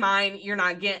 This is mine. You're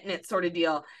not getting it, sort of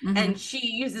deal. And she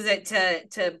uses it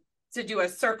to do a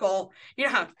circle,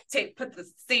 how to put the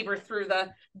saber through the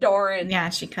door,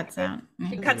 and she cuts out.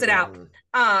 She cuts it out,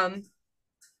 and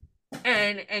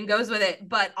goes with it.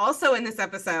 But also in this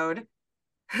episode,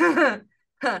 the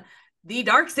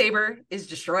dark saber is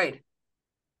destroyed.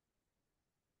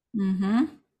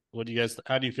 What do you guys?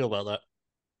 How do you feel about that?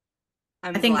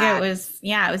 I think it was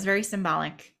very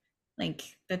symbolic. Like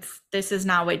this is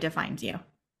not what defines you.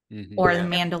 Or the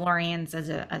Mandalorians as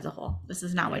a whole. This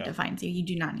is not what defines you. You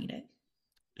do not need it.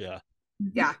 Yeah.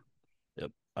 Yeah.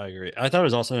 Yep. I agree. I thought it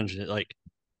was also interesting, like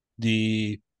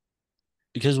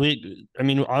because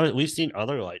we've seen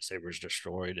other lightsabers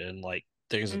destroyed and like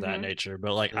things of that nature,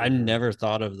 but like I never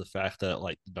thought of the fact that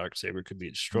like the dark saber could be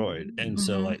destroyed, and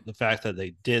so like the fact that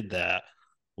they did that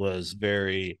was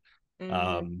very,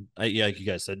 like you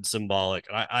guys said, symbolic.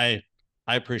 I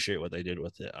appreciate what they did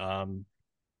with it.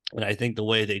 And I think the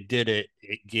way they did it,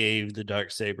 it gave the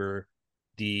darksaber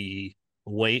the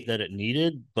weight that it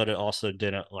needed, but it also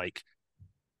didn't like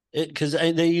it, because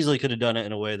they easily could have done it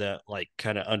in a way that like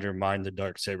kind of undermined the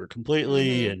darksaber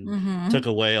completely and took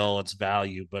away all its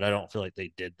value. But I don't feel like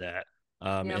they did that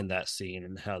in that scene,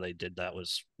 and how they did that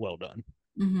was well done.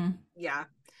 Yeah,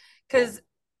 because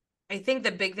I think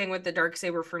the big thing with the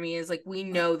darksaber for me is like, we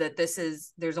know that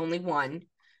there's only one.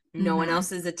 No one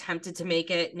else has attempted to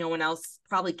make it. No one else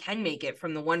probably can make it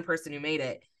from the one person who made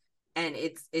it. And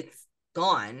it's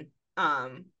gone.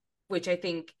 Which I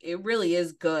think it really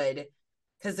is good,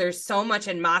 because there's so much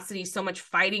animosity, so much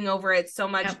fighting over it, so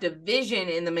much division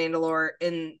in the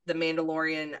Mandalorian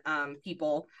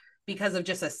people because of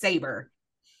just a saber,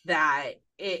 that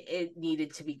it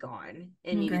needed to be gone.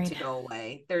 It needed to go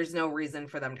away. There's no reason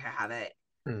for them to have it.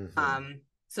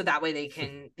 So that way they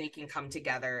can come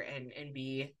together and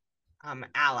be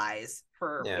allies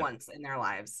for once in their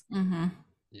lives.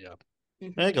 Yeah.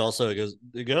 I think it also goes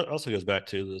back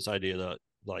to this idea that,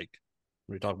 like,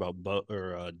 we talk about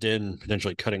Din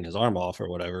potentially cutting his arm off or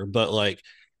whatever, but like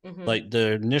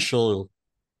the initial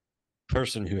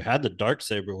person who had the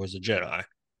Darksaber was a Jedi,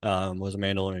 was a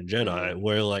Mandalorian Jedi,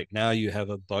 where like now you have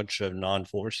a bunch of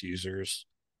non-Force users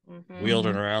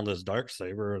wielding around this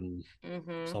Darksaber, and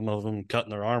some of them cutting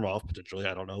their arm off potentially,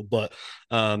 I don't know, but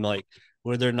like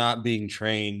where they're not being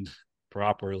trained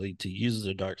properly to use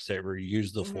the Darksaber,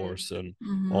 use the Force, and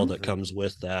all that comes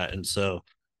with that. And so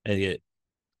it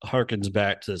harkens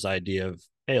back to this idea of,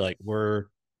 hey, like we're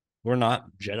not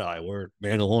Jedi, we're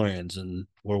Mandalorians, and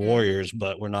we're warriors,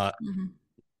 but we're not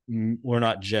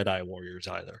Jedi warriors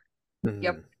either.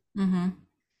 Yep.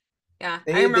 Yeah,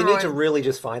 they need to really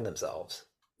just find themselves.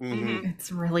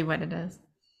 It's really what it is.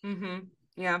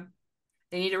 Yeah,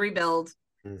 they need to rebuild,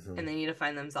 and they need to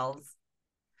find themselves.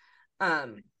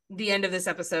 The end of this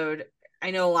episode,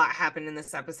 I know a lot happened in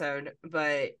this episode,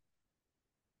 but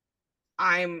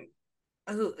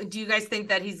do you guys think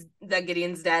that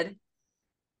Gideon's dead,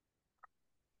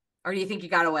 or do you think he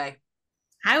got away?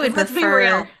 I would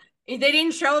prefer. They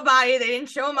didn't show a body. They didn't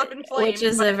show him up in flames, which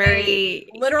is a very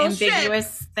literal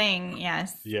ambiguous thing.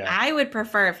 Yes. Yeah. I would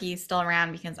prefer if he's still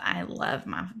around, because I love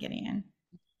Moff Gideon.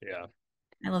 Yeah.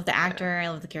 I love the actor. I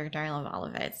love the character. I love all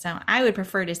of it. So I would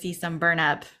prefer to see some burn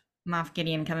up Moff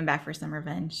Gideon coming back for some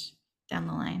revenge down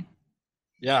the line.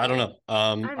 Yeah, I don't know.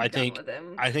 I think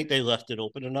they left it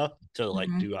open enough to like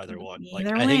do either one. Like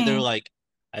I think they're like,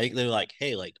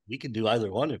 hey, like we can do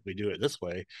either one if we do it this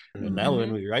way. And now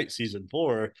when we write season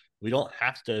 4, we don't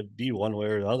have to be one way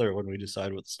or the other when we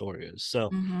decide what the story is. So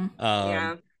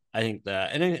I think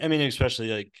that, and I mean, especially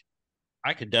like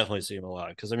I could definitely see him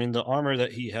alive, because I mean the armor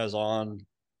that he has on,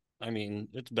 I mean,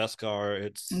 it's Beskar,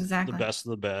 it's the best of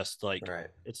the best. Like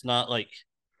it's not like,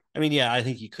 I mean, yeah, I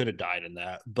think he could have died in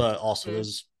that, but also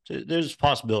there's a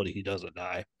possibility he doesn't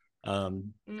die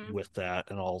with that,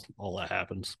 and all that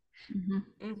happens.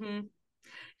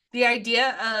 The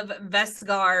idea of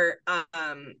Beskar,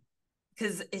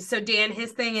 because so Dan,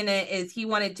 his thing in it is he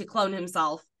wanted to clone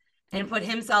himself and put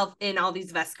himself in all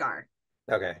these Beskar.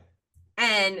 Okay.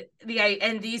 And the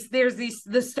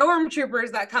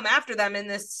stormtroopers that come after them in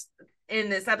this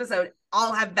episode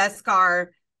all have Beskar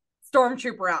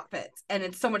stormtrooper outfits, and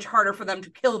it's so much harder for them to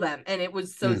kill them, and it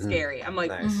was so scary. I'm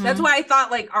like, that's why I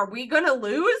thought, like, are we gonna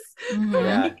lose?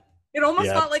 It almost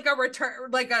felt like a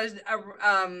return, like a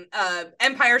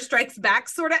Empire Strikes Back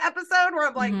sort of episode, where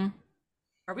I'm like,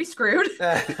 are we screwed?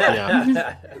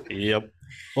 Yep.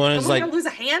 Well, it's like gonna lose a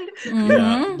hand.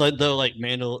 Like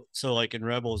so like in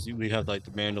Rebels we have like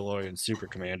the Mandalorian super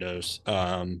commandos.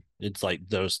 It's like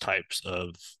those types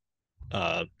of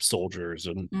soldiers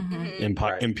and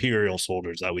Imperial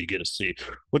soldiers that we get to see,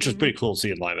 which is pretty cool to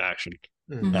see in live action.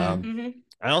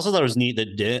 I also thought it was neat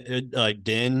that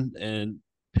Din and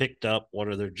picked up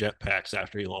one of their jetpacks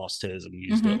after he lost his and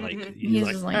used it. Like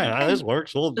he's like, yeah, this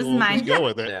works. We'll just go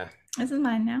with it. This is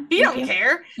mine now. He don't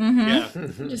care. Yeah.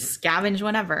 Just scavenge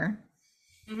whatever.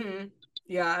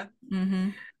 Yeah.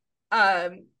 And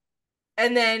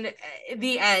then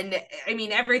the end, I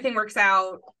mean, everything works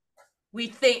out. We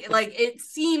think, like, it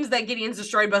seems that Gideon's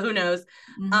destroyed, but who knows?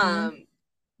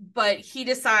 But he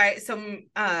decides,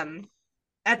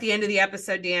 at the end of the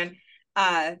episode, Dan,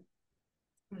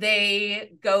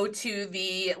 they go to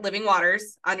the living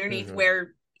waters underneath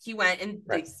where he went, and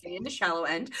they stay in the shallow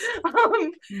end.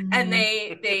 And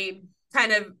they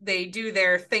do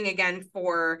their thing again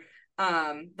for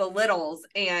the littles,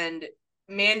 and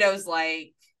Mando's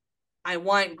like, I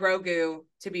want Grogu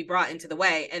to be brought into the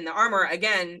way. And the armor,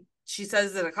 again, she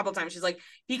says it a couple times, she's like,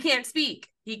 he can't speak,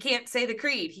 he can't say the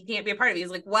creed, he can't be a part of it. He's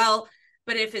like, well,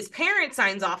 but if his parent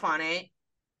signs off on it,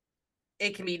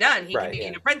 it can be done. He can be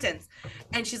an apprentice.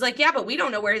 And she's like, yeah, but we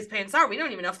don't know where his parents are. We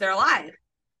don't even know if they're alive.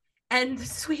 And the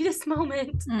sweetest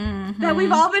moment that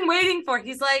we've all been waiting for,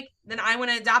 he's like, then I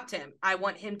want to adopt him. I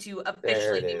want him to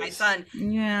officially be my son.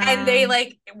 Yeah. And they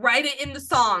like write it in the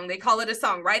song. They call it a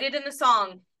song. Write it in the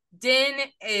song. Din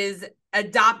is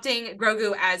adopting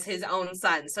Grogu as his own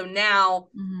son. So now,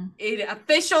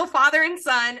 official father and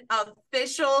son,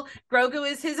 official Grogu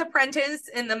is his apprentice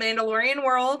in the Mandalorian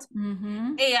world.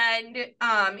 And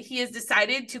he has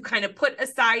decided to kind of put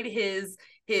aside his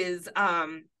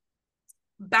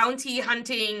bounty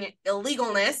hunting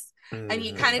illegalness. And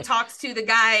he kind of talks to the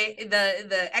guy,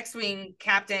 the X-Wing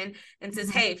captain, and says,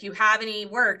 hey, if you have any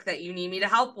work that you need me to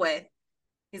help with.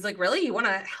 He's like, really? You want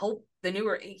to help the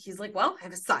newer? He's like, well, I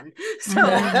have a son. So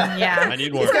yeah, I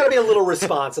need He's got to be a little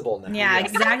responsible now. Yeah,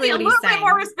 exactly what a he's little bit saying.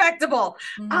 more respectable.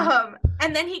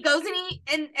 And then he goes and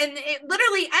it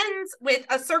literally ends with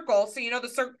a circle. So the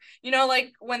circle,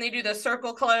 like when they do the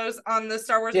circle close on the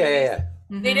Star Wars movies,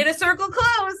 they did a circle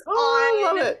close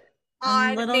I love it.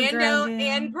 on Little Mando Grogu.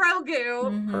 and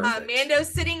Grogu. Mando's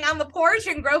sitting on the porch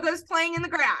and Grogu's playing in the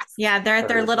grass. Yeah, they're at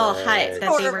their little hut that they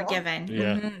were Adorable. given.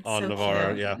 Yeah, on so Navarro.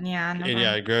 cute. Yeah, Yeah, and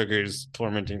Navarro. Grogu's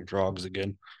tormenting frogs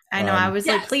again. I know. I was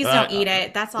like, please don't eat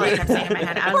it. That's all I kept saying in my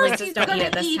head. I was like, just don't eat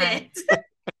it this time.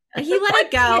 He let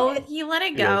it go. He let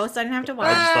it go, so I didn't have to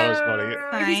watch. I just thought it was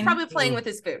funny. He's Fine. probably playing with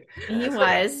his food. He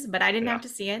was, but I didn't have to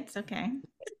see it. It's okay.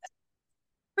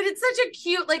 But it's such a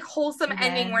cute, like, wholesome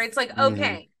ending where it's like,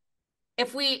 okay,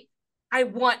 if I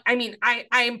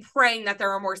am praying that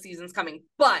there are more seasons coming,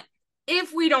 but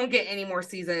if we don't get any more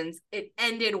seasons, it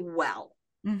ended well.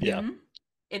 Yeah.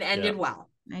 It ended well.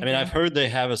 I mean, I've heard they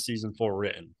have a season 4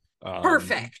 written.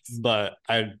 Perfect. But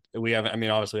we haven't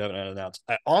announced.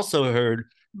 I also heard,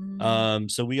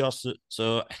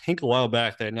 so I think a while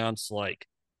back they announced like,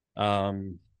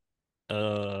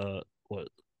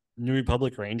 New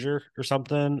Republic Ranger or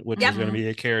something, which is going to be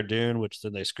a Cara Dune, which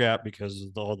then they scrapped because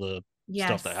of all the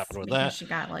stuff that happened with that. She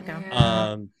got let go.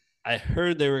 I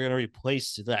heard they were going to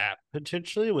replace that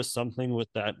potentially with something with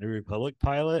that New Republic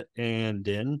pilot and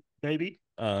Din maybe,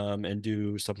 and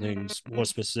do something more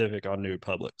specific on New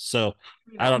Republic. So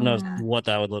I don't know what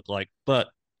that would look like, but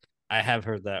I have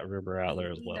heard that rumor out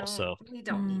there as well. So we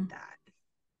don't need that.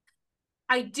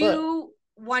 I do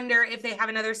wonder if they have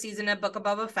another season of Book of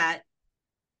Boba Fett.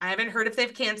 I haven't heard if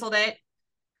they've canceled it.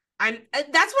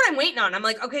 That's what I'm waiting on. I'm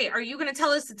like, okay, are you going to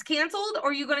tell us it's canceled, or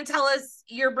are you going to tell us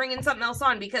you're bringing something else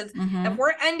on? Because if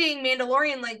we're ending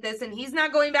Mandalorian like this and he's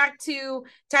not going back to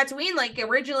Tatooine like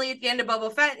originally at the end of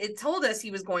Boba Fett, it told us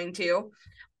he was going to.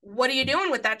 What are you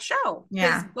doing with that show?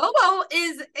 Yeah. Bobo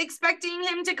is expecting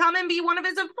him to come and be one of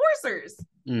his enforcers.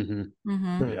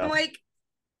 Yeah. Like,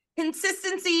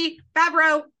 consistency,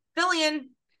 Favreau, Fillion,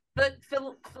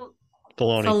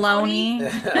 Filoni.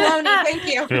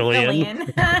 Thank you.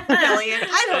 Fillion.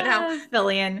 I don't know.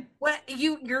 Fillion. What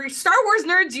you're Star Wars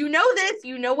nerds, you know this.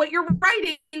 You know what you're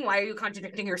writing. Why are you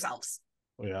contradicting yourselves?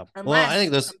 Yeah. Unless I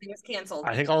think something was canceled.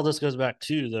 I think all this goes back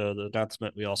to the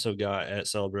announcement we also got at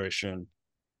Celebration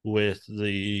with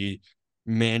the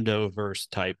Mandoverse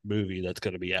type movie that's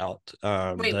going to be out.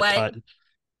 Wait, what?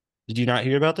 Did you not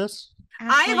hear about this?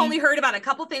 I have only heard about a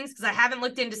couple things because I haven't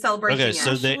looked into Celebration yet.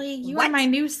 So you are my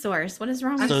news source. What is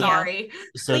wrong with you? I'm sorry.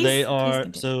 So they are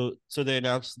so they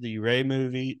announced the Rey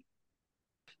movie.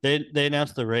 They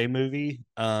announced the Rey movie,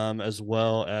 as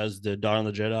well as the Dawn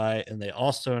of the Jedi, and they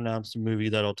also announced a movie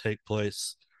that'll take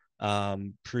place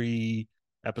pre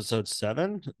Episode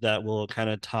 7 that will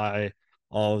kind of tie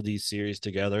all of these series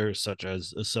together, such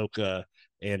as Ahsoka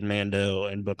and Mando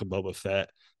and Book of Boba Fett,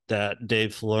 that Dave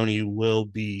Filoni will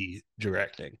be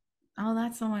directing. Oh,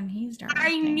 that's the one he's directing.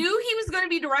 I knew he was going to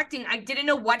be directing. I didn't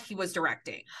know what he was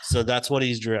directing. So that's what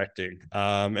he's directing.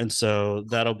 And so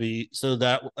that'll be,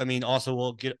 also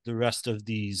we'll get the rest of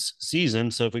these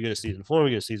seasons. So if we get a season 4,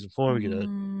 we get a season 4, we get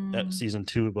a season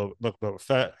 2 of Book of Boba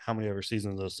Fett, how many ever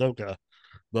seasons of Ahsoka,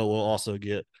 but we'll also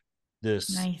get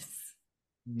this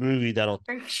movie that'll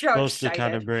supposed to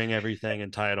kind of bring everything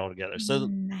and tie it all together. So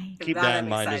keep that in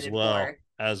mind as well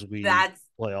as we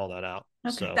play all that out.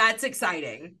 Okay. So that's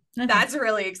exciting. Okay. That's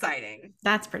really exciting.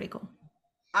 That's pretty cool.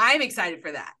 I'm excited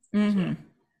for that. Mm-hmm.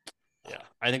 Yeah,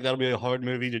 I think that'll be a hard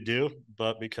movie to do,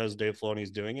 but because Dave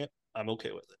Filoni's doing it, I'm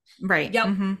okay with it. Right. Yep.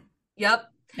 Mm-hmm. Yep.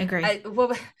 Agree. We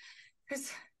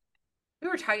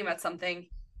were talking about something,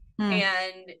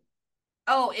 and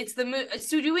it's the movie.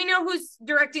 So do we know who's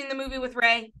directing the movie with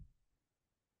Rey?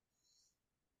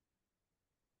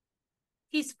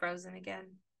 He's frozen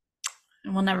again.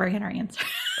 We'll never get our answer.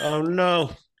 Oh no.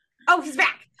 Oh, he's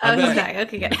back. He's back.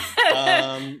 Okay, good.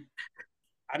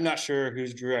 I'm not sure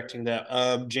who's directing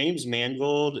that. James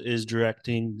Mangold is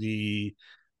directing the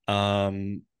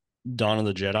Dawn of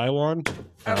the Jedi one.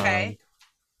 Okay.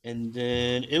 And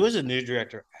then it was a new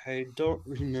director. I don't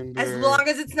remember. As long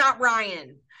as it's not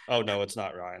Ryan. Oh no, it's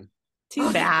not Ryan.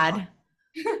 Too bad.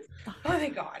 Oh,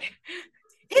 thank God.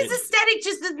 His aesthetic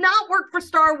just does not work for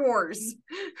Star Wars.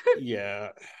 Yeah.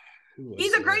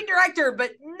 He's a great director,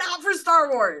 but not for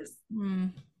Star Wars.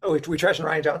 Oh, we trashing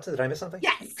Rian Johnson? Did I miss something?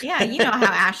 Yes. Yeah, you know how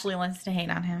Ashley wants to hate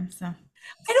on him. So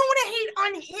I don't want to hate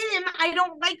on him. I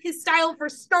don't like his style for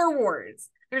Star Wars.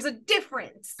 There's a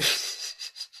difference.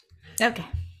 Okay.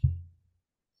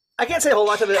 I can't say a whole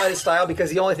lot about his style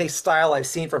because the only style I've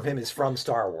seen from him is from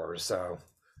Star Wars. So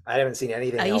I haven't seen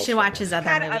anything else. You should watch his other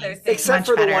Had movies. other things. Except Much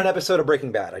for the better. one episode of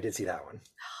Breaking Bad. I did see that one.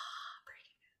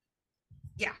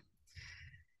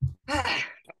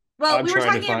 Well, I'm we were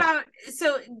trying to talking find- about,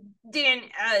 so Dan,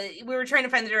 we were trying to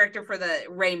find the director for the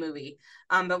Ray movie,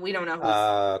 but we don't know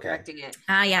who's Okay. directing it.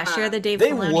 Yeah, share the Dave They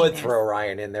Filoni would news. throw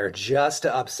Ryan in there just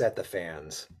to upset the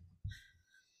fans.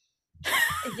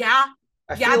 Yeah,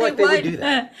 I Yeah, feel like they they would would. do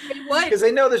that. they would. Because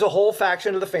they know there's a whole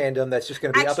faction of the fandom that's just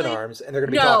going to be up in Actually, arms and they're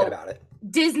going to be no. talking about it.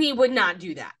 Disney would not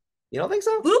do that. You don't think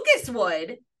so? Lucas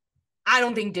would. I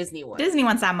don't think Disney would. Disney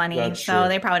wants that money, That's so true.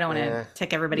 they probably don't want to Yeah.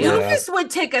 tick everybody Yeah. off. Lucas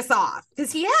would tick us off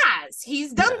because he has.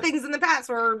 He's done Yeah. things in the past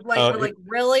where Oh, we're like,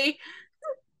 really?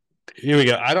 Here we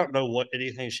go. I don't know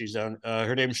anything she's done.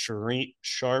 Her name's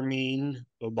Charmine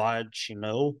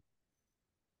Obad-Chino.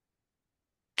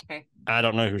 Okay. I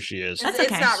don't know who she is. That's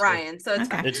It's okay. not Ryan, so it's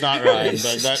Okay. fine. It's not Ryan,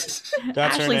 but that's her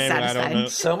Ashley's name. And I don't satisfied. know.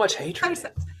 So much I'm hatred. so-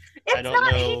 I It's don't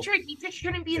not know. hatred. He just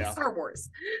shouldn't be in Yeah. Star Wars.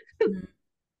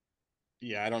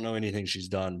 Yeah, I don't know anything she's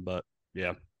done, but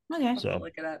yeah. Okay. So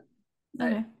Look it up.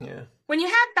 Okay. Yeah. When you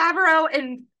have Favreau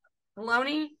and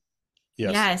Filoni,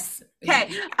 yes. Yes.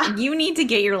 okay, You need to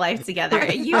get your life together.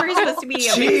 You were supposed to be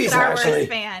a Jeez, big Star Wars Ashley.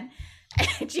 fan.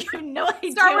 And you have no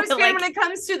idea. Star Wars what, fan, when it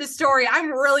comes to the story,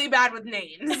 I'm really bad with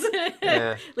names.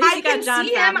 Yeah. At least I you got can Jon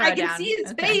see him. I Favreau can down. see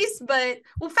his Okay. face, but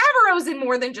Favreau's in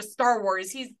more than just Star Wars.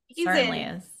 He's Certainly in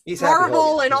is. He's Happy Marvel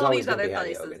Hogan. and He's all always these gonna other be Happy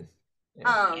places. Hogan.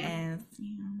 Yeah. Yes. Yeah.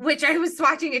 Which I was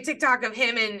watching a TikTok of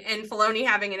him and Filoni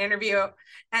having an interview,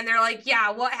 and they're like,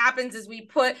 yeah, what happens is we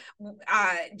put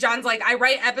John's like, I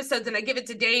write episodes and I give it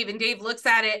to Dave, and Dave looks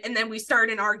at it, and then we start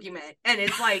an argument, and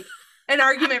it's like an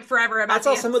argument forever about That's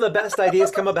how some of the best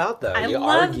ideas come about, though. I You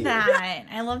love argue. that.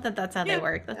 I love that that's how they Yeah.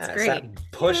 work. That's Yeah, it's great.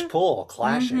 that push-pull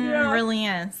clashing. Mhm, Yeah. It really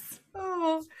is.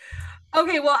 Oh.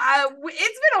 Okay, well,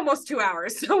 it's been almost 2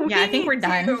 hours, so Yeah, I think we're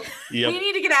done. Yep. We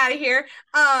need to get out of here.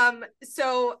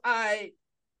 So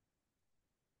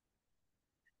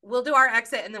we'll do our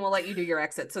exit, and then we'll let you do your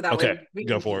exit. So that way Okay, we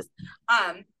go can for it.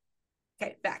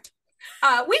 Okay, back.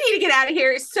 We need to get out of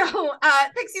here. So,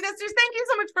 Pixie Dusters, thank you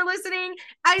so much for listening.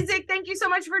 Isaac, thank you so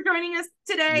much for joining us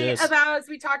today Yes. as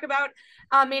we talk about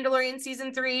Mandalorian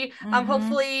season 3. Mhm.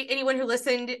 Hopefully, anyone who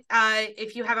listened,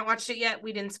 if you haven't watched it yet,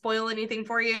 we didn't spoil anything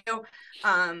for you.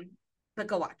 But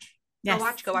go watch. Yes,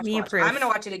 Go watch. we I'm approve. gonna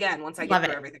watch it again once I Love get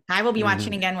through it. everything. I will be Mhm.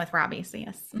 watching again with Robbie. So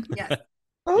yes. Yes.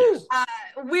 Oh.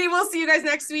 We will see you guys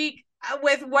next week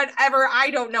with whatever. I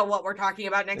don't know what we're talking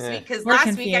about next Yeah. week because We're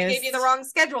last week I gave confused. you the wrong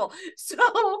schedule. So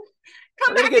come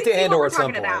We're gonna back get and to see Andor what we're at some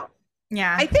talking point. about.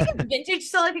 Yeah. I think it's vintage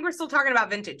still. I think we're still talking about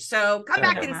vintage. So come I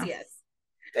back don't and know. see us.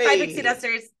 Hey. Bye, Pixie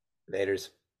Dusters. Laters.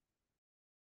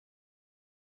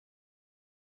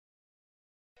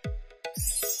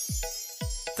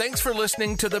 Thanks for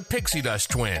listening to the Pixie Dust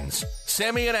Twins,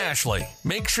 Sammy and Ashley.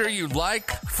 Make sure you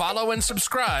like, follow, and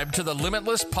subscribe to the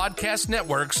Limitless Podcast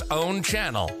Network's own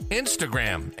channel,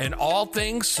 Instagram, and all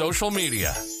things social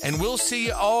media. And we'll see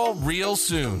you all real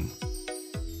soon.